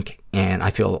rape kink, and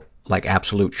I feel like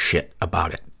absolute shit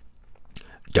about it.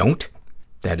 Don't.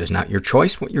 That is not your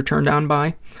choice, what you're turned on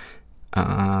by.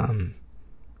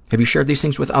 Have you shared these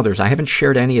things with others? I haven't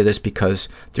shared any of this because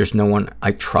there's no one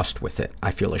I trust with it. I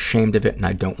feel ashamed of it, and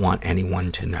I don't want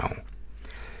anyone to know.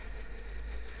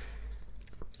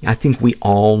 I think we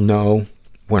all know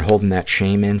what holding that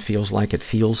shame in feels like. It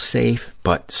feels safe,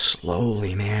 but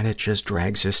slowly, man, it just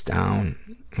drags us down.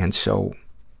 And so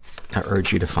I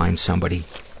urge you to find somebody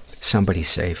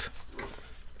safe.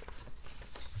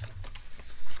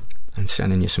 I'm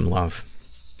sending you some love.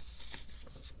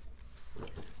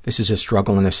 This is a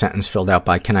struggle in a sentence filled out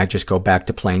by, can I just go back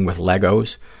to playing with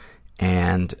Legos?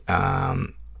 And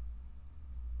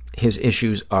his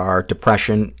issues are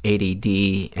depression,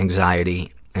 ADD,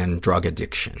 anxiety, and drug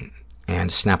addiction.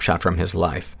 And snapshot from his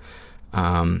life.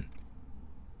 Oh,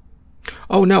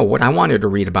 no, what I wanted to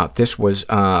read about this was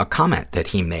a comment that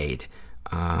he made.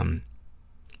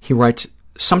 He writes,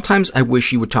 sometimes I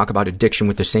wish you would talk about addiction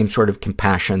with the same sort of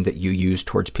compassion that you use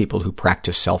towards people who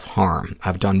practice self-harm.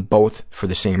 I've done both for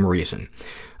the same reason.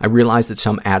 I realize that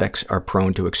some addicts are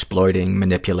prone to exploiting,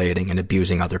 manipulating, and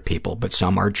abusing other people, but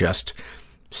some are just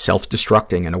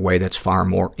self-destructing in a way that's far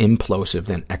more implosive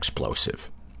than explosive.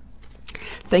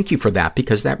 Thank you for that,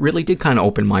 because that really did kind of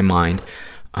open my mind.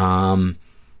 And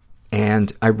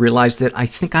I realized that I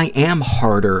think I am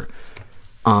harder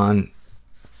on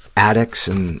addicts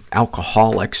and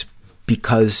alcoholics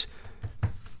because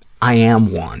I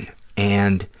am one.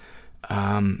 And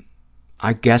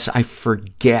I guess I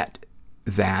forget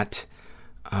that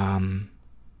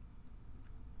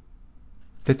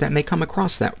that may come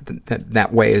across that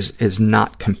way is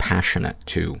not compassionate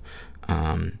to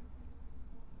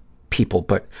people.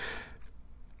 But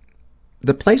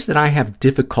the place that I have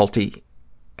difficulty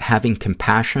having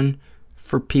compassion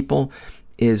for people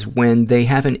is when they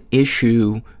have an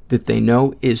issue that they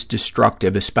know is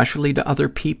destructive, especially to other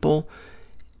people,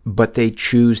 but they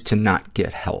choose to not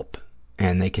get help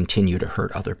and they continue to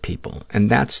hurt other people. And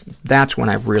that's when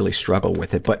I really struggle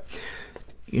with it. But,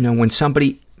 you know, when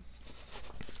somebody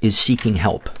is seeking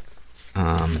help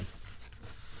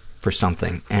for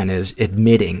something and is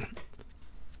admitting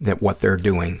that what they're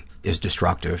doing is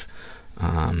destructive,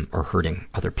 or hurting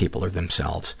other people or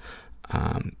themselves.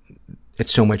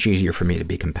 It's so much easier for me to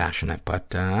be compassionate,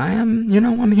 but I'm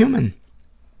human.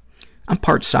 I'm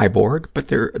part cyborg, but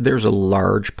there's a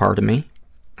large part of me.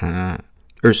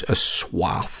 There's a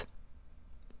swath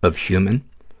of human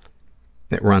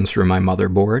that runs through my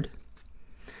motherboard.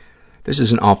 This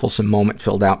is an awfulsome moment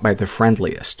filled out by the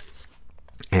friendliest,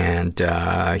 and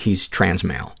he's trans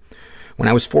male. When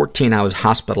I was 14, I was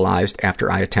hospitalized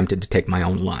after I attempted to take my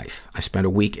own life. I spent a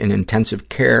week in intensive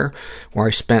care where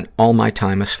I spent all my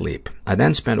time asleep. I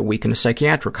then spent a week in a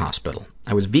psychiatric hospital.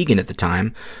 I was vegan at the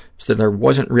time, so there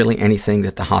wasn't really anything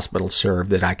that the hospital served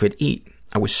that I could eat.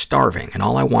 I was starving, and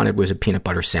all I wanted was a peanut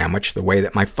butter sandwich the way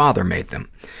that my father made them.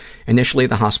 Initially,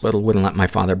 the hospital wouldn't let my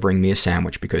father bring me a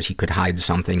sandwich because he could hide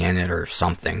something in it or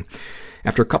something.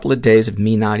 After a couple of days of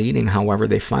me not eating, however,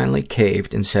 they finally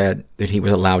caved and said that he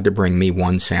was allowed to bring me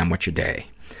one sandwich a day.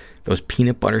 Those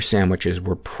peanut butter sandwiches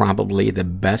were probably the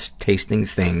best tasting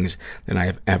things that I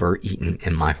have ever eaten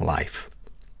in my life.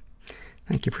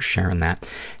 Thank you for sharing that.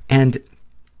 And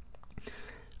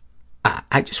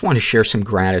I just want to share some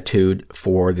gratitude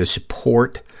for the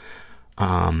support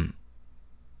that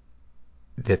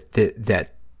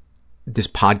this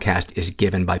podcast is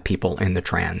given by people in the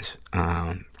trans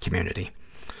community.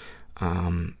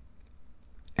 The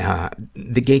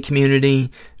gay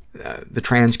community, the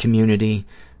trans community,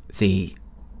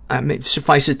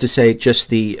 suffice it to say, just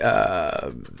the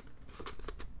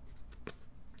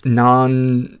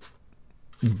non-binary,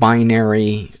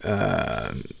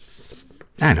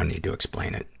 I don't need to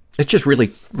explain it. It just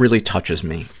really, really touches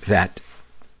me that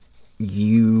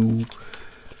you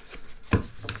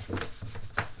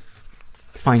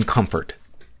find comfort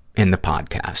in the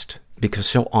podcast, because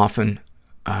so often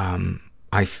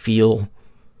I feel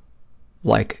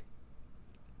like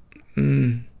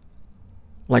my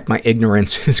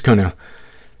ignorance is gonna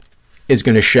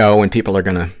show, and people are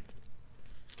gonna,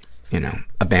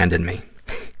 abandon me.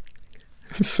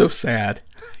 It's so sad.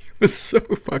 It's so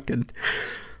fucking...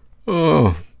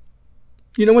 Oh.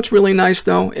 You know what's really nice,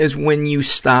 though, is when you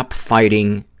stop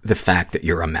fighting the fact that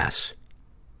you're a mess.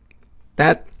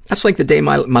 That's like the day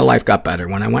my life got better,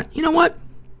 when I went, you know what?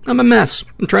 I'm a mess.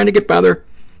 I'm trying to get better,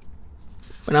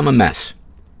 but I'm a mess.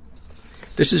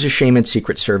 This is a Shame and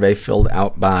Secret survey filled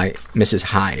out by Mrs.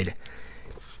 Hyde,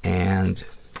 and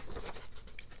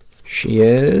she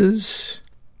is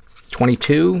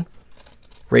 22,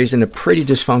 raised in a pretty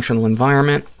dysfunctional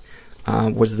environment,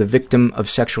 was the victim of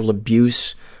sexual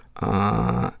abuse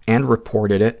and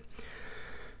reported it.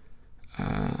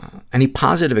 Any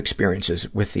positive experiences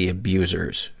with the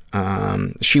abusers?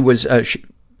 She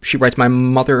writes, my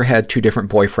mother had 2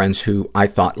 different boyfriends who I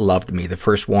thought loved me. The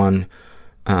first one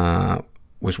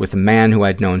was with a man who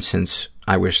I'd known since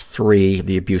I was 3.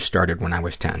 The abuse started when I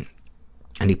was 10.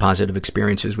 Any positive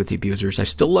experiences with the abusers? I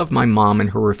still love my mom, and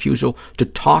her refusal to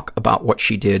talk about what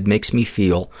she did makes me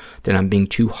feel that I'm being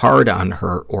too hard on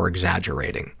her or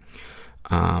exaggerating.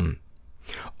 And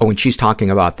she's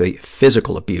talking about the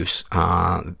physical abuse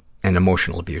and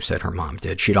emotional abuse that her mom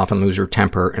did. She'd often lose her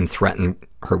temper and threaten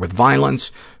her with violence,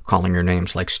 calling her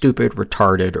names like stupid,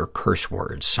 retarded, or curse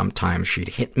words. Sometimes she'd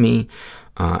hit me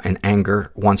in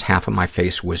anger. Once half of my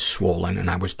face was swollen, and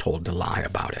I was told to lie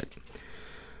about it.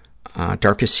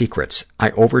 Darkest secrets.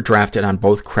 I overdrafted on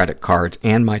both credit cards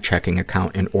and my checking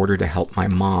account in order to help my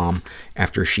mom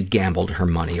after she gambled her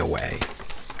money away.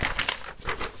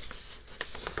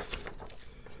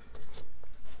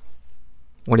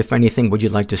 What, if anything, would you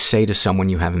like to say to someone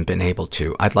you haven't been able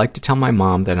to? I'd like to tell my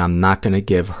mom that I'm not going to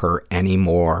give her any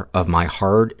more of my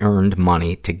hard-earned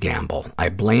money to gamble. I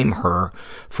blame her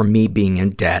for me being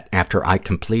in debt after I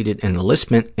completed an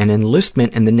enlistment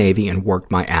in the Navy and worked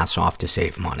my ass off to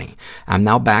save money. I'm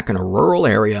now back in a rural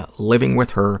area living with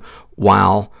her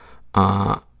while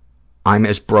I'm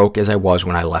as broke as I was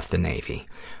when I left the Navy.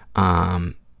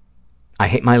 I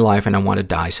hate my life and I want to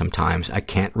die sometimes. I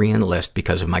can't re-enlist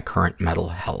because of my current mental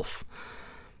health.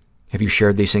 Have you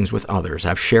shared these things with others?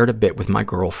 I've shared a bit with my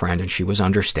girlfriend, and she was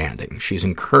understanding. She's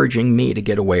encouraging me to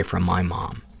get away from my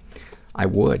mom. I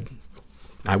would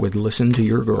listen to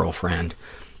your girlfriend.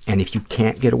 And if you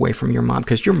can't get away from your mom,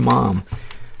 because your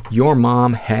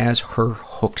mom has her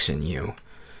hooks in you.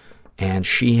 And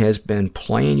she has been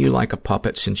playing you like a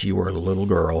puppet since you were a little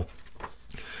girl.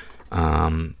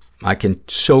 I can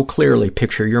so clearly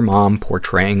picture your mom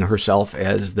portraying herself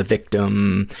as the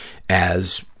victim,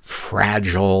 as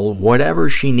fragile, whatever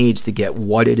she needs to get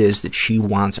what it is that she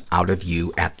wants out of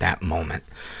you at that moment.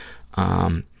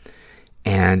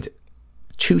 And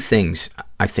 2 things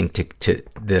I think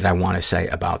that I want to say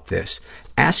about this.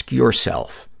 Ask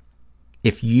yourself,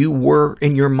 if you were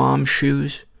in your mom's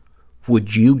shoes,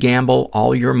 would you gamble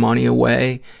all your money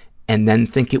away and then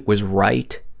think it was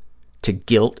right to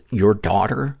guilt your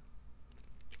daughter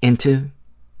into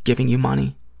giving you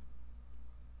money?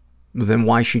 Then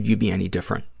why should you be any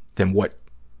different than what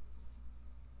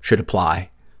should apply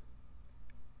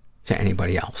to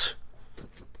anybody else?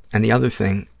 And the other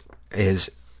thing is,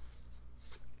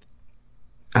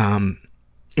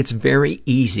 it's very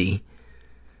easy.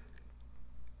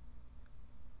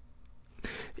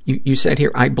 You said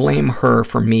here, I blame her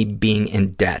for me being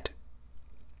in debt.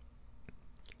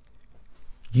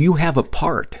 You have a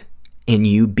part in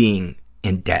you being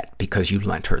in debt because you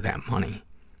lent her that money.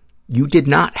 You did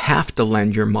not have to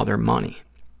lend your mother money.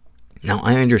 Now,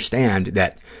 I understand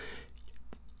that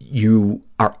you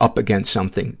are up against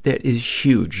something that is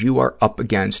huge. You are up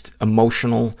against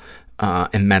emotional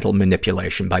and mental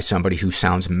manipulation by somebody who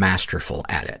sounds masterful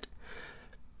at it.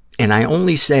 And I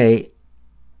only say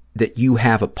that you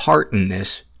have a part in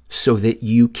this so that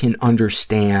you can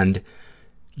understand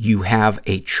you have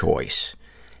a choice.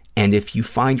 And if you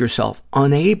find yourself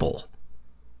unable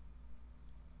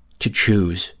to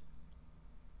choose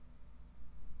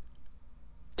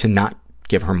to not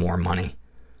give her more money,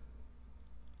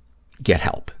 get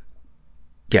help.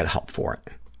 Get help for it.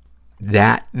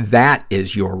 That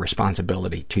is your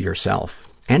responsibility to yourself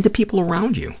and to people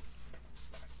around you.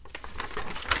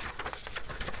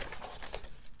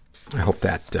 I hope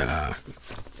that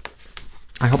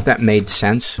made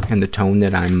sense in the tone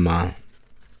that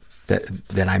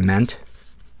that I meant.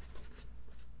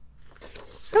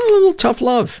 A little tough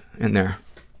love in there.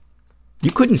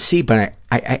 You couldn't see, but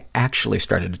I actually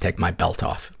started to take my belt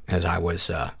off as I was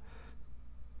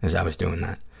doing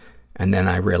that. And then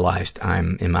I realized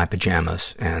I'm in my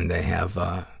pajamas and they have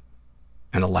an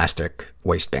elastic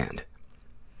waistband.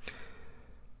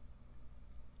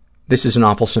 This is an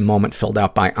awfulsome moment filled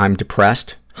out by I'm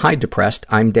depressed. Hi, depressed.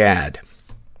 I'm Dad.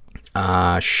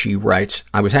 She writes,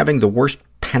 I was having the worst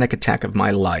panic attack of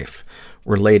my life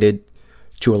related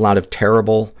to a lot of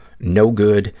terrible, no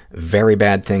good, very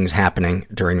bad things happening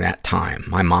during that time.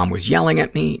 My mom was yelling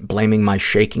at me, blaming my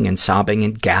shaking and sobbing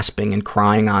and gasping and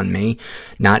crying on me,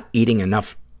 not eating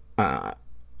enough,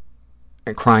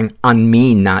 crying on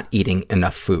me not eating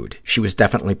enough food. She was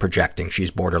definitely projecting.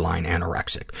 She's borderline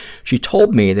anorexic. She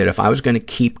told me that if I was going to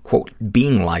keep, quote,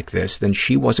 being like this, then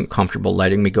she wasn't comfortable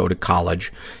letting me go to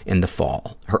college in the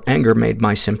fall. Her anger made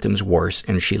my symptoms worse,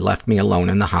 and she left me alone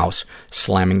in the house,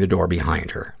 slamming the door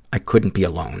behind her. I couldn't be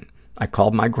alone. I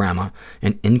called my grandma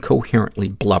and incoherently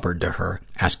blubbered to her,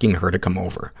 asking her to come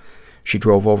over. She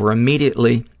drove over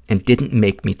immediately and didn't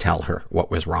make me tell her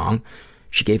what was wrong.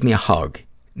 She gave me a hug,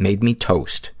 made me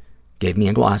toast, gave me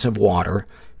a glass of water,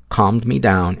 calmed me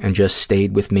down, and just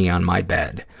stayed with me on my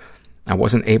bed. I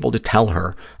wasn't able to tell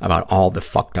her about all the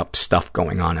fucked up stuff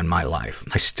going on in my life.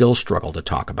 I still struggle to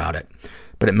talk about it,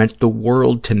 but it meant the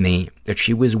world to me that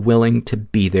she was willing to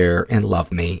be there and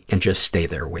love me and just stay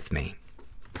there with me.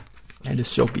 That is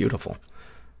so beautiful.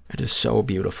 It is so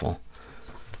beautiful.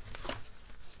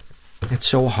 It's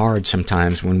so hard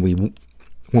sometimes when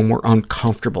we're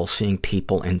uncomfortable seeing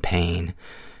people in pain.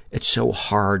 It's so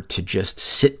hard to just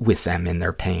sit with them in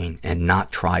their pain and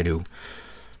not try to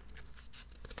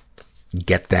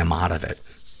get them out of it.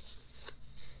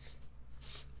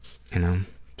 You know,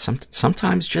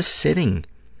 sometimes just sitting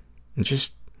and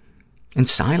just in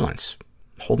silence,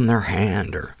 holding their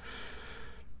hand or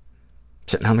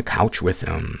sitting on the couch with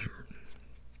them,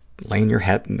 letting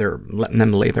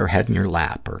them lay their head in your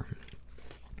lap, or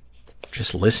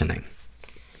just listening.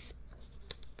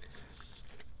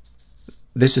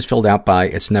 This is filled out by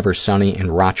It's Never Sunny in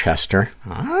Rochester.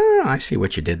 I see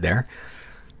what you did there.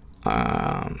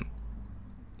 And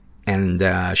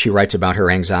she writes about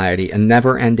her anxiety, a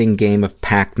never-ending game of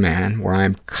Pac-Man where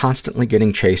I'm constantly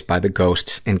getting chased by the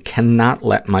ghosts and cannot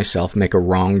let myself make a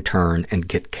wrong turn and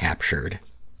get captured.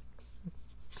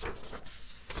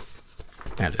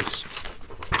 That is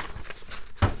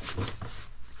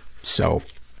so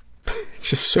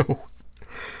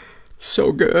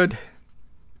good.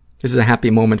 This is a happy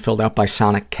moment filled out by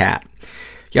Sonic Cat.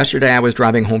 Yesterday I was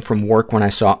driving home from work when I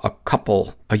saw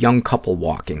a young couple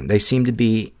walking. They seemed to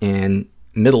be in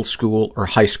middle school or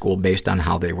high school based on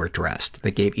how they were dressed.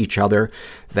 They gave each other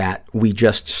that we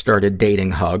just started dating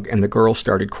hug, and the girl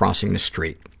started crossing the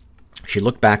street. She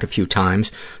looked back a few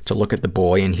times to look at the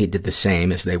boy, and he did the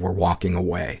same as they were walking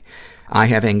away. I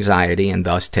have anxiety and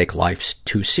thus take life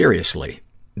too seriously.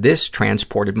 This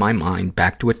transported my mind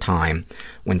back to a time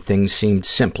when things seemed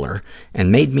simpler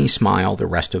and made me smile the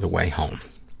rest of the way home.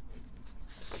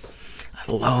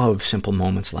 I love simple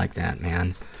moments like that,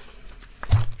 man.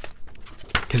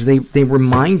 Because they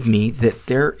remind me that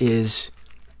there is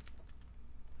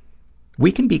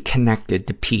we can be connected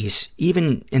to peace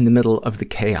even in the middle of the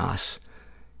chaos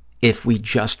if we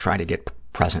just try to get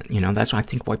present. You know, that's, I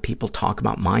think, why people talk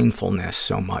about mindfulness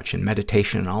so much and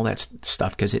meditation and all that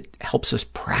stuff, because it helps us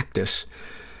practice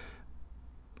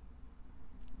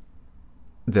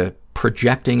the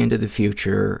projecting into the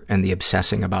future and the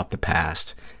obsessing about the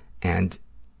past, and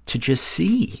to just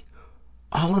see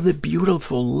all of the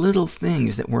beautiful little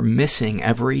things that we're missing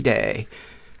every day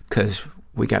because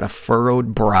we got a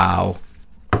furrowed brow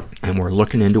and we're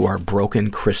looking into our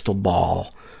broken crystal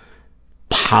ball,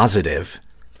 positive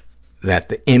that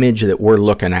the image that we're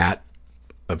looking at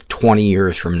of 20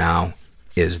 years from now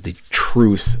is the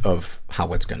truth of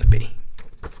how it's going to be.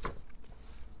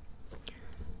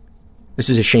 This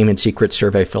is a shame and secret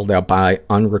survey filled out by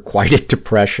Unrequited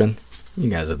Depression. You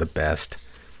guys are the best.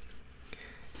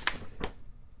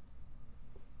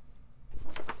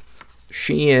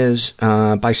 She is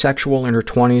bisexual, in her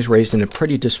 20s, raised in a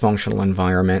pretty dysfunctional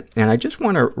environment. And I just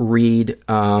want to read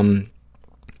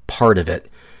part of it.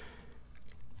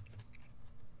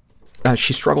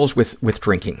 She struggles with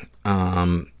drinking.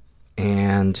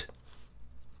 And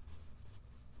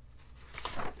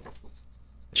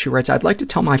she writes, I'd like to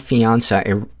tell my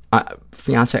fiancé,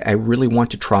 I really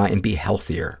want to try and be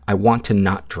healthier. I want to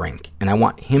not drink, and I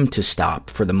want him to stop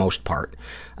for the most part.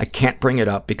 I can't bring it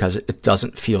up because it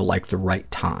doesn't feel like the right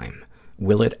time.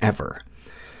 Will it ever?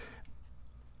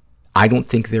 I don't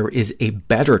think there is a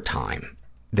better time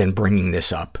than bringing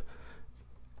this up,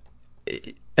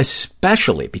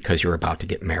 especially because you're about to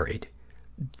get married.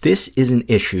 This is an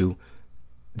issue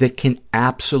that can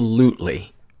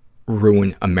absolutely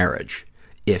ruin a marriage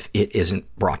if it isn't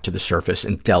brought to the surface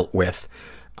and dealt with.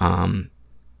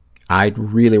 I'd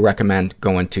really recommend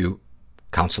going to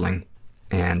counseling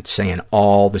and saying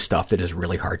all the stuff that is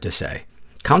really hard to say.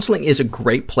 Counseling is a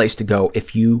great place to go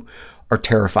if you are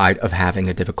terrified of having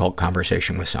a difficult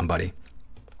conversation with somebody.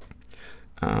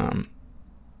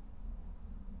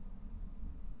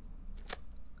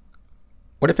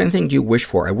 What, if anything, do you wish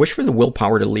for? I wish for the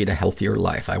willpower to lead a healthier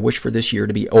life. I wish for this year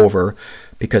to be over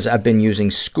because I've been using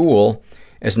school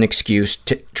as an excuse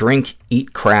to drink,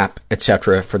 eat crap,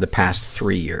 etc. for the past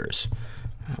 3 years.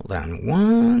 Hold on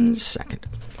 1 second.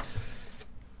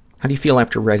 How do you feel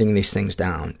after writing these things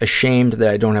down? Ashamed that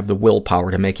I don't have the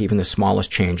willpower to make even the smallest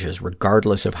changes,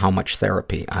 regardless of how much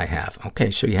therapy I have.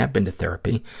 Okay, so you have been to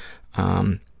therapy.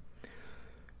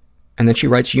 And then she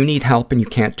writes, you need help and you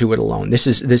can't do it alone. This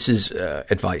is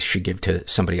advice she gives to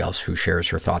somebody else who shares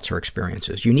her thoughts or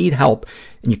experiences. You need help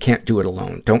and you can't do it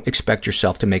alone. Don't expect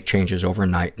yourself to make changes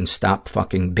overnight and stop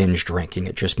fucking binge drinking.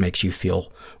 It just makes you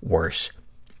feel worse.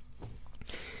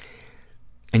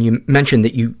 And you mentioned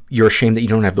that you're ashamed that you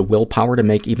don't have the willpower to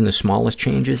make even the smallest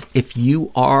changes. If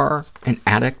you are an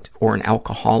addict or an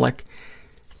alcoholic,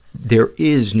 there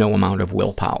is no amount of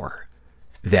willpower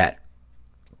that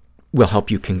will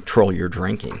help you control your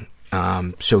drinking.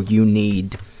 So you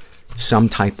need some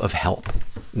type of help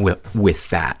with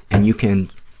that. And you can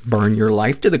burn your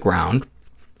life to the ground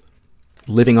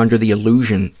living under the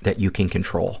illusion that you can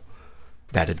control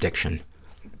that addiction.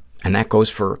 And that goes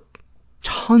for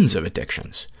tons of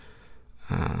addictions.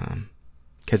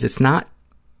 Because it's not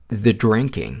the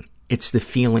drinking, it's the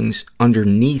feelings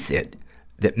underneath it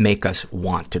that make us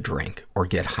want to drink or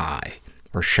get high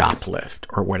or shoplift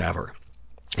or whatever.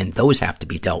 And those have to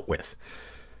be dealt with.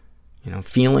 You know,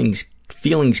 feelings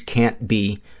can't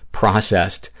be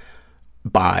processed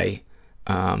by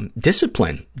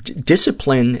discipline.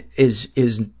 Discipline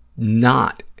is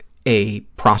not a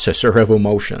processor of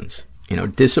emotions. You know,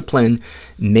 discipline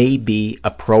may be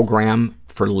a program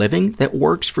for living that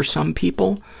works for some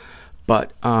people,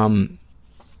 but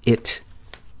it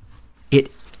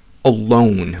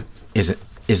alone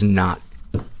is not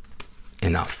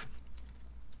enough.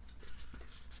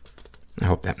 I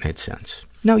hope that made sense.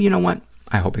 No, you know what?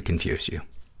 I hope it confused you.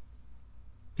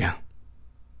 Yeah.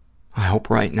 I hope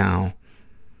right now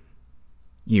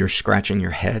you're scratching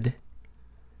your head.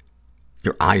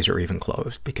 Your eyes are even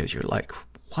closed because you're like,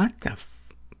 what the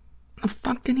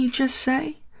fuck did he just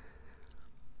say?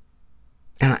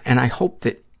 And I hope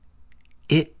that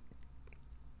it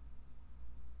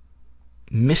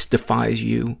mystifies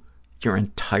you your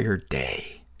entire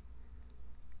day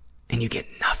and you get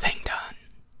nothing done.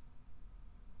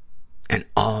 And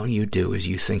all you do is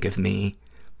you think of me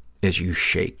as you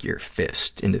shake your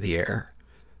fist into the air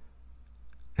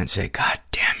and say, God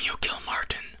damn you,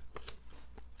 Gilmartin.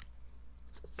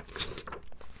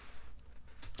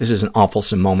 This is an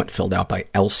awfulsome moment filled out by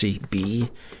Elsie B.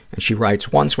 And she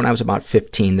writes, once when I was about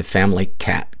 15, the family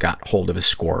cat got hold of a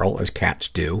squirrel, as cats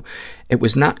do. It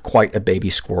was not quite a baby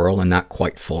squirrel and not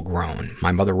quite full grown.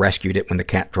 My mother rescued it when the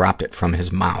cat dropped it from his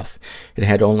mouth. It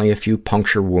had only a few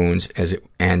puncture wounds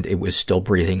and it was still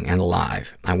breathing and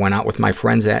alive. I went out with my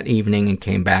friends that evening and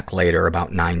came back later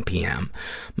about 9 p.m.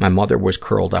 My mother was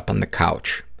curled up on the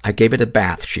couch. I gave it a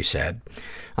bath, she said.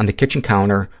 On the kitchen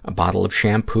counter, a bottle of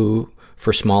shampoo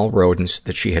for small rodents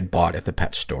that she had bought at the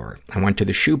pet store. I went to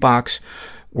the shoebox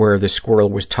where the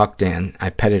squirrel was tucked in. I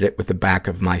petted it with the back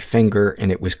of my finger,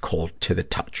 and it was cold to the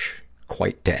touch,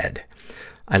 quite dead.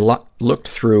 I looked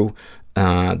through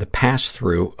the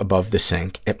pass-through above the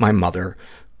sink at my mother,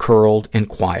 curled and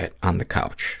quiet on the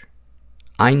couch.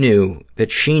 I knew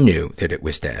that she knew that it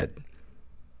was dead,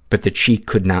 but that she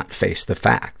could not face the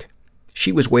fact.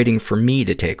 She was waiting for me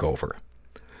to take over.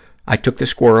 I took the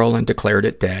squirrel and declared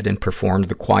it dead and performed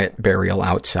the quiet burial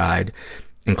outside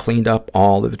and cleaned up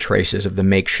all of the traces of the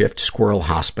makeshift squirrel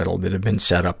hospital that had been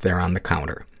set up there on the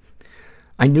counter.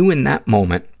 I knew in that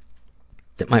moment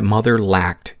that my mother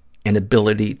lacked an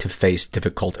ability to face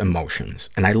difficult emotions,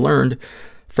 and I learned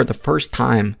for the first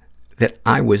time that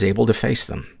I was able to face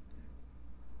them.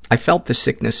 I felt the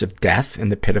sickness of death in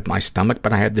the pit of my stomach,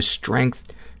 but I had the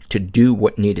strength to do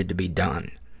what needed to be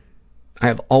done. I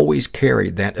have always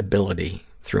carried that ability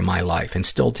through my life, and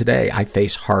still today I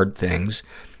face hard things,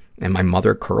 and my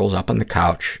mother curls up on the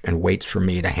couch and waits for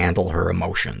me to handle her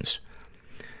emotions.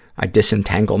 I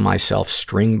disentangle myself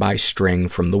string by string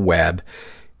from the web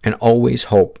and always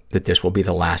hope that this will be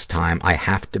the last time I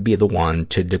have to be the one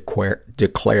to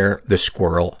declare the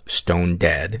squirrel stone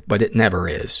dead, but it never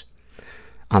is.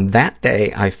 On that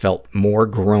day, I felt more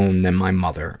grown than my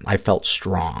mother. I felt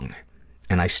strong,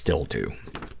 and I still do.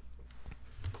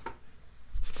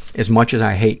 As much as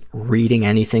I hate reading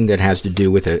anything that has to do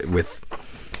with a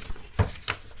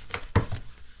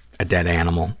dead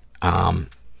animal,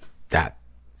 that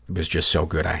was just so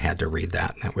good I had to read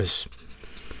that. That was...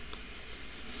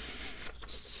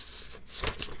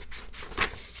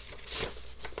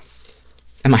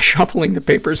 Am I shuffling the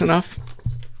papers enough?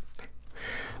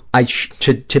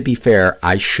 To be fair,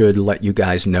 I should let you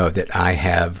guys know that I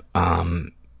have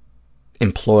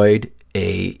employed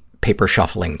a paper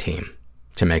shuffling team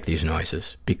to make these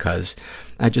noises, because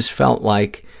I just felt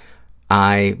like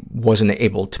I wasn't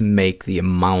able to make the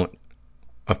amount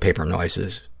of paper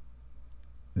noises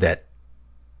that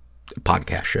a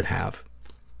podcast should have.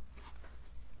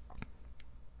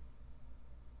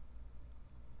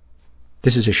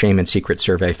 This is a shame and secret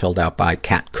survey filled out by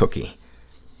Cat Cookie.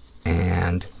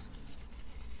 And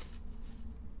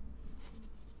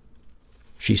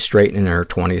she's straight in her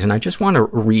 20s. And I just want to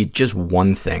read just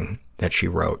one thing that she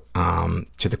wrote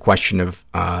to the question of,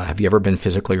 have you ever been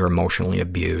physically or emotionally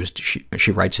abused?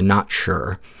 She writes, not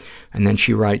sure. And then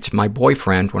she writes, my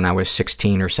boyfriend, when I was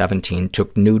 16 or 17,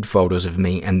 took nude photos of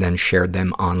me and then shared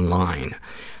them online.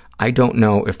 I don't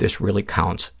know if this really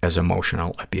counts as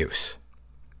emotional abuse.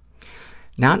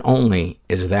 Not only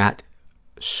is that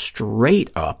straight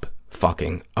up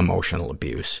fucking emotional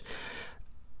abuse,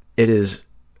 it is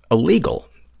illegal.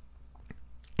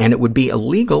 And it would be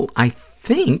illegal, I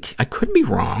think, I could be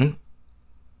wrong,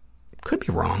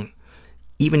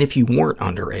 even if you weren't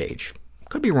underage.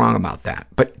 Could be wrong about that.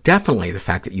 But definitely the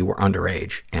fact that you were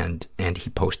underage and he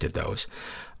posted those.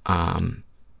 And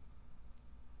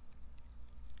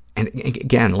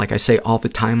again, like I say all the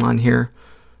time on here,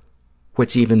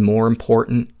 what's even more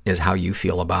important is how you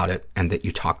feel about it and that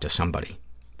you talk to somebody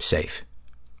safe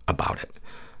about it.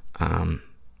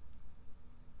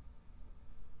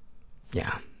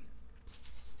 Yeah.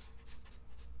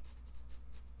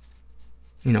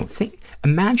 You know,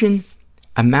 imagine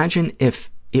if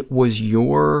it was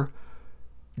your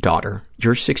daughter,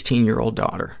 your 16-year-old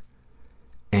daughter,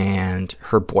 and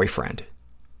her boyfriend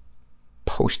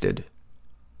posted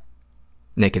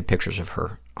naked pictures of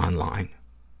her online.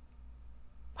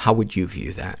 How would you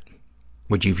view that?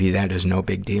 Would you view that as no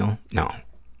big deal? No.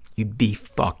 You'd be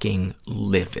fucking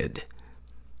livid.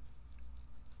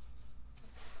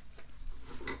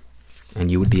 And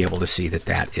you would be able to see that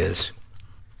that is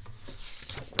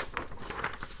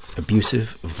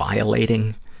abusive,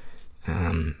 violating.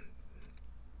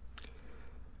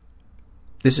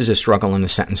 This is a struggle in a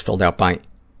sentence filled out by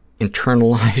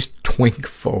internalized twink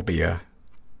phobia.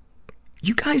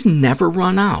 You guys never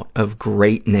run out of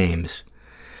great names.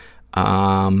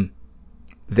 They're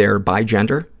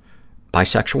bigender,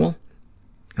 bisexual,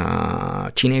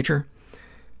 teenager.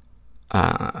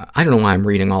 I don't know why I'm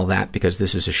reading all that, because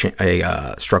this is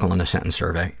a struggle in a sentence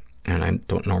survey, and I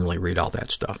don't normally read all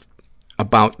that stuff.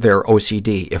 about their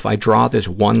OCD. If I draw this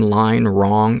one line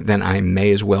wrong, then I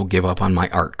may as well give up on my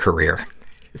art career.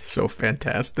 It's so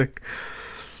fantastic.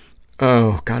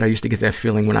 Oh, God, I used to get that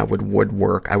feeling when I would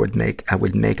woodwork. I would make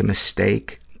a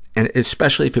mistake, and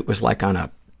especially if it was like on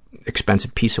a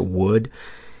expensive piece of wood,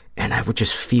 and I would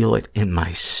just feel it in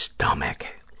my stomach,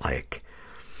 like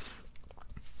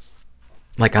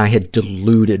I had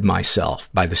deluded myself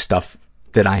by the stuff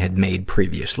that I had made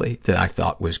previously that I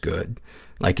thought was good.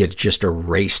 Like it just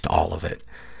erased all of it.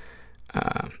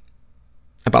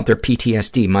 About their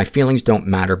PTSD, my feelings don't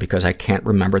matter because I can't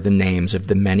remember the names of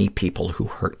the many people who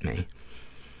hurt me.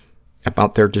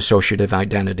 About their dissociative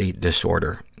identity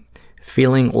disorder,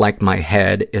 feeling like my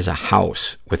head is a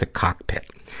house with a cockpit.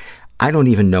 I don't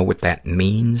even know what that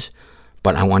means,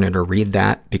 but I wanted to read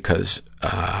that because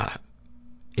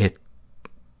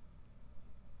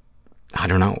I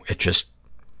don't know, it just,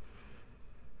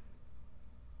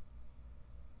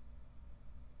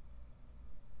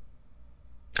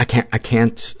 I can't,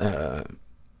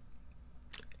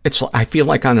 I feel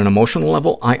like on an emotional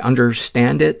level, I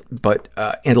understand it, but,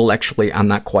 intellectually, I'm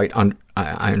not quite,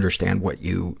 I understand what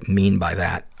you mean by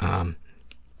that.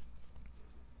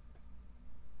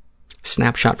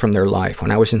 Snapshot from their life. When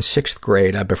I was in 6th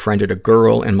grade, I befriended a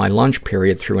girl in my lunch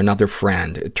period through another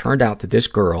friend. It turned out that this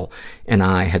girl and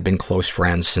I had been close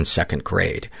friends since 2nd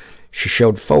grade. She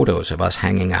showed photos of us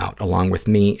hanging out, along with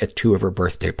me at 2 of her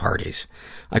birthday parties.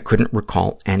 I couldn't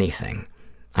recall anything.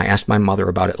 I asked my mother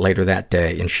about it later that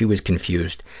day, and she was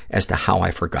confused as to how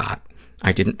I forgot.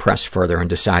 I didn't press further and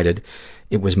decided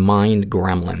it was mind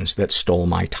gremlins that stole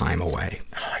my time away.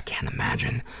 Oh, I can't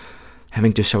imagine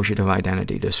having dissociative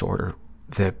identity disorder,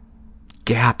 the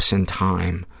gaps in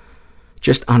time,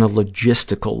 just on a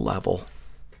logistical level.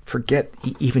 Forget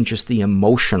even just the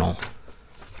emotional,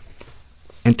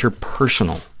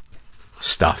 interpersonal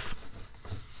stuff.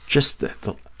 Just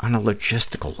on a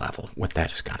logistical level, what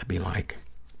that has got to be like.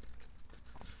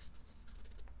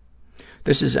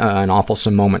 This is an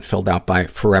awfulsome moment filled out by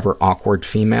Forever Awkward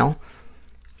Female,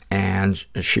 and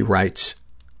she writes,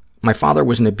 my father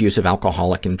was an abusive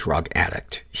alcoholic and drug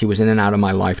addict. He was in and out of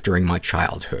my life during my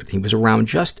childhood. He was around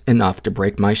just enough to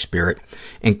break my spirit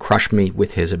and crush me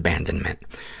with his abandonment.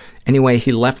 Anyway,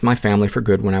 he left my family for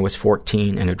good when I was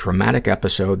 14 in a dramatic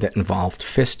episode that involved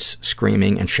fists,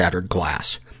 screaming, and shattered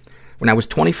glass. When I was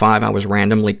 25, I was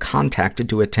randomly contacted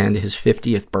to attend his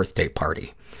 50th birthday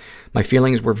party. My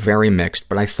feelings were very mixed,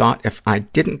 but I thought if I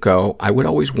didn't go, I would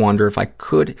always wonder if I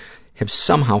could have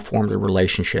somehow formed a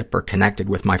relationship or connected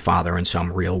with my father in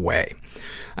some real way.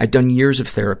 I'd done years of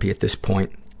therapy at this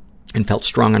point and felt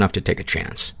strong enough to take a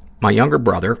chance. My younger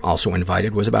brother, also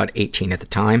invited, was about 18 at the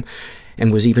time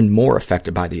and was even more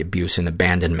affected by the abuse and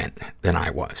abandonment than I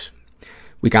was.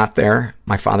 We got there.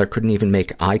 My father couldn't even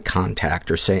make eye contact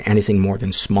or say anything more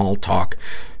than small talk,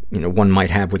 one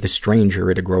might have with a stranger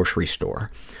at a grocery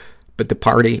store. But the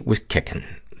party was kicking.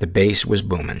 The bass was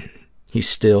booming. He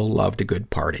still loved a good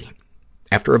party.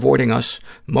 After avoiding us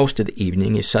most of the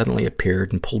evening, he suddenly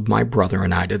appeared and pulled my brother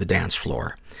and I to the dance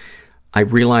floor. I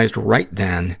realized right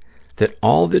then that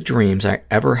all the dreams I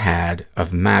ever had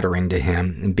of mattering to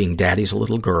him and being daddy's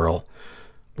little girl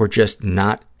were just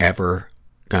not ever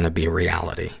going to be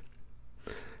reality.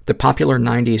 The popular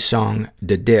 90s song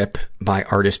 "Da Dip" by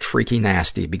artist Freaky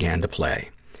Nasty began to play.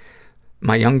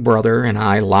 My young brother and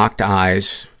I locked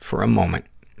eyes for a moment.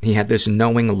 He had this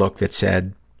knowing look that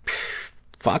said,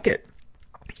 fuck it.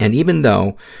 And even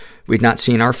though we'd not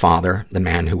seen our father, the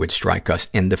man who would strike us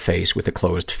in the face with a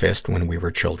closed fist when we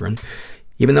were children,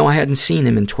 even though I hadn't seen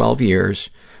him in 12 years,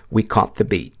 we caught the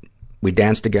beat. We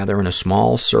danced together in a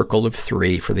small circle of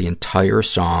 3 for the entire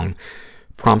song,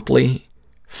 promptly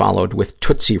followed with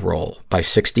Tootsie Roll by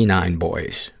 69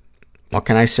 Boys. What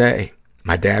can I say?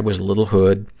 My dad was a little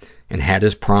hood and had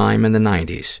his prime in the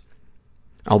 90s.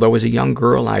 Although as a young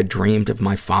girl I dreamed of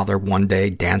my father one day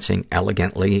dancing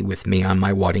elegantly with me on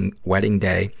my wedding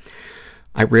day,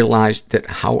 I realized that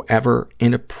however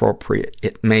inappropriate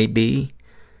it may be,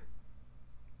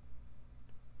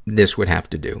 this would have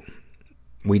to do.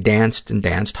 We danced and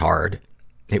danced hard.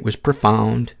 It was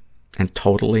profound and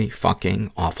totally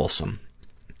fucking awfulsome.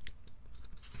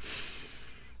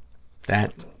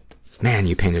 That, man,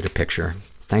 you painted a picture.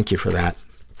 Thank you for that.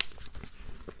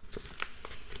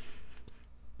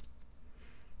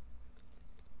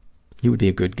 You would be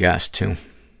a good guest, too,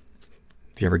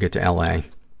 if you ever get to L.A.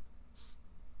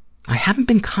 I haven't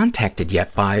been contacted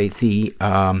yet by the,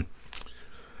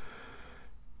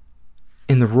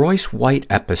 in the Royce White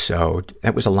episode,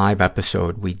 that was a live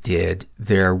episode we did,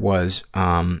 there was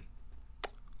a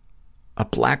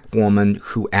black woman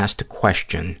who asked a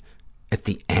question at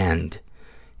the end,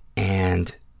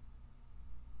 And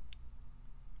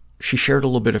she shared a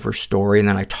little bit of her story, and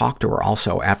then I talked to her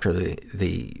also after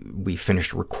we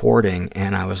finished recording,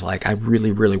 and I was like, I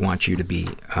really, really want you to be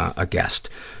a guest.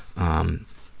 And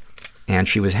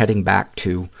she was heading back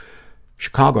to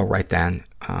Chicago right then,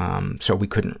 so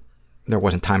there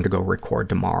wasn't time to go record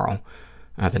tomorrow,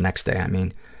 the next day, I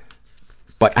mean.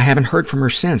 But I haven't heard from her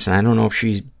since, and I don't know if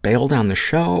she's bailed on the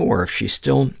show or if she's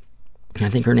still, I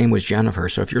think her name was Jennifer,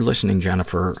 so if you're listening,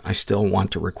 Jennifer, I still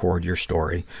want to record your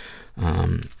story.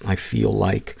 I feel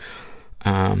like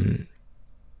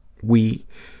we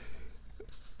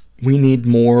need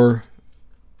more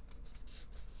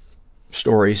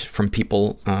stories from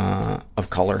people of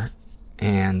color,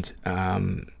 and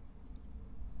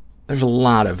there's a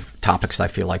lot of topics I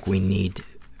feel like we need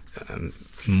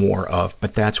more of,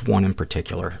 but that's one in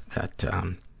particular that,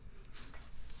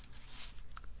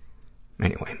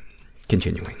 anyway,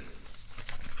 continuing.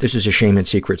 This is a Shame and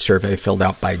Secret survey filled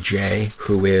out by Jay,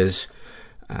 who is,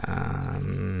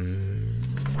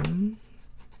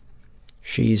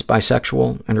 she's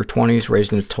bisexual, in her 20s,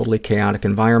 raised in a totally chaotic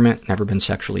environment, never been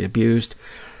sexually abused,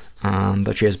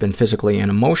 but she has been physically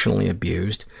and emotionally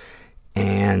abused.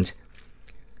 And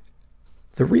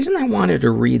the reason I wanted to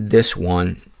read this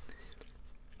one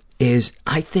is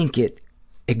I think it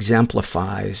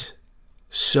exemplifies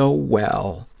so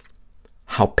well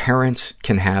how parents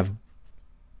can have,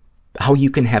 how you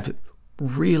can have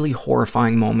really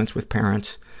horrifying moments with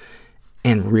parents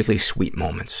and really sweet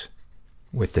moments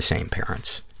with the same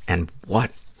parents. And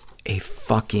what a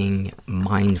fucking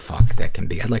mindfuck that can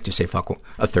be. I'd like to say fuck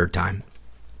a third time.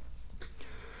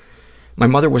 My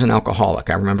mother was an alcoholic.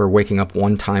 I remember waking up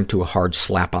one time to a hard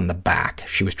slap on the back.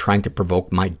 She was trying to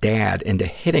provoke my dad into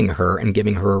hitting her and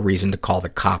giving her a reason to call the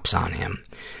cops on him.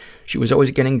 She was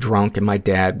always getting drunk, and my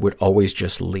dad would always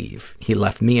just leave. He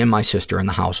left me and my sister in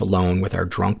the house alone with our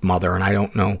drunk mother, and I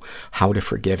don't know how to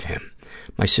forgive him.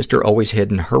 My sister always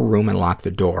hid in her room and locked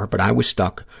the door, but I was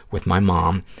stuck with my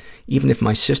mom. Even if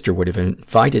my sister would have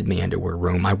invited me into her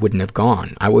room, I wouldn't have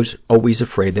gone. I was always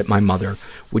afraid that my mother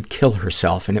would kill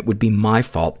herself, and it would be my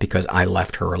fault because I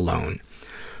left her alone.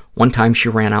 One time she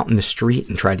ran out in the street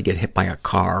and tried to get hit by a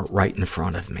car right in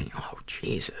front of me. Oh,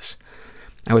 Jesus.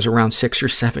 I was around 6 or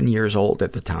 7 years old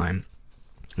at the time.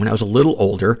 When I was a little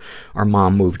older, our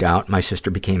mom moved out. My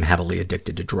sister became heavily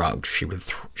addicted to drugs. She would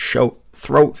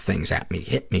throw things at me,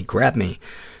 hit me, grab me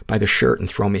by the shirt and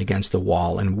throw me against the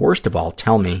wall, and worst of all,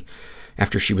 tell me,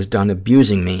 after she was done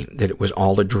abusing me, that it was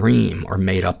all a dream or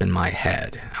made up in my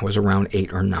head. I was around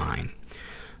 8 or 9.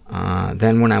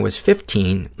 Then when I was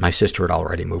 15, my sister had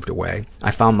already moved away. I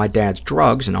found my dad's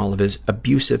drugs, and all of his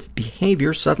abusive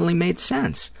behavior suddenly made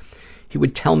sense. He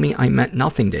would tell me I meant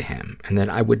nothing to him and that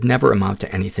I would never amount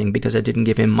to anything because I didn't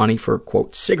give him money for,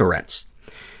 quote, cigarettes.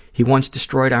 He once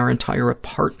destroyed our entire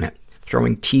apartment,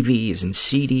 throwing TVs and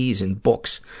CDs and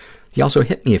books. He also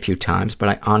hit me a few times, but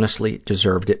I honestly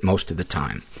deserved it most of the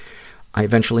time. I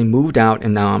eventually moved out,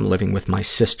 and now I'm living with my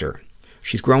sister.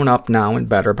 She's grown up now and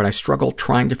better, but I struggle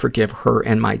trying to forgive her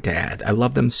and my dad. I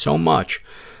love them so much,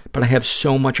 but I have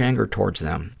so much anger towards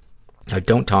them. I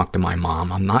don't talk to my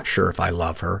mom. I'm not sure if I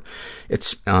love her.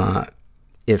 It's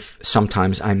if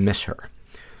sometimes I miss her.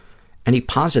 Any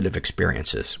positive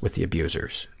experiences with the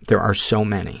abusers? There are so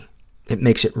many. It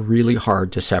makes it really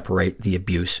hard to separate the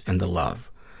abuse and the love.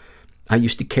 I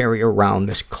used to carry around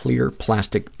this clear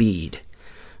plastic bead.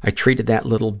 I treated that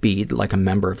little bead like a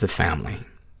member of the family.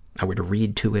 I would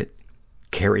read to it,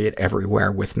 carry it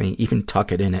everywhere with me, even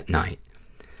tuck it in at night.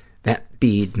 That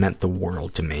bead meant the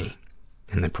world to me.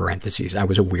 In the parentheses, I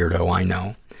was a weirdo, I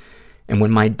know. And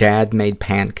when my dad made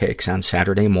pancakes on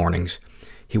Saturday mornings,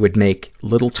 he would make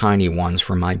little tiny ones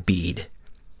for my bead.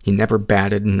 He never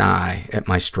batted an eye at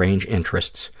my strange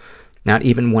interests, not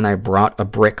even when I brought a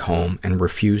brick home and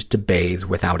refused to bathe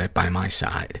without it by my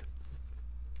side.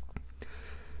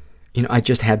 You know, I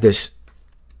just had this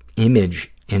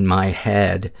image in my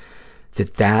head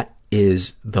that that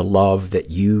is the love that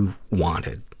you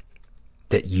wanted,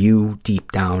 that you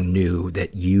deep down knew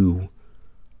that you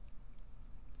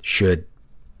should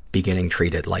be getting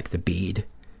treated like the bead.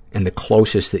 And the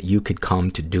closest that you could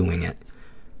come to doing it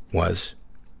was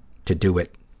to do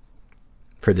it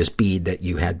for this bead that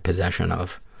you had possession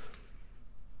of.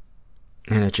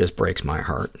 And it just breaks my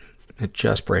heart. It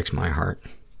just breaks my heart.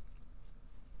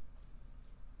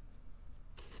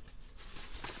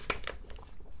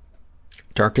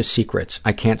 Darkest secrets.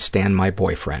 I can't stand my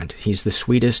boyfriend. He's the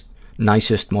sweetest,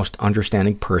 nicest, most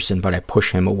understanding person, but I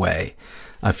push him away.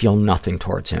 I feel nothing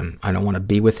towards him. I don't want to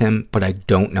be with him, but I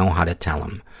don't know how to tell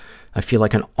him. I feel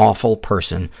like an awful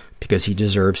person because he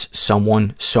deserves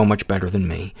someone so much better than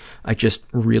me. I just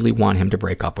really want him to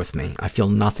break up with me. I feel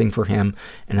nothing for him,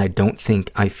 and I don't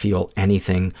think I feel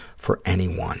anything for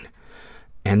anyone.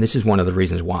 And this is one of the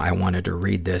reasons why I wanted to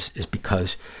read this, is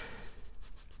because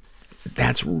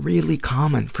that's really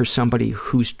common for somebody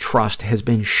whose trust has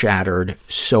been shattered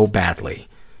so badly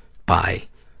by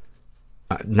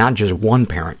not just one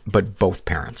parent, but both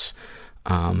parents.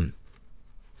 Of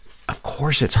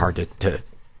course it's hard to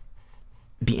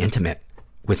be intimate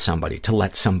with somebody, to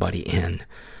let somebody in.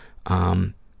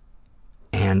 And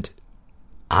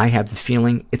I have the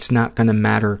feeling it's not going to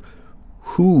matter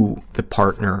who the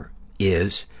partner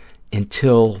is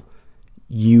until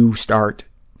you start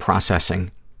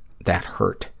processing that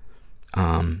hurt.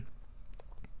 And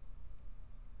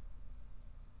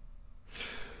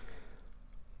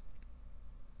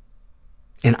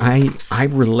I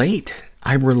relate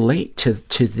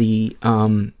to the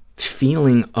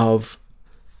feeling of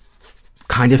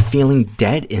kind of feeling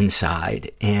dead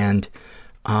inside, and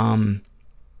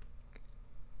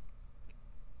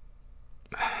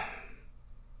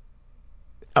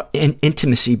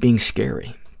intimacy being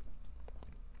scary.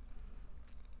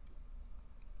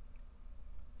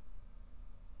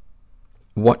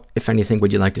 What, if anything,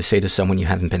 would you like to say to someone you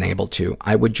haven't been able to?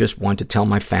 I would just want to tell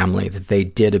my family that they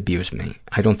did abuse me.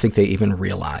 I don't think they even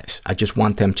realize. I just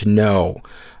want them to know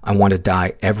I want to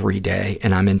die every day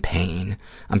and I'm in pain.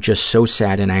 I'm just so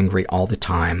sad and angry all the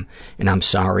time, and I'm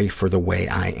sorry for the way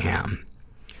I am.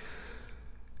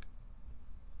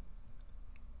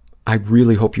 I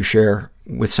really hope you share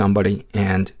with somebody,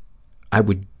 and I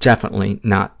would definitely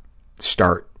not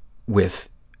start with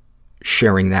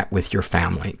sharing that with your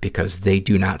family, because they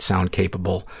do not sound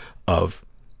capable of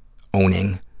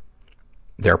owning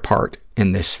their part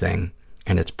in this thing,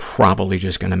 and it's probably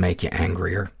just going to make you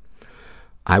angrier.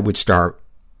 I would start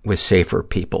with safer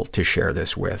people to share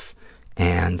this with,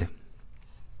 and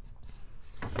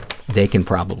they can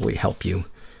probably help you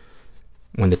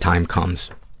when the time comes,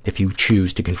 if you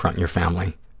choose to confront your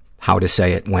family, how to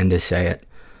say it, when to say it.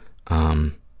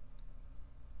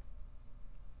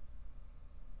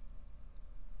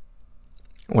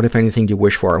 What, if anything, do you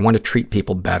wish for? I want to treat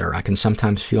people better. I can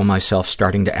sometimes feel myself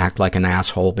starting to act like an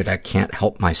asshole, but I can't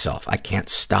help myself. I can't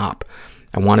stop.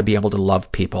 I want to be able to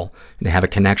love people and to have a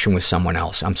connection with someone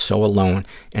else. I'm so alone,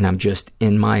 and I'm just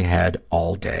in my head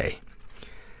all day.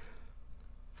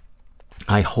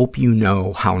 I hope you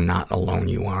know how not alone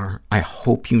you are. I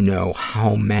hope you know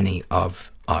how many of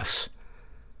us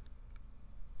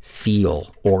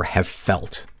feel or have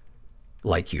felt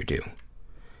like you do.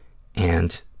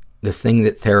 And the thing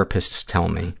that therapists tell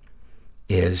me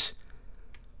is,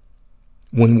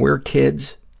 when we're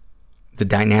kids, the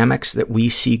dynamics that we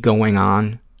see going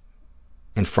on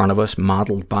in front of us,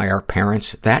 modeled by our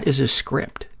parents, that is a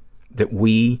script that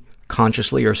we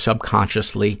consciously or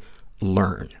subconsciously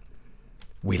learn.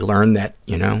 We learn that,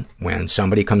 when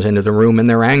somebody comes into the room and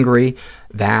they're angry,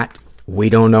 that we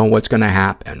don't know what's going to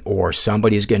happen, or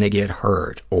somebody's going to get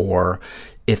hurt, or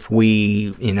if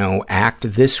we,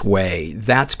 act this way,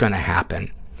 that's going to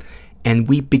happen. And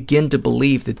we begin to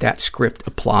believe that that script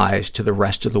applies to the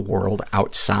rest of the world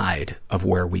outside of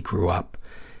where we grew up.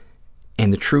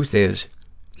 And the truth is,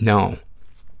 no.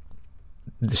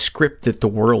 The script that the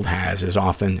world has is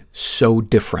often so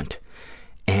different.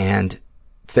 And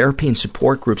therapy and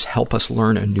support groups help us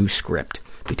learn a new script,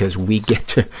 because we get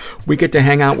to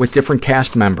hang out with different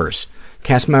cast members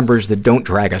that don't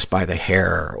drag us by the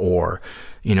hair, or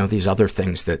these other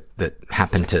things that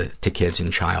happen to kids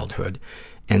in childhood.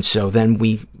 And so then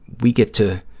we get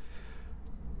to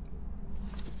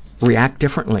react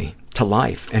differently to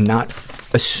life and not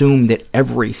assume that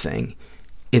everything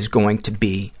is going to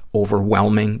be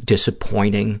overwhelming,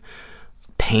 disappointing,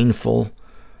 painful,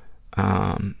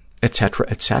 et cetera,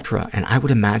 et cetera. And I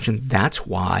would imagine that's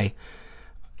why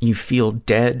you feel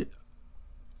dead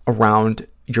around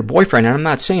your boyfriend. And I'm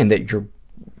not saying that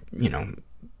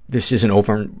this isn't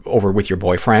over with your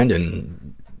boyfriend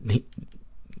and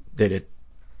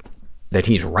that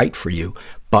he's right for you,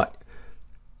 but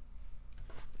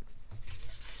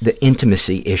the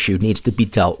intimacy issue needs to be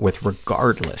dealt with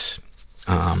regardless.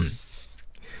 I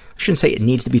shouldn't say it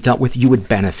needs to be dealt with. You would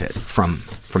benefit from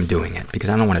doing it, because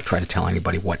I don't want to try to tell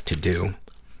anybody what to do.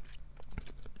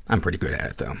 I'm pretty good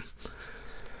at it, though.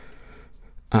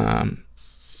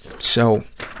 So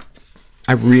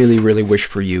I really, really wish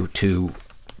for you to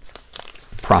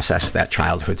process that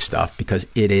childhood stuff, because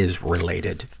it is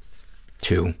related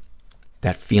to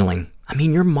that feeling. I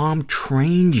mean, your mom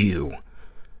trained you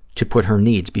to put her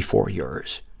needs before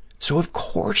yours. So of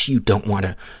course you don't want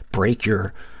to break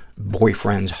your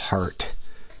boyfriend's heart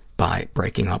by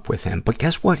breaking up with him. But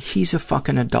guess what? He's a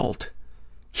fucking adult.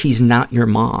 He's not your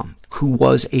mom, who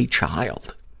was a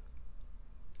child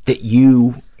that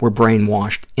you were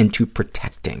brainwashed into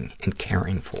protecting and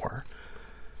caring for.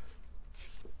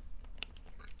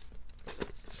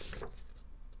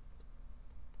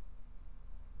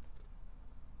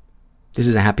 This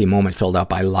is a happy moment filled out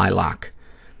by Lilac,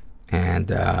 and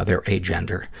they're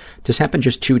agender. This happened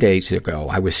just 2 days ago.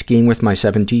 I was skiing with my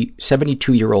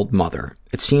 72-year-old mother.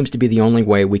 It seems to be the only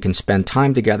way we can spend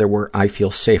time together where I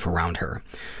feel safe around her.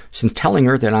 Since telling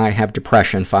her that I have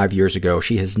depression 5 years ago,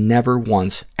 she has never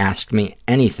once asked me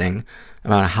anything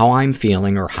about how I'm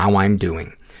feeling or how I'm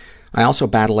doing. I also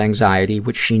battle anxiety,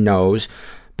 which she knows,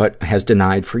 but has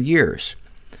denied for years.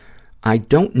 I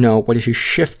don't know what has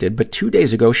shifted, but 2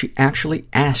 days ago she actually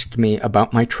asked me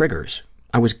about my triggers.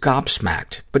 I was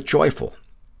gobsmacked, but joyful.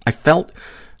 I felt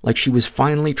like she was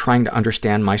finally trying to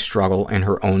understand my struggle in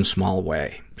her own small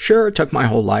way. Sure, it took my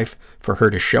whole life for her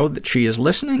to show that she is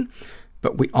listening,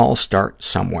 but we all start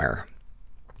somewhere.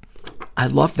 I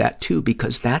love that, too,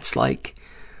 because that's like...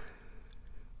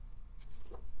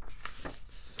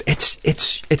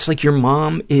 It's like your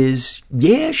mom is...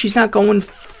 Yeah, she's not going...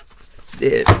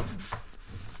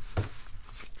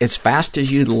 as fast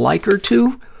as you'd like her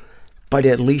to, but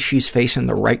at least she's facing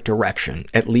the right direction.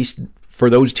 At least for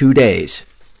those 2 days,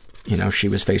 you know, she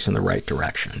was facing the right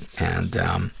direction. And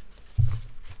I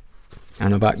don't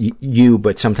know about you,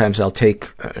 but sometimes I'll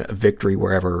take a victory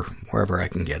wherever I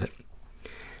can get it.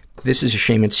 This is a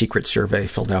Shame and Secret survey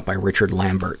filled out by Richard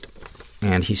Lambert.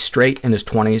 And he's straight, in his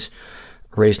 20s,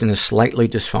 raised in a slightly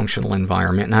dysfunctional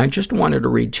environment. And I just wanted to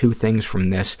read 2 things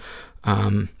from this.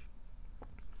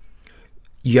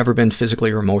 You ever been physically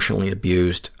or emotionally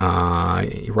abused?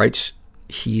 He writes,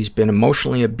 he's been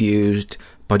emotionally abused,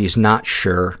 but he's not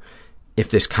sure if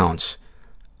this counts,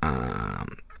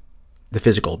 the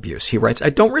physical abuse. He writes,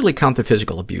 I don't really count the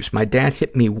physical abuse. My dad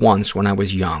hit me once when I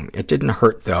was young. It didn't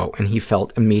hurt, though, and he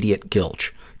felt immediate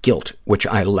guilt, which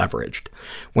I leveraged.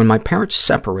 When my parents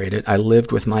separated, I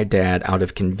lived with my dad out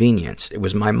of convenience. It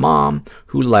was my mom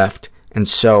who left, and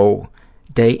so...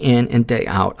 day in and day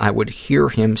out, I would hear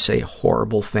him say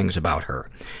horrible things about her.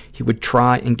 He would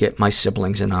try and get my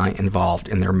siblings and I involved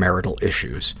in their marital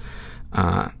issues.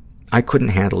 I couldn't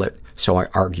handle it, so I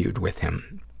argued with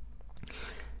him.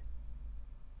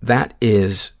 That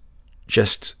is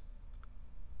just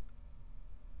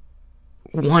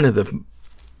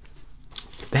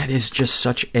that is just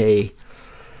such a...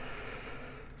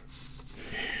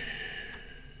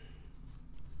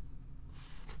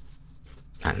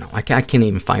 I don't know, I can't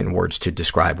even find words to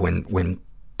describe when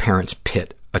parents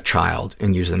pit a child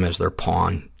and use them as their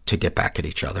pawn to get back at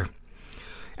each other.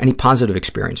 Any positive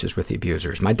experiences with the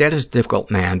abusers? My dad is a difficult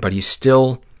man, but he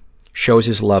still shows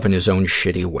his love in his own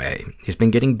shitty way. He's been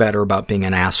getting better about being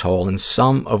an asshole, and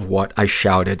some of what I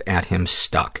shouted at him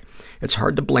stuck. It's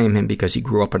hard to blame him because he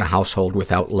grew up in a household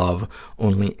without love,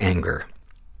 only anger.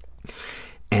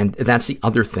 And that's the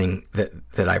other thing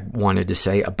that I wanted to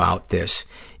say about this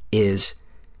is...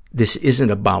 this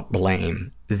isn't about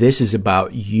blame. This is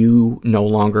about you no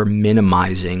longer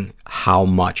minimizing how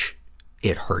much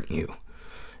it hurt you.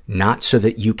 Not so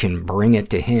that you can bring it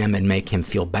to him and make him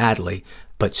feel badly,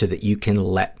 but so that you can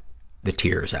let the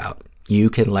tears out. You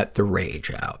can let the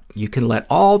rage out. You can let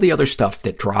all the other stuff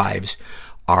that drives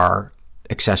our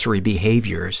accessory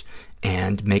behaviors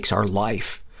and makes our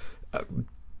life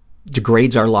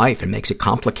degrades our life and makes it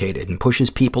complicated and pushes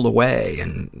people away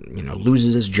and, you know,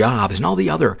 loses his job and all the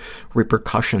other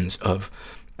repercussions of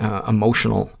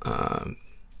emotional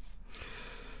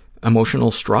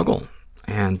struggle.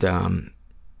 And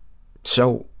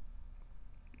so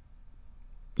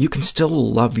you can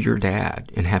still love your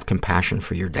dad and have compassion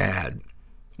for your dad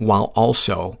while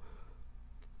also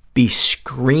be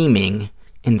screaming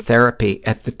in therapy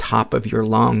at the top of your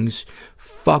lungs,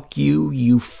 fuck you,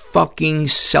 you fucking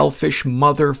selfish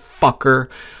motherfucker.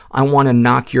 I want to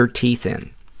knock your teeth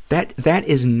in. That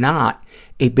is not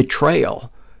a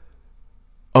betrayal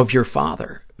of your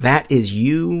father. That is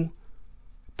you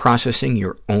processing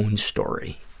your own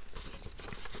story.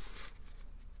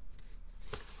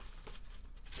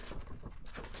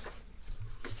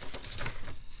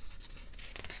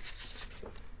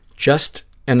 Just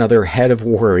another head of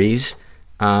worries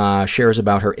shares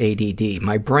about her ADD.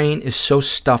 My brain is so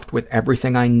stuffed with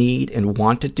everything I need and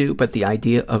want to do, but the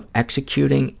idea of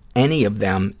executing any of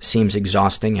them seems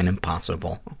exhausting and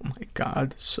impossible. Oh my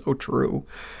God, so true.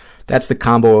 That's the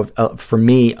combo of for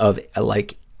me, of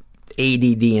like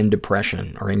ADD and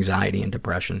depression, or anxiety and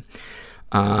depression.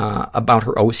 about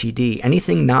her OCD.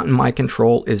 Anything not in my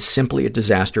control is simply a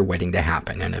disaster waiting to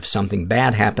happen. And if something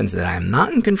bad happens that I am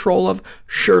not in control of,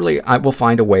 surely I will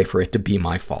find a way for it to be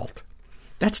my fault.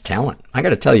 That's talent. I got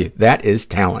to tell you, that is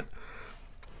talent.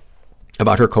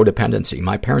 About her codependency.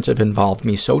 My parents have involved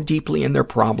me so deeply in their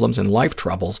problems and life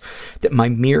troubles that my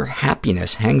mere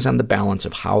happiness hangs on the balance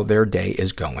of how their day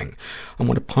is going. I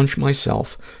want to punch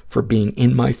myself for being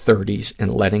in my 30s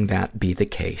and letting that be the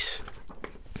case.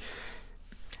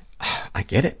 I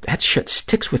get it. That shit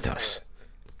sticks with us.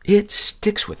 It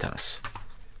sticks with us.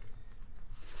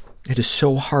 It is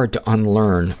so hard to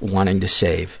unlearn wanting to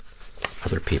save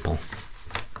other people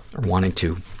or wanting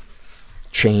to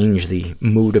change the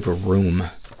mood of a room,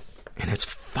 and it's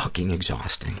fucking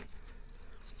exhausting.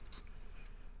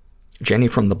 Jenny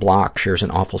from the block shares an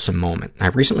awfulsome moment. I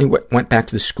recently went back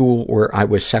to the school where I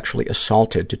was sexually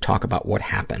assaulted to talk about what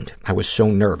happened. I was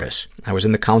so nervous. I was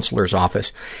in the counselor's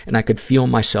office, and I could feel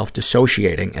myself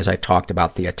dissociating as I talked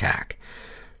about the attack.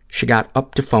 She got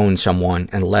up to phone someone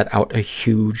and let out a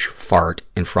huge fart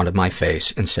in front of my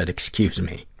face and said, "Excuse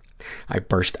me." I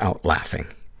burst out laughing.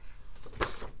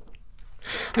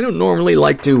 I don't normally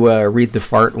like to read the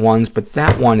fart ones, but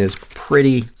that one is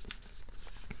pretty...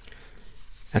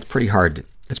 That's pretty hard.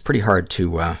 It's pretty hard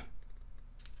to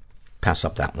pass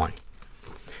up that one.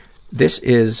 This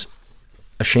is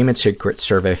a Shame and Secret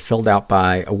survey filled out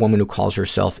by a woman who calls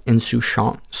herself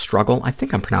Insouciant Struggle. I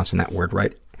think I'm pronouncing that word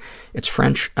right. It's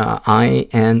French, Insouciant.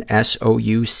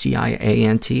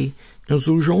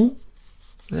 Insouciant?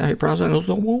 Is that how you pronounce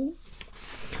it?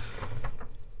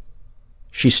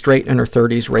 She's straight, in her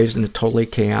 30s, raised in a totally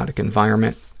chaotic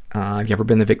environment. I've never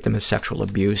been the victim of sexual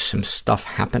abuse. Some stuff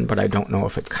happened, but I don't know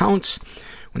if it counts.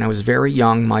 When I was very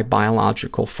young, my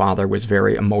biological father was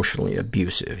very emotionally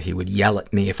abusive. He would yell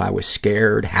at me if I was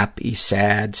scared, happy,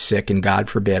 sad, sick, and God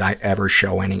forbid I ever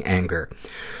show any anger.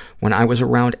 When I was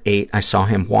around 8, I saw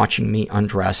him watching me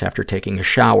undress after taking a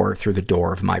shower through the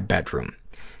door of my bedroom.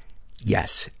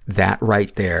 Yes, that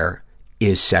right there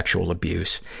is sexual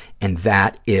abuse, and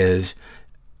that is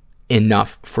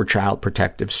enough for Child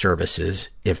Protective Services.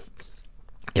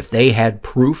 If they had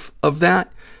proof of that,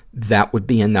 that would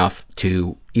be enough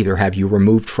to either have you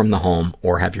removed from the home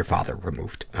or have your father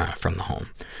removed from the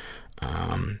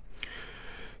home.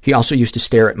 He also used to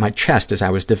stare at my chest as I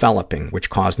was developing, which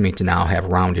caused me to now have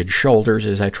rounded shoulders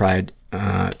as I tried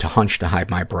to hunch to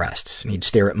hide my breasts. And he'd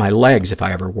stare at my legs if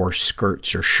I ever wore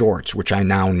skirts or shorts, which I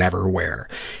now never wear.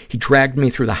 He dragged me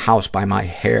through the house by my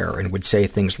hair and would say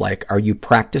things like, "Are you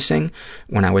practicing?"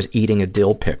 when I was eating a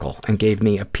dill pickle, and gave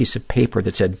me a piece of paper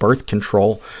that said birth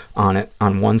control on it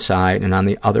on one side, and on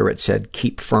the other it said,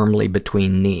 "Keep firmly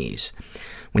between knees."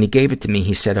 When he gave it to me,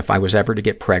 he said if I was ever to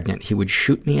get pregnant, he would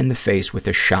shoot me in the face with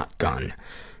a shotgun.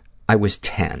 I was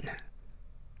 10.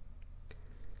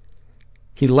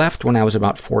 He left when I was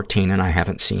about 14, and I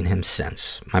haven't seen him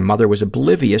since. My mother was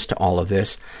oblivious to all of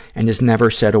this and has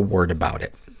never said a word about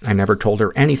it. I never told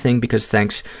her anything because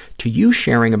thanks to you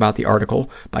sharing about the article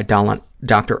by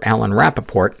Dr. Alan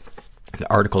Rappaport, the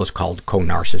article is called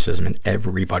Co-Narcissism, and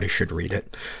everybody should read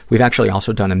it. We've actually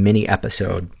also done a mini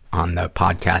episode on the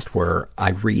podcast where I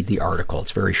read the article.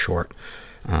 It's very short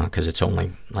because it's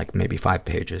only like maybe 5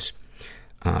 pages.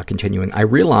 Continuing, I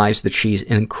realize that she's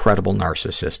an incredible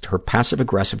narcissist. Her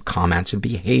passive-aggressive comments and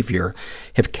behavior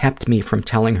have kept me from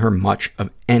telling her much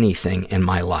of anything in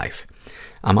my life.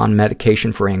 I'm on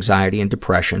medication for anxiety and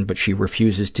depression, but she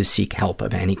refuses to seek help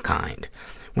of any kind.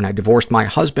 When I divorced my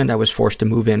husband, I was forced to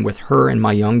move in with her and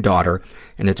my young daughter,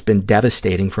 and it's been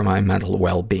devastating for my mental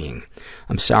well-being.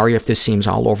 I'm sorry if this seems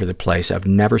all over the place. I've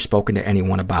never spoken to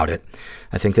anyone about it.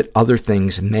 I think that other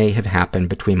things may have happened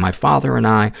between my father and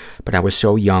I, but I was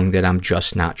so young that I'm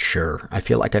just not sure. I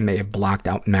feel like I may have blocked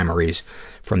out memories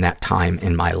from that time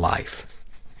in my life.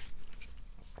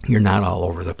 You're not all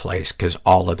over the place because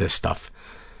all of this stuff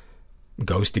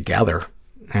goes together,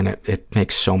 and it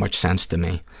makes so much sense to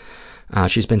me.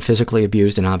 She's been physically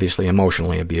abused and obviously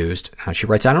emotionally abused. She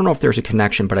writes, I don't know if there's a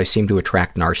connection, but I seem to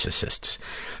attract narcissists.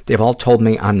 They've all told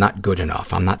me I'm not good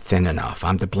enough. I'm not thin enough.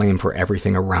 I'm to blame for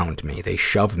everything around me. They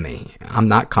shove me. I'm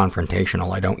not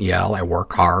confrontational. I don't yell. I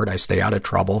work hard. I stay out of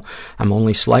trouble. I'm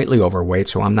only slightly overweight,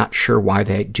 so I'm not sure why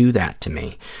they do that to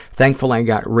me. Thankfully, I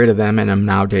got rid of them, and I'm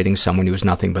now dating someone who's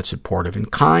nothing but supportive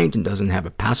and kind and doesn't have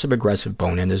a passive-aggressive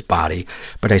bone in his body,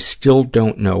 but I still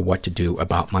don't know what to do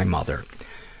about my mother.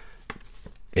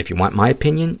 If you want my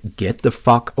opinion, get the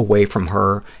fuck away from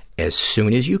her as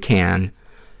soon as you can.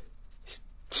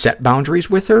 Set boundaries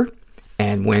with her,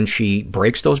 and when she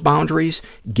breaks those boundaries,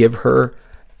 give her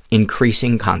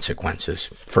increasing consequences.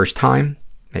 First time,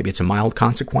 maybe it's a mild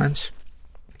consequence.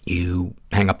 you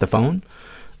hang up the phone.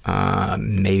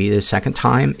 Maybe the second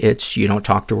time it's you don't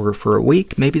talk to her for a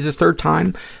week. Maybe the third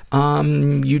time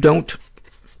you don't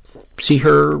see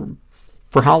her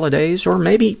for holidays or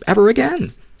maybe ever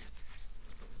again.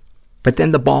 But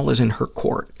then the ball is in her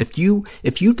court. If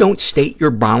you don't state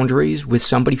your boundaries with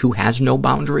somebody who has no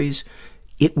boundaries,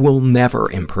 it will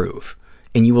never improve.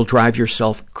 And you will drive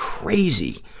yourself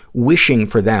crazy wishing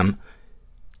for them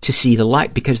to see the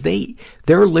light because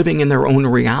they're living in their own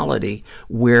reality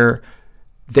where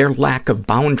their lack of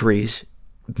boundaries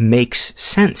makes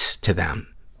sense to them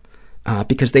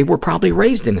because they were probably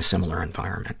raised in a similar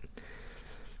environment.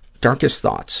 Darkest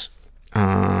thoughts.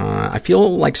 I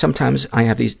feel like sometimes I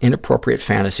have these inappropriate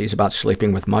fantasies about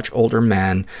sleeping with much older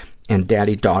men and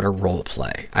daddy-daughter role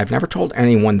play. I've never told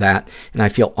anyone that, and I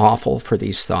feel awful for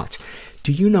these thoughts.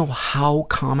 Do you know how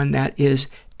common that is?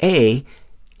 In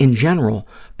general,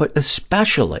 but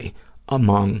especially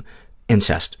among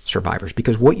incest survivors,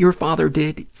 because what your father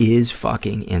did is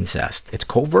fucking incest. It's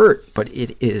covert, but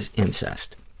it is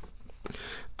incest.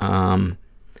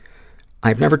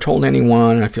 I've never told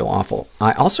anyone, and I feel awful.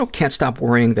 I also can't stop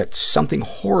worrying that something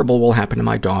horrible will happen to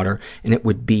my daughter, and it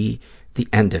would be the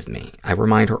end of me. I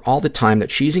remind her all the time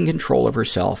that she's in control of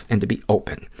herself and to be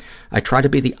open. I try to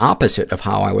be the opposite of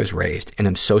how I was raised, and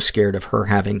I'm so scared of her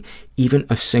having even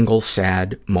a single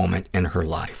sad moment in her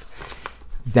life.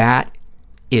 That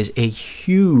is a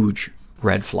huge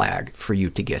red flag for you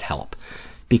to get help,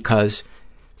 because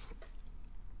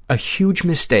a huge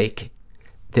mistake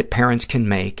that parents can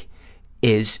make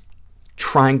is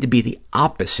trying to be the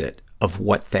opposite of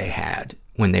what they had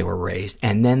when they were raised,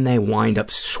 and then they wind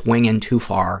up swinging too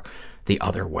far the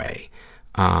other way.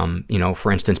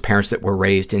 For instance, parents that were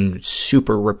raised in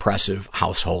super repressive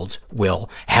households will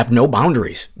have no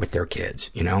boundaries with their kids,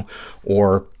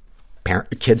 or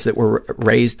kids that were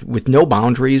raised with no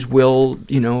boundaries will,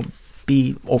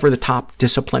 be over-the-top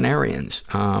disciplinarians.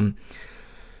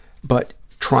 But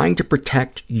trying to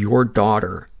protect your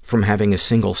daughter from having a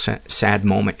single sad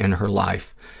moment in her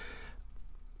life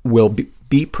will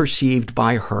be perceived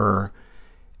by her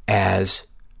as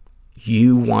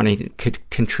you wanting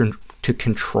to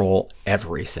control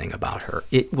everything about her.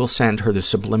 It will send her the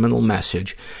subliminal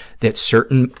message that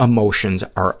certain emotions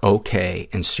are okay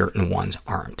and certain ones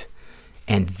aren't.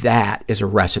 And that is a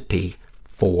recipe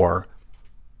for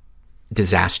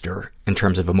disaster in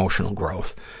terms of emotional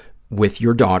growth with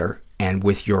your daughter and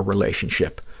with your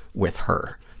relationship with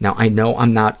her. Now, I know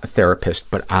I'm not a therapist,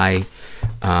 but I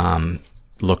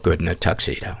look good in a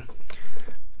tuxedo.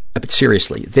 But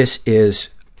seriously, this is...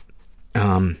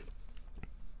 I'm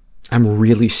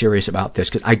really serious about this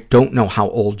because I don't know how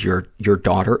old your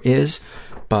daughter is,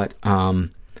 but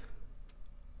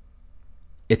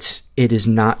it is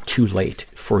not too late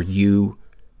for you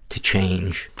to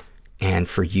change and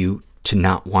for you to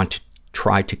not want to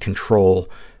try to control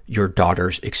your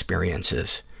daughter's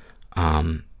experiences,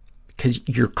 because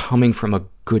you're coming from a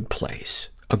good place,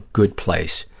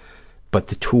 but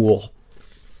the tool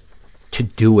to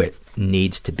do it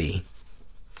needs to be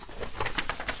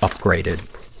upgraded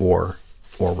or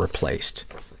replaced.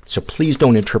 So please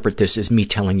don't interpret this as me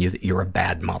telling you that you're a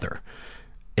bad mother.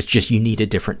 It's just you need a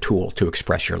different tool to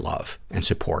express your love and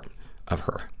support of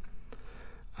her.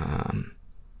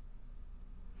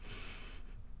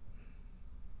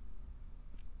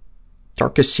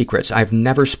 Darkest secrets. I've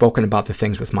never spoken about the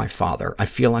things with my father. I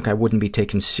feel like I wouldn't be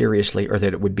taken seriously or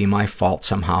that it would be my fault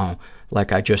somehow,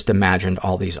 like I just imagined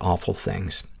all these awful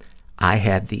things. I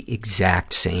had the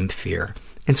exact same fear.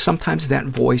 And sometimes that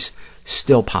voice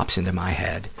still pops into my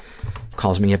head.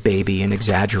 Calls me a baby, an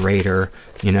exaggerator,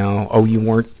 oh, you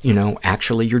weren't,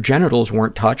 actually your genitals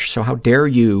weren't touched, so how dare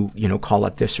you, call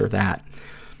it this or that.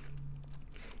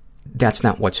 That's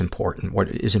not what's important. What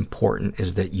is important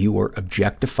is that you were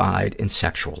objectified and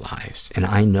sexualized, and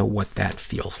I know what that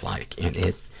feels like,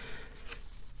 and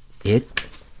it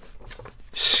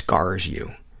scars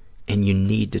you, and you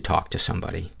need to talk to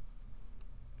somebody.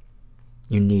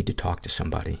 You need to talk to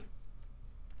somebody.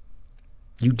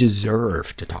 You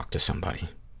deserve to talk to somebody.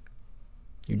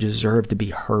 You deserve to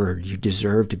be heard. You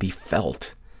deserve to be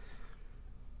felt.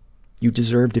 You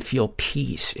deserve to feel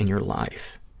peace in your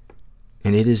life.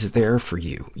 And it is there for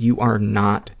you. You are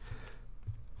not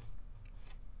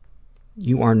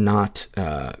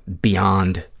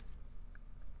beyond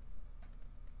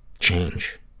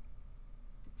change.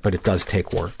 But it does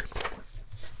take work.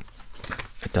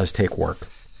 It does take work.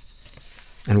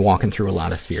 And walking through a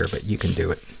lot of fear, but you can do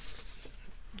it.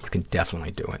 You can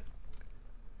definitely do it.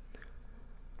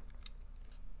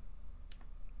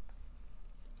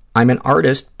 I'm an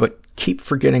artist, but keep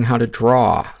forgetting how to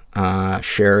draw.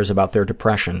 shares about their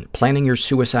depression. Planning your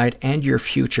suicide and your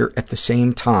future at the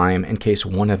same time in case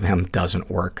one of them doesn't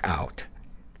work out.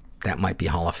 That might be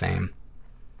Hall of Fame.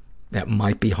 That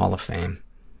might be Hall of Fame.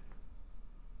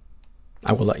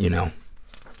 I will let you know.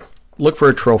 Look for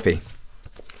a trophy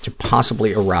to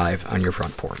possibly arrive on your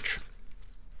front porch.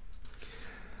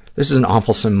 This is an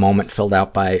awfulsome moment filled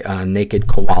out by Naked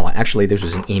Koala. Actually, this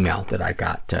was an email that I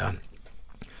got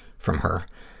from her.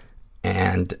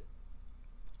 And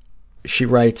she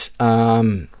writes,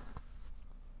 4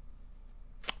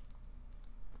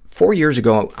 years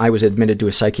ago, I was admitted to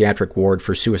a psychiatric ward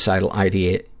for suicidal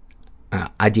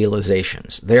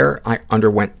idealizations. There, I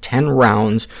underwent 10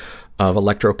 rounds of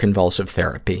electroconvulsive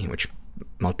therapy, which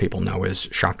most people know is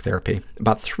shock therapy.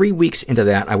 About 3 weeks into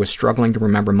that, I was struggling to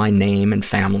remember my name and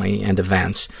family and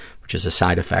events, which is a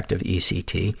side effect of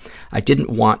ECT. I didn't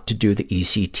want to do the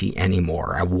ECT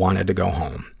anymore. I wanted to go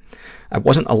home. I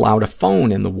wasn't allowed a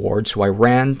phone in the ward, so I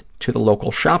ran to the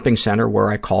local shopping center where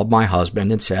I called my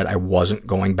husband and said I wasn't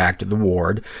going back to the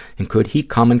ward and could he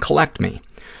come and collect me.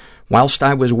 Whilst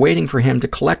I was waiting for him to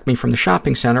collect me from the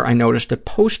shopping center, I noticed a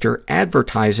poster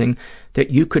advertising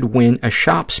that you could win a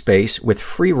shop space with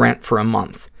free rent for a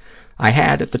month. I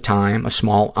had, at the time, a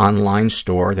small online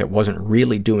store that wasn't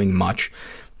really doing much,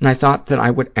 and I thought that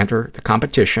I would enter the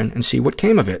competition and see what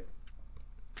came of it.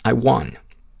 I won.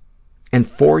 And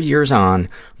 4 years on,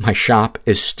 my shop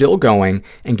is still going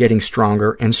and getting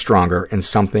stronger and stronger, and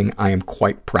something I am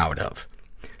quite proud of.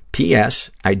 P.S.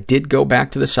 I did go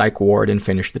back to the psych ward and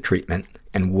finish the treatment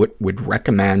and would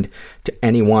recommend to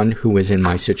anyone who is in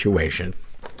my situation.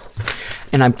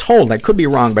 And I'm told, I could be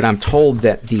wrong, but I'm told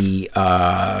that the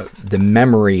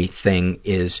memory thing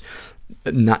is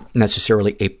not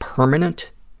necessarily a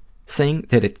permanent thing,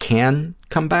 that it can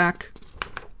come back,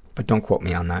 but don't quote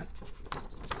me on that.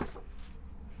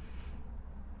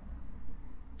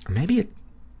 Or maybe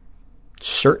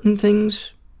certain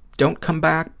things don't come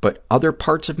back, but other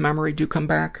parts of memory do come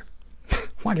back.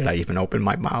 Why did I even open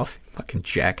my mouth? Fucking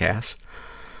jackass.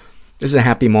 This is a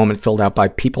happy moment filled out by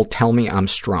People Tell Me I'm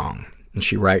Strong. And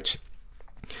she writes,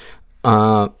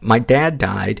 my dad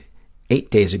died 8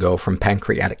 days ago from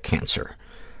pancreatic cancer.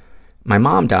 My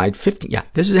mom died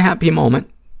this is a happy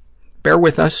moment. Bear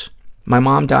with us. My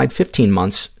mom died 15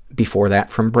 months before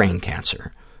that from brain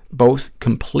cancer. Both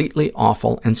completely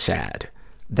awful and sad.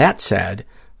 That said,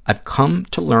 I've come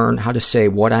to learn how to say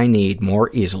what I need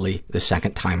more easily the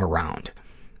second time around.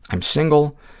 I'm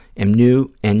single and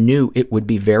knew it would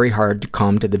be very hard to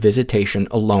come to the visitation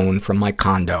alone from my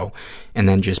condo and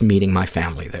then just meeting my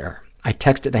family there. I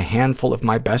texted a handful of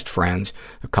my best friends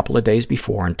a couple of days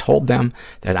before and told them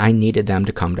that I needed them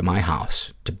to come to my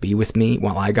house, to be with me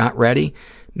while I got ready,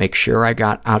 make sure I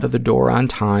got out of the door on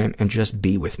time, and just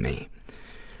be with me.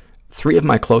 3 of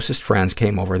my closest friends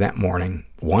came over that morning,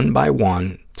 one by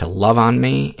one, to love on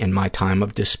me in my time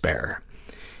of despair.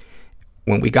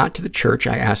 When we got to the church,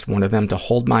 I asked one of them to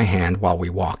hold my hand while we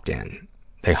walked in.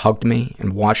 They hugged me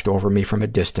and watched over me from a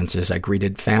distance as I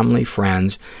greeted family,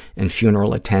 friends, and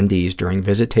funeral attendees during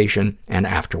visitation and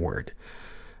afterward.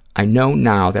 I know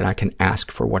now that I can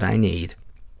ask for what I need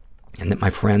and that my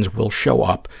friends will show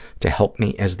up to help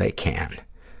me as they can.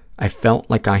 I felt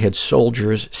like I had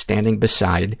soldiers standing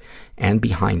beside and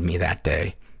behind me that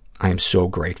day. I am so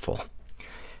grateful.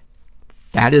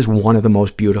 That is one of the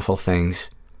most beautiful things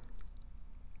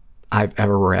I've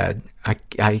ever read.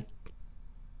 I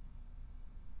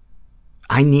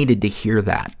needed to hear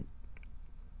that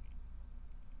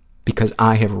because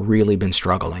I have really been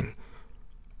struggling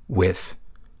with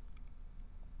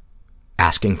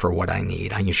asking for what I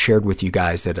need. I shared with you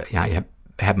guys that I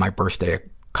had my birthday a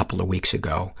couple of weeks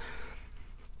ago,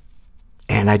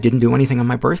 and I didn't do anything on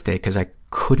my birthday because I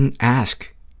couldn't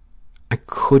ask. I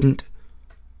couldn't.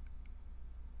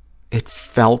 It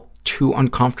felt too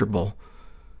uncomfortable,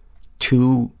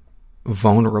 too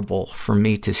vulnerable for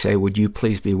me to say, would you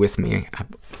please be with me? I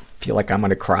feel like I'm going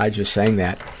to cry just saying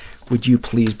that. Would you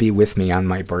please be with me on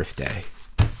my birthday?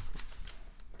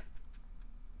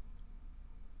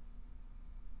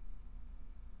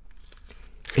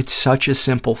 It's such a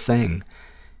simple thing.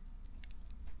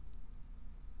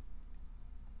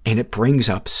 And it brings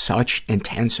up such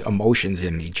intense emotions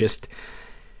in me, just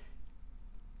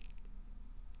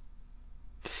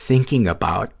thinking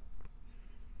about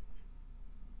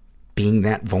being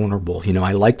that vulnerable. You know,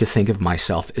 I like to think of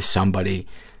myself as somebody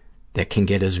that can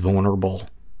get as vulnerable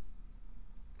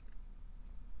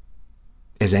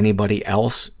as anybody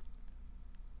else.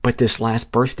 But this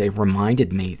last birthday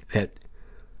reminded me that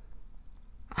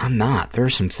I'm not. There are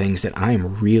some things that I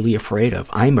am really afraid of.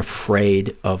 I'm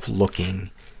afraid of looking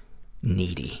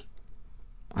needy.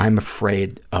 I'm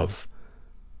afraid of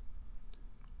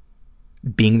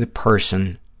being the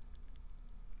person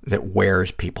that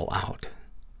wears people out.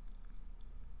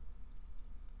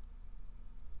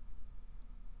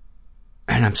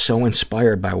 And I'm so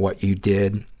inspired by what you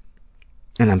did,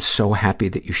 and I'm so happy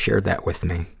that you shared that with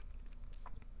me.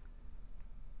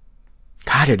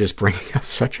 God, it is bringing up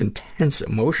such intense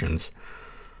emotions.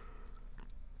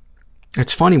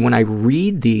 It's funny, when I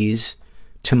read these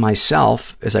to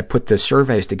myself, as I put the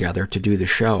surveys together to do the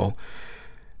show,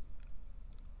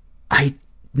 I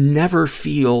never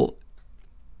feel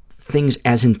things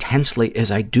as intensely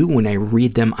as I do when I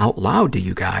read them out loud to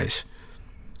you guys.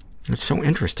 It's so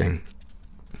interesting.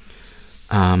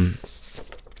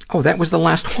 Oh, that was the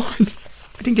last one.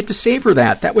 I didn't get to savor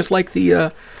that. That was like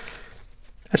the,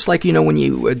 that's like, you know, when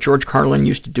you, George Carlin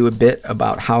used to do a bit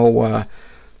about how,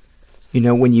 you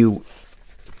know, when you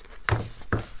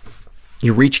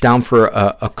reach down for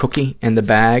a cookie in the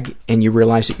bag and you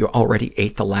realize that you already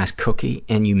ate the last cookie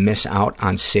and you miss out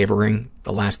on savoring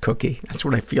the last cookie. That's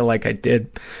what I feel like I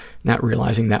did, not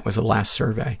realizing that was the last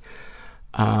survey.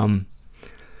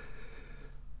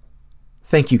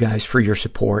 Thank you guys for your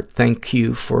support. Thank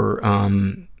you for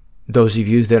those of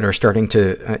you that are starting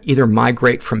to either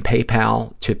migrate from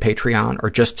PayPal to Patreon or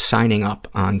just signing up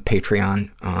on Patreon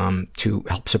to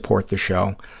help support the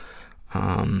show.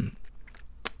 I'll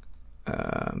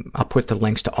put the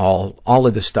links to all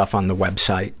of the stuff on the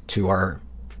website, to our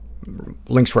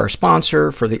links for our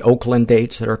sponsor, for the Oakland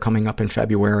dates that are coming up in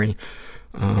February,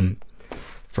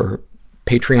 for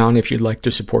Patreon if you'd like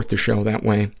to support the show that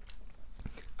way.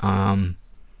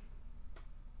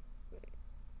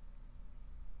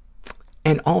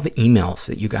 And all the emails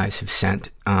that you guys have sent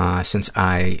since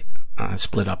I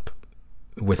split up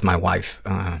with my wife,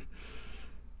 or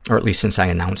at least since I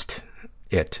announced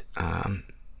it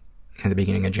in the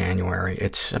beginning of January.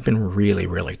 I've been really,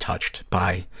 really touched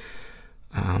by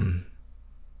the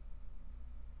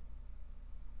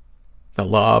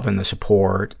love and the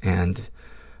support, and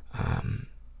I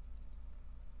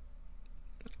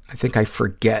think I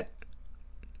forget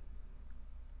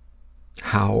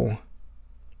how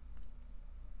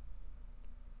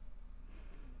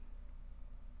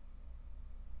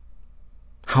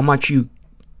much you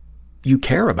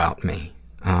care about me.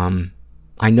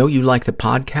 I know you like the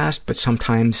podcast, but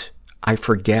sometimes I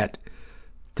forget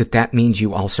that means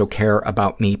you also care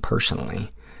about me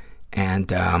personally.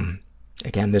 And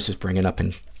again, this is bringing up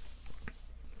in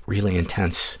really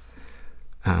intense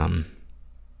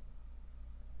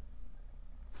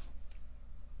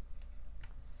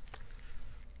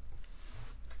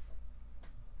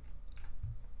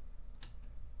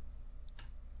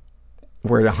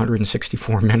we're at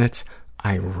 164 minutes.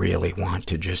 I really want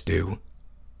to just do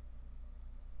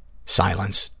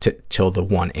silence till the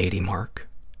 180 mark.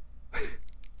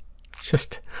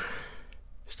 just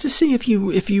to see if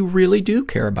you really do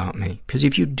care about me. Because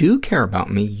if you do care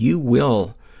about me, you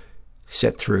will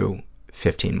sit through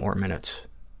 15 more minutes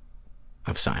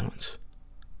of silence.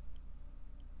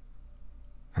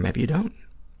 Or maybe you don't.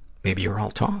 Maybe you're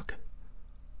all talk.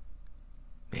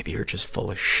 Maybe you're just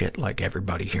full of shit like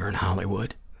everybody here in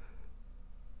Hollywood.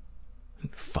 You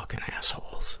fucking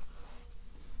assholes.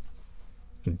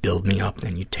 You build me up,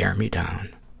 then you tear me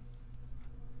down.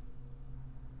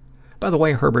 By the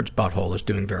way, Herbert's butthole is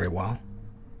doing very well.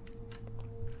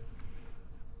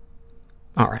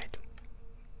 All right.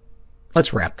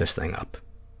 Let's wrap this thing up.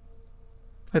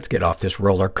 Let's get off this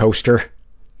roller coaster.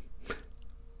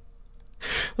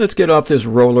 Let's get off this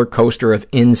roller coaster of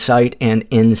insight and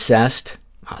incest.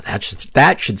 Oh,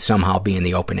 that should somehow be in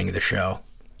the opening of the show.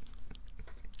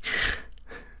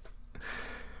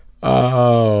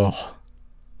 Oh.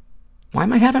 Why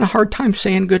am I having a hard time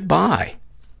saying goodbye?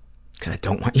 Because I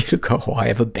don't want you to go. I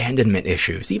have abandonment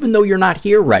issues, even though you're not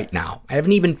here right now. I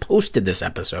haven't even posted this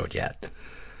episode yet.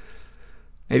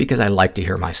 Maybe because I like to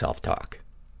hear myself talk.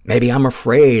 Maybe I'm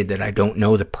afraid that I don't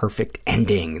know the perfect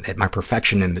ending, that my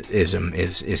perfectionism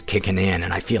is kicking in,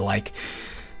 and I feel like,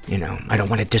 you know, I don't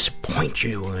want to disappoint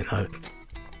you in the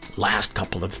last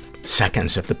couple of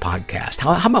seconds of the podcast.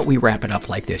 How about we wrap it up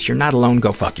like this? You're not alone.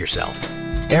 Go fuck yourself.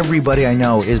 Everybody I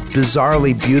know is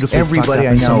bizarrely beautifully Everybody fucked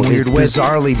up I know in some weird way.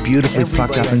 Bizarrely beautifully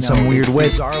fucked up in some weird way.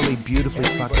 Bizarrely beautifully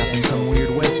fucked up in some weird way.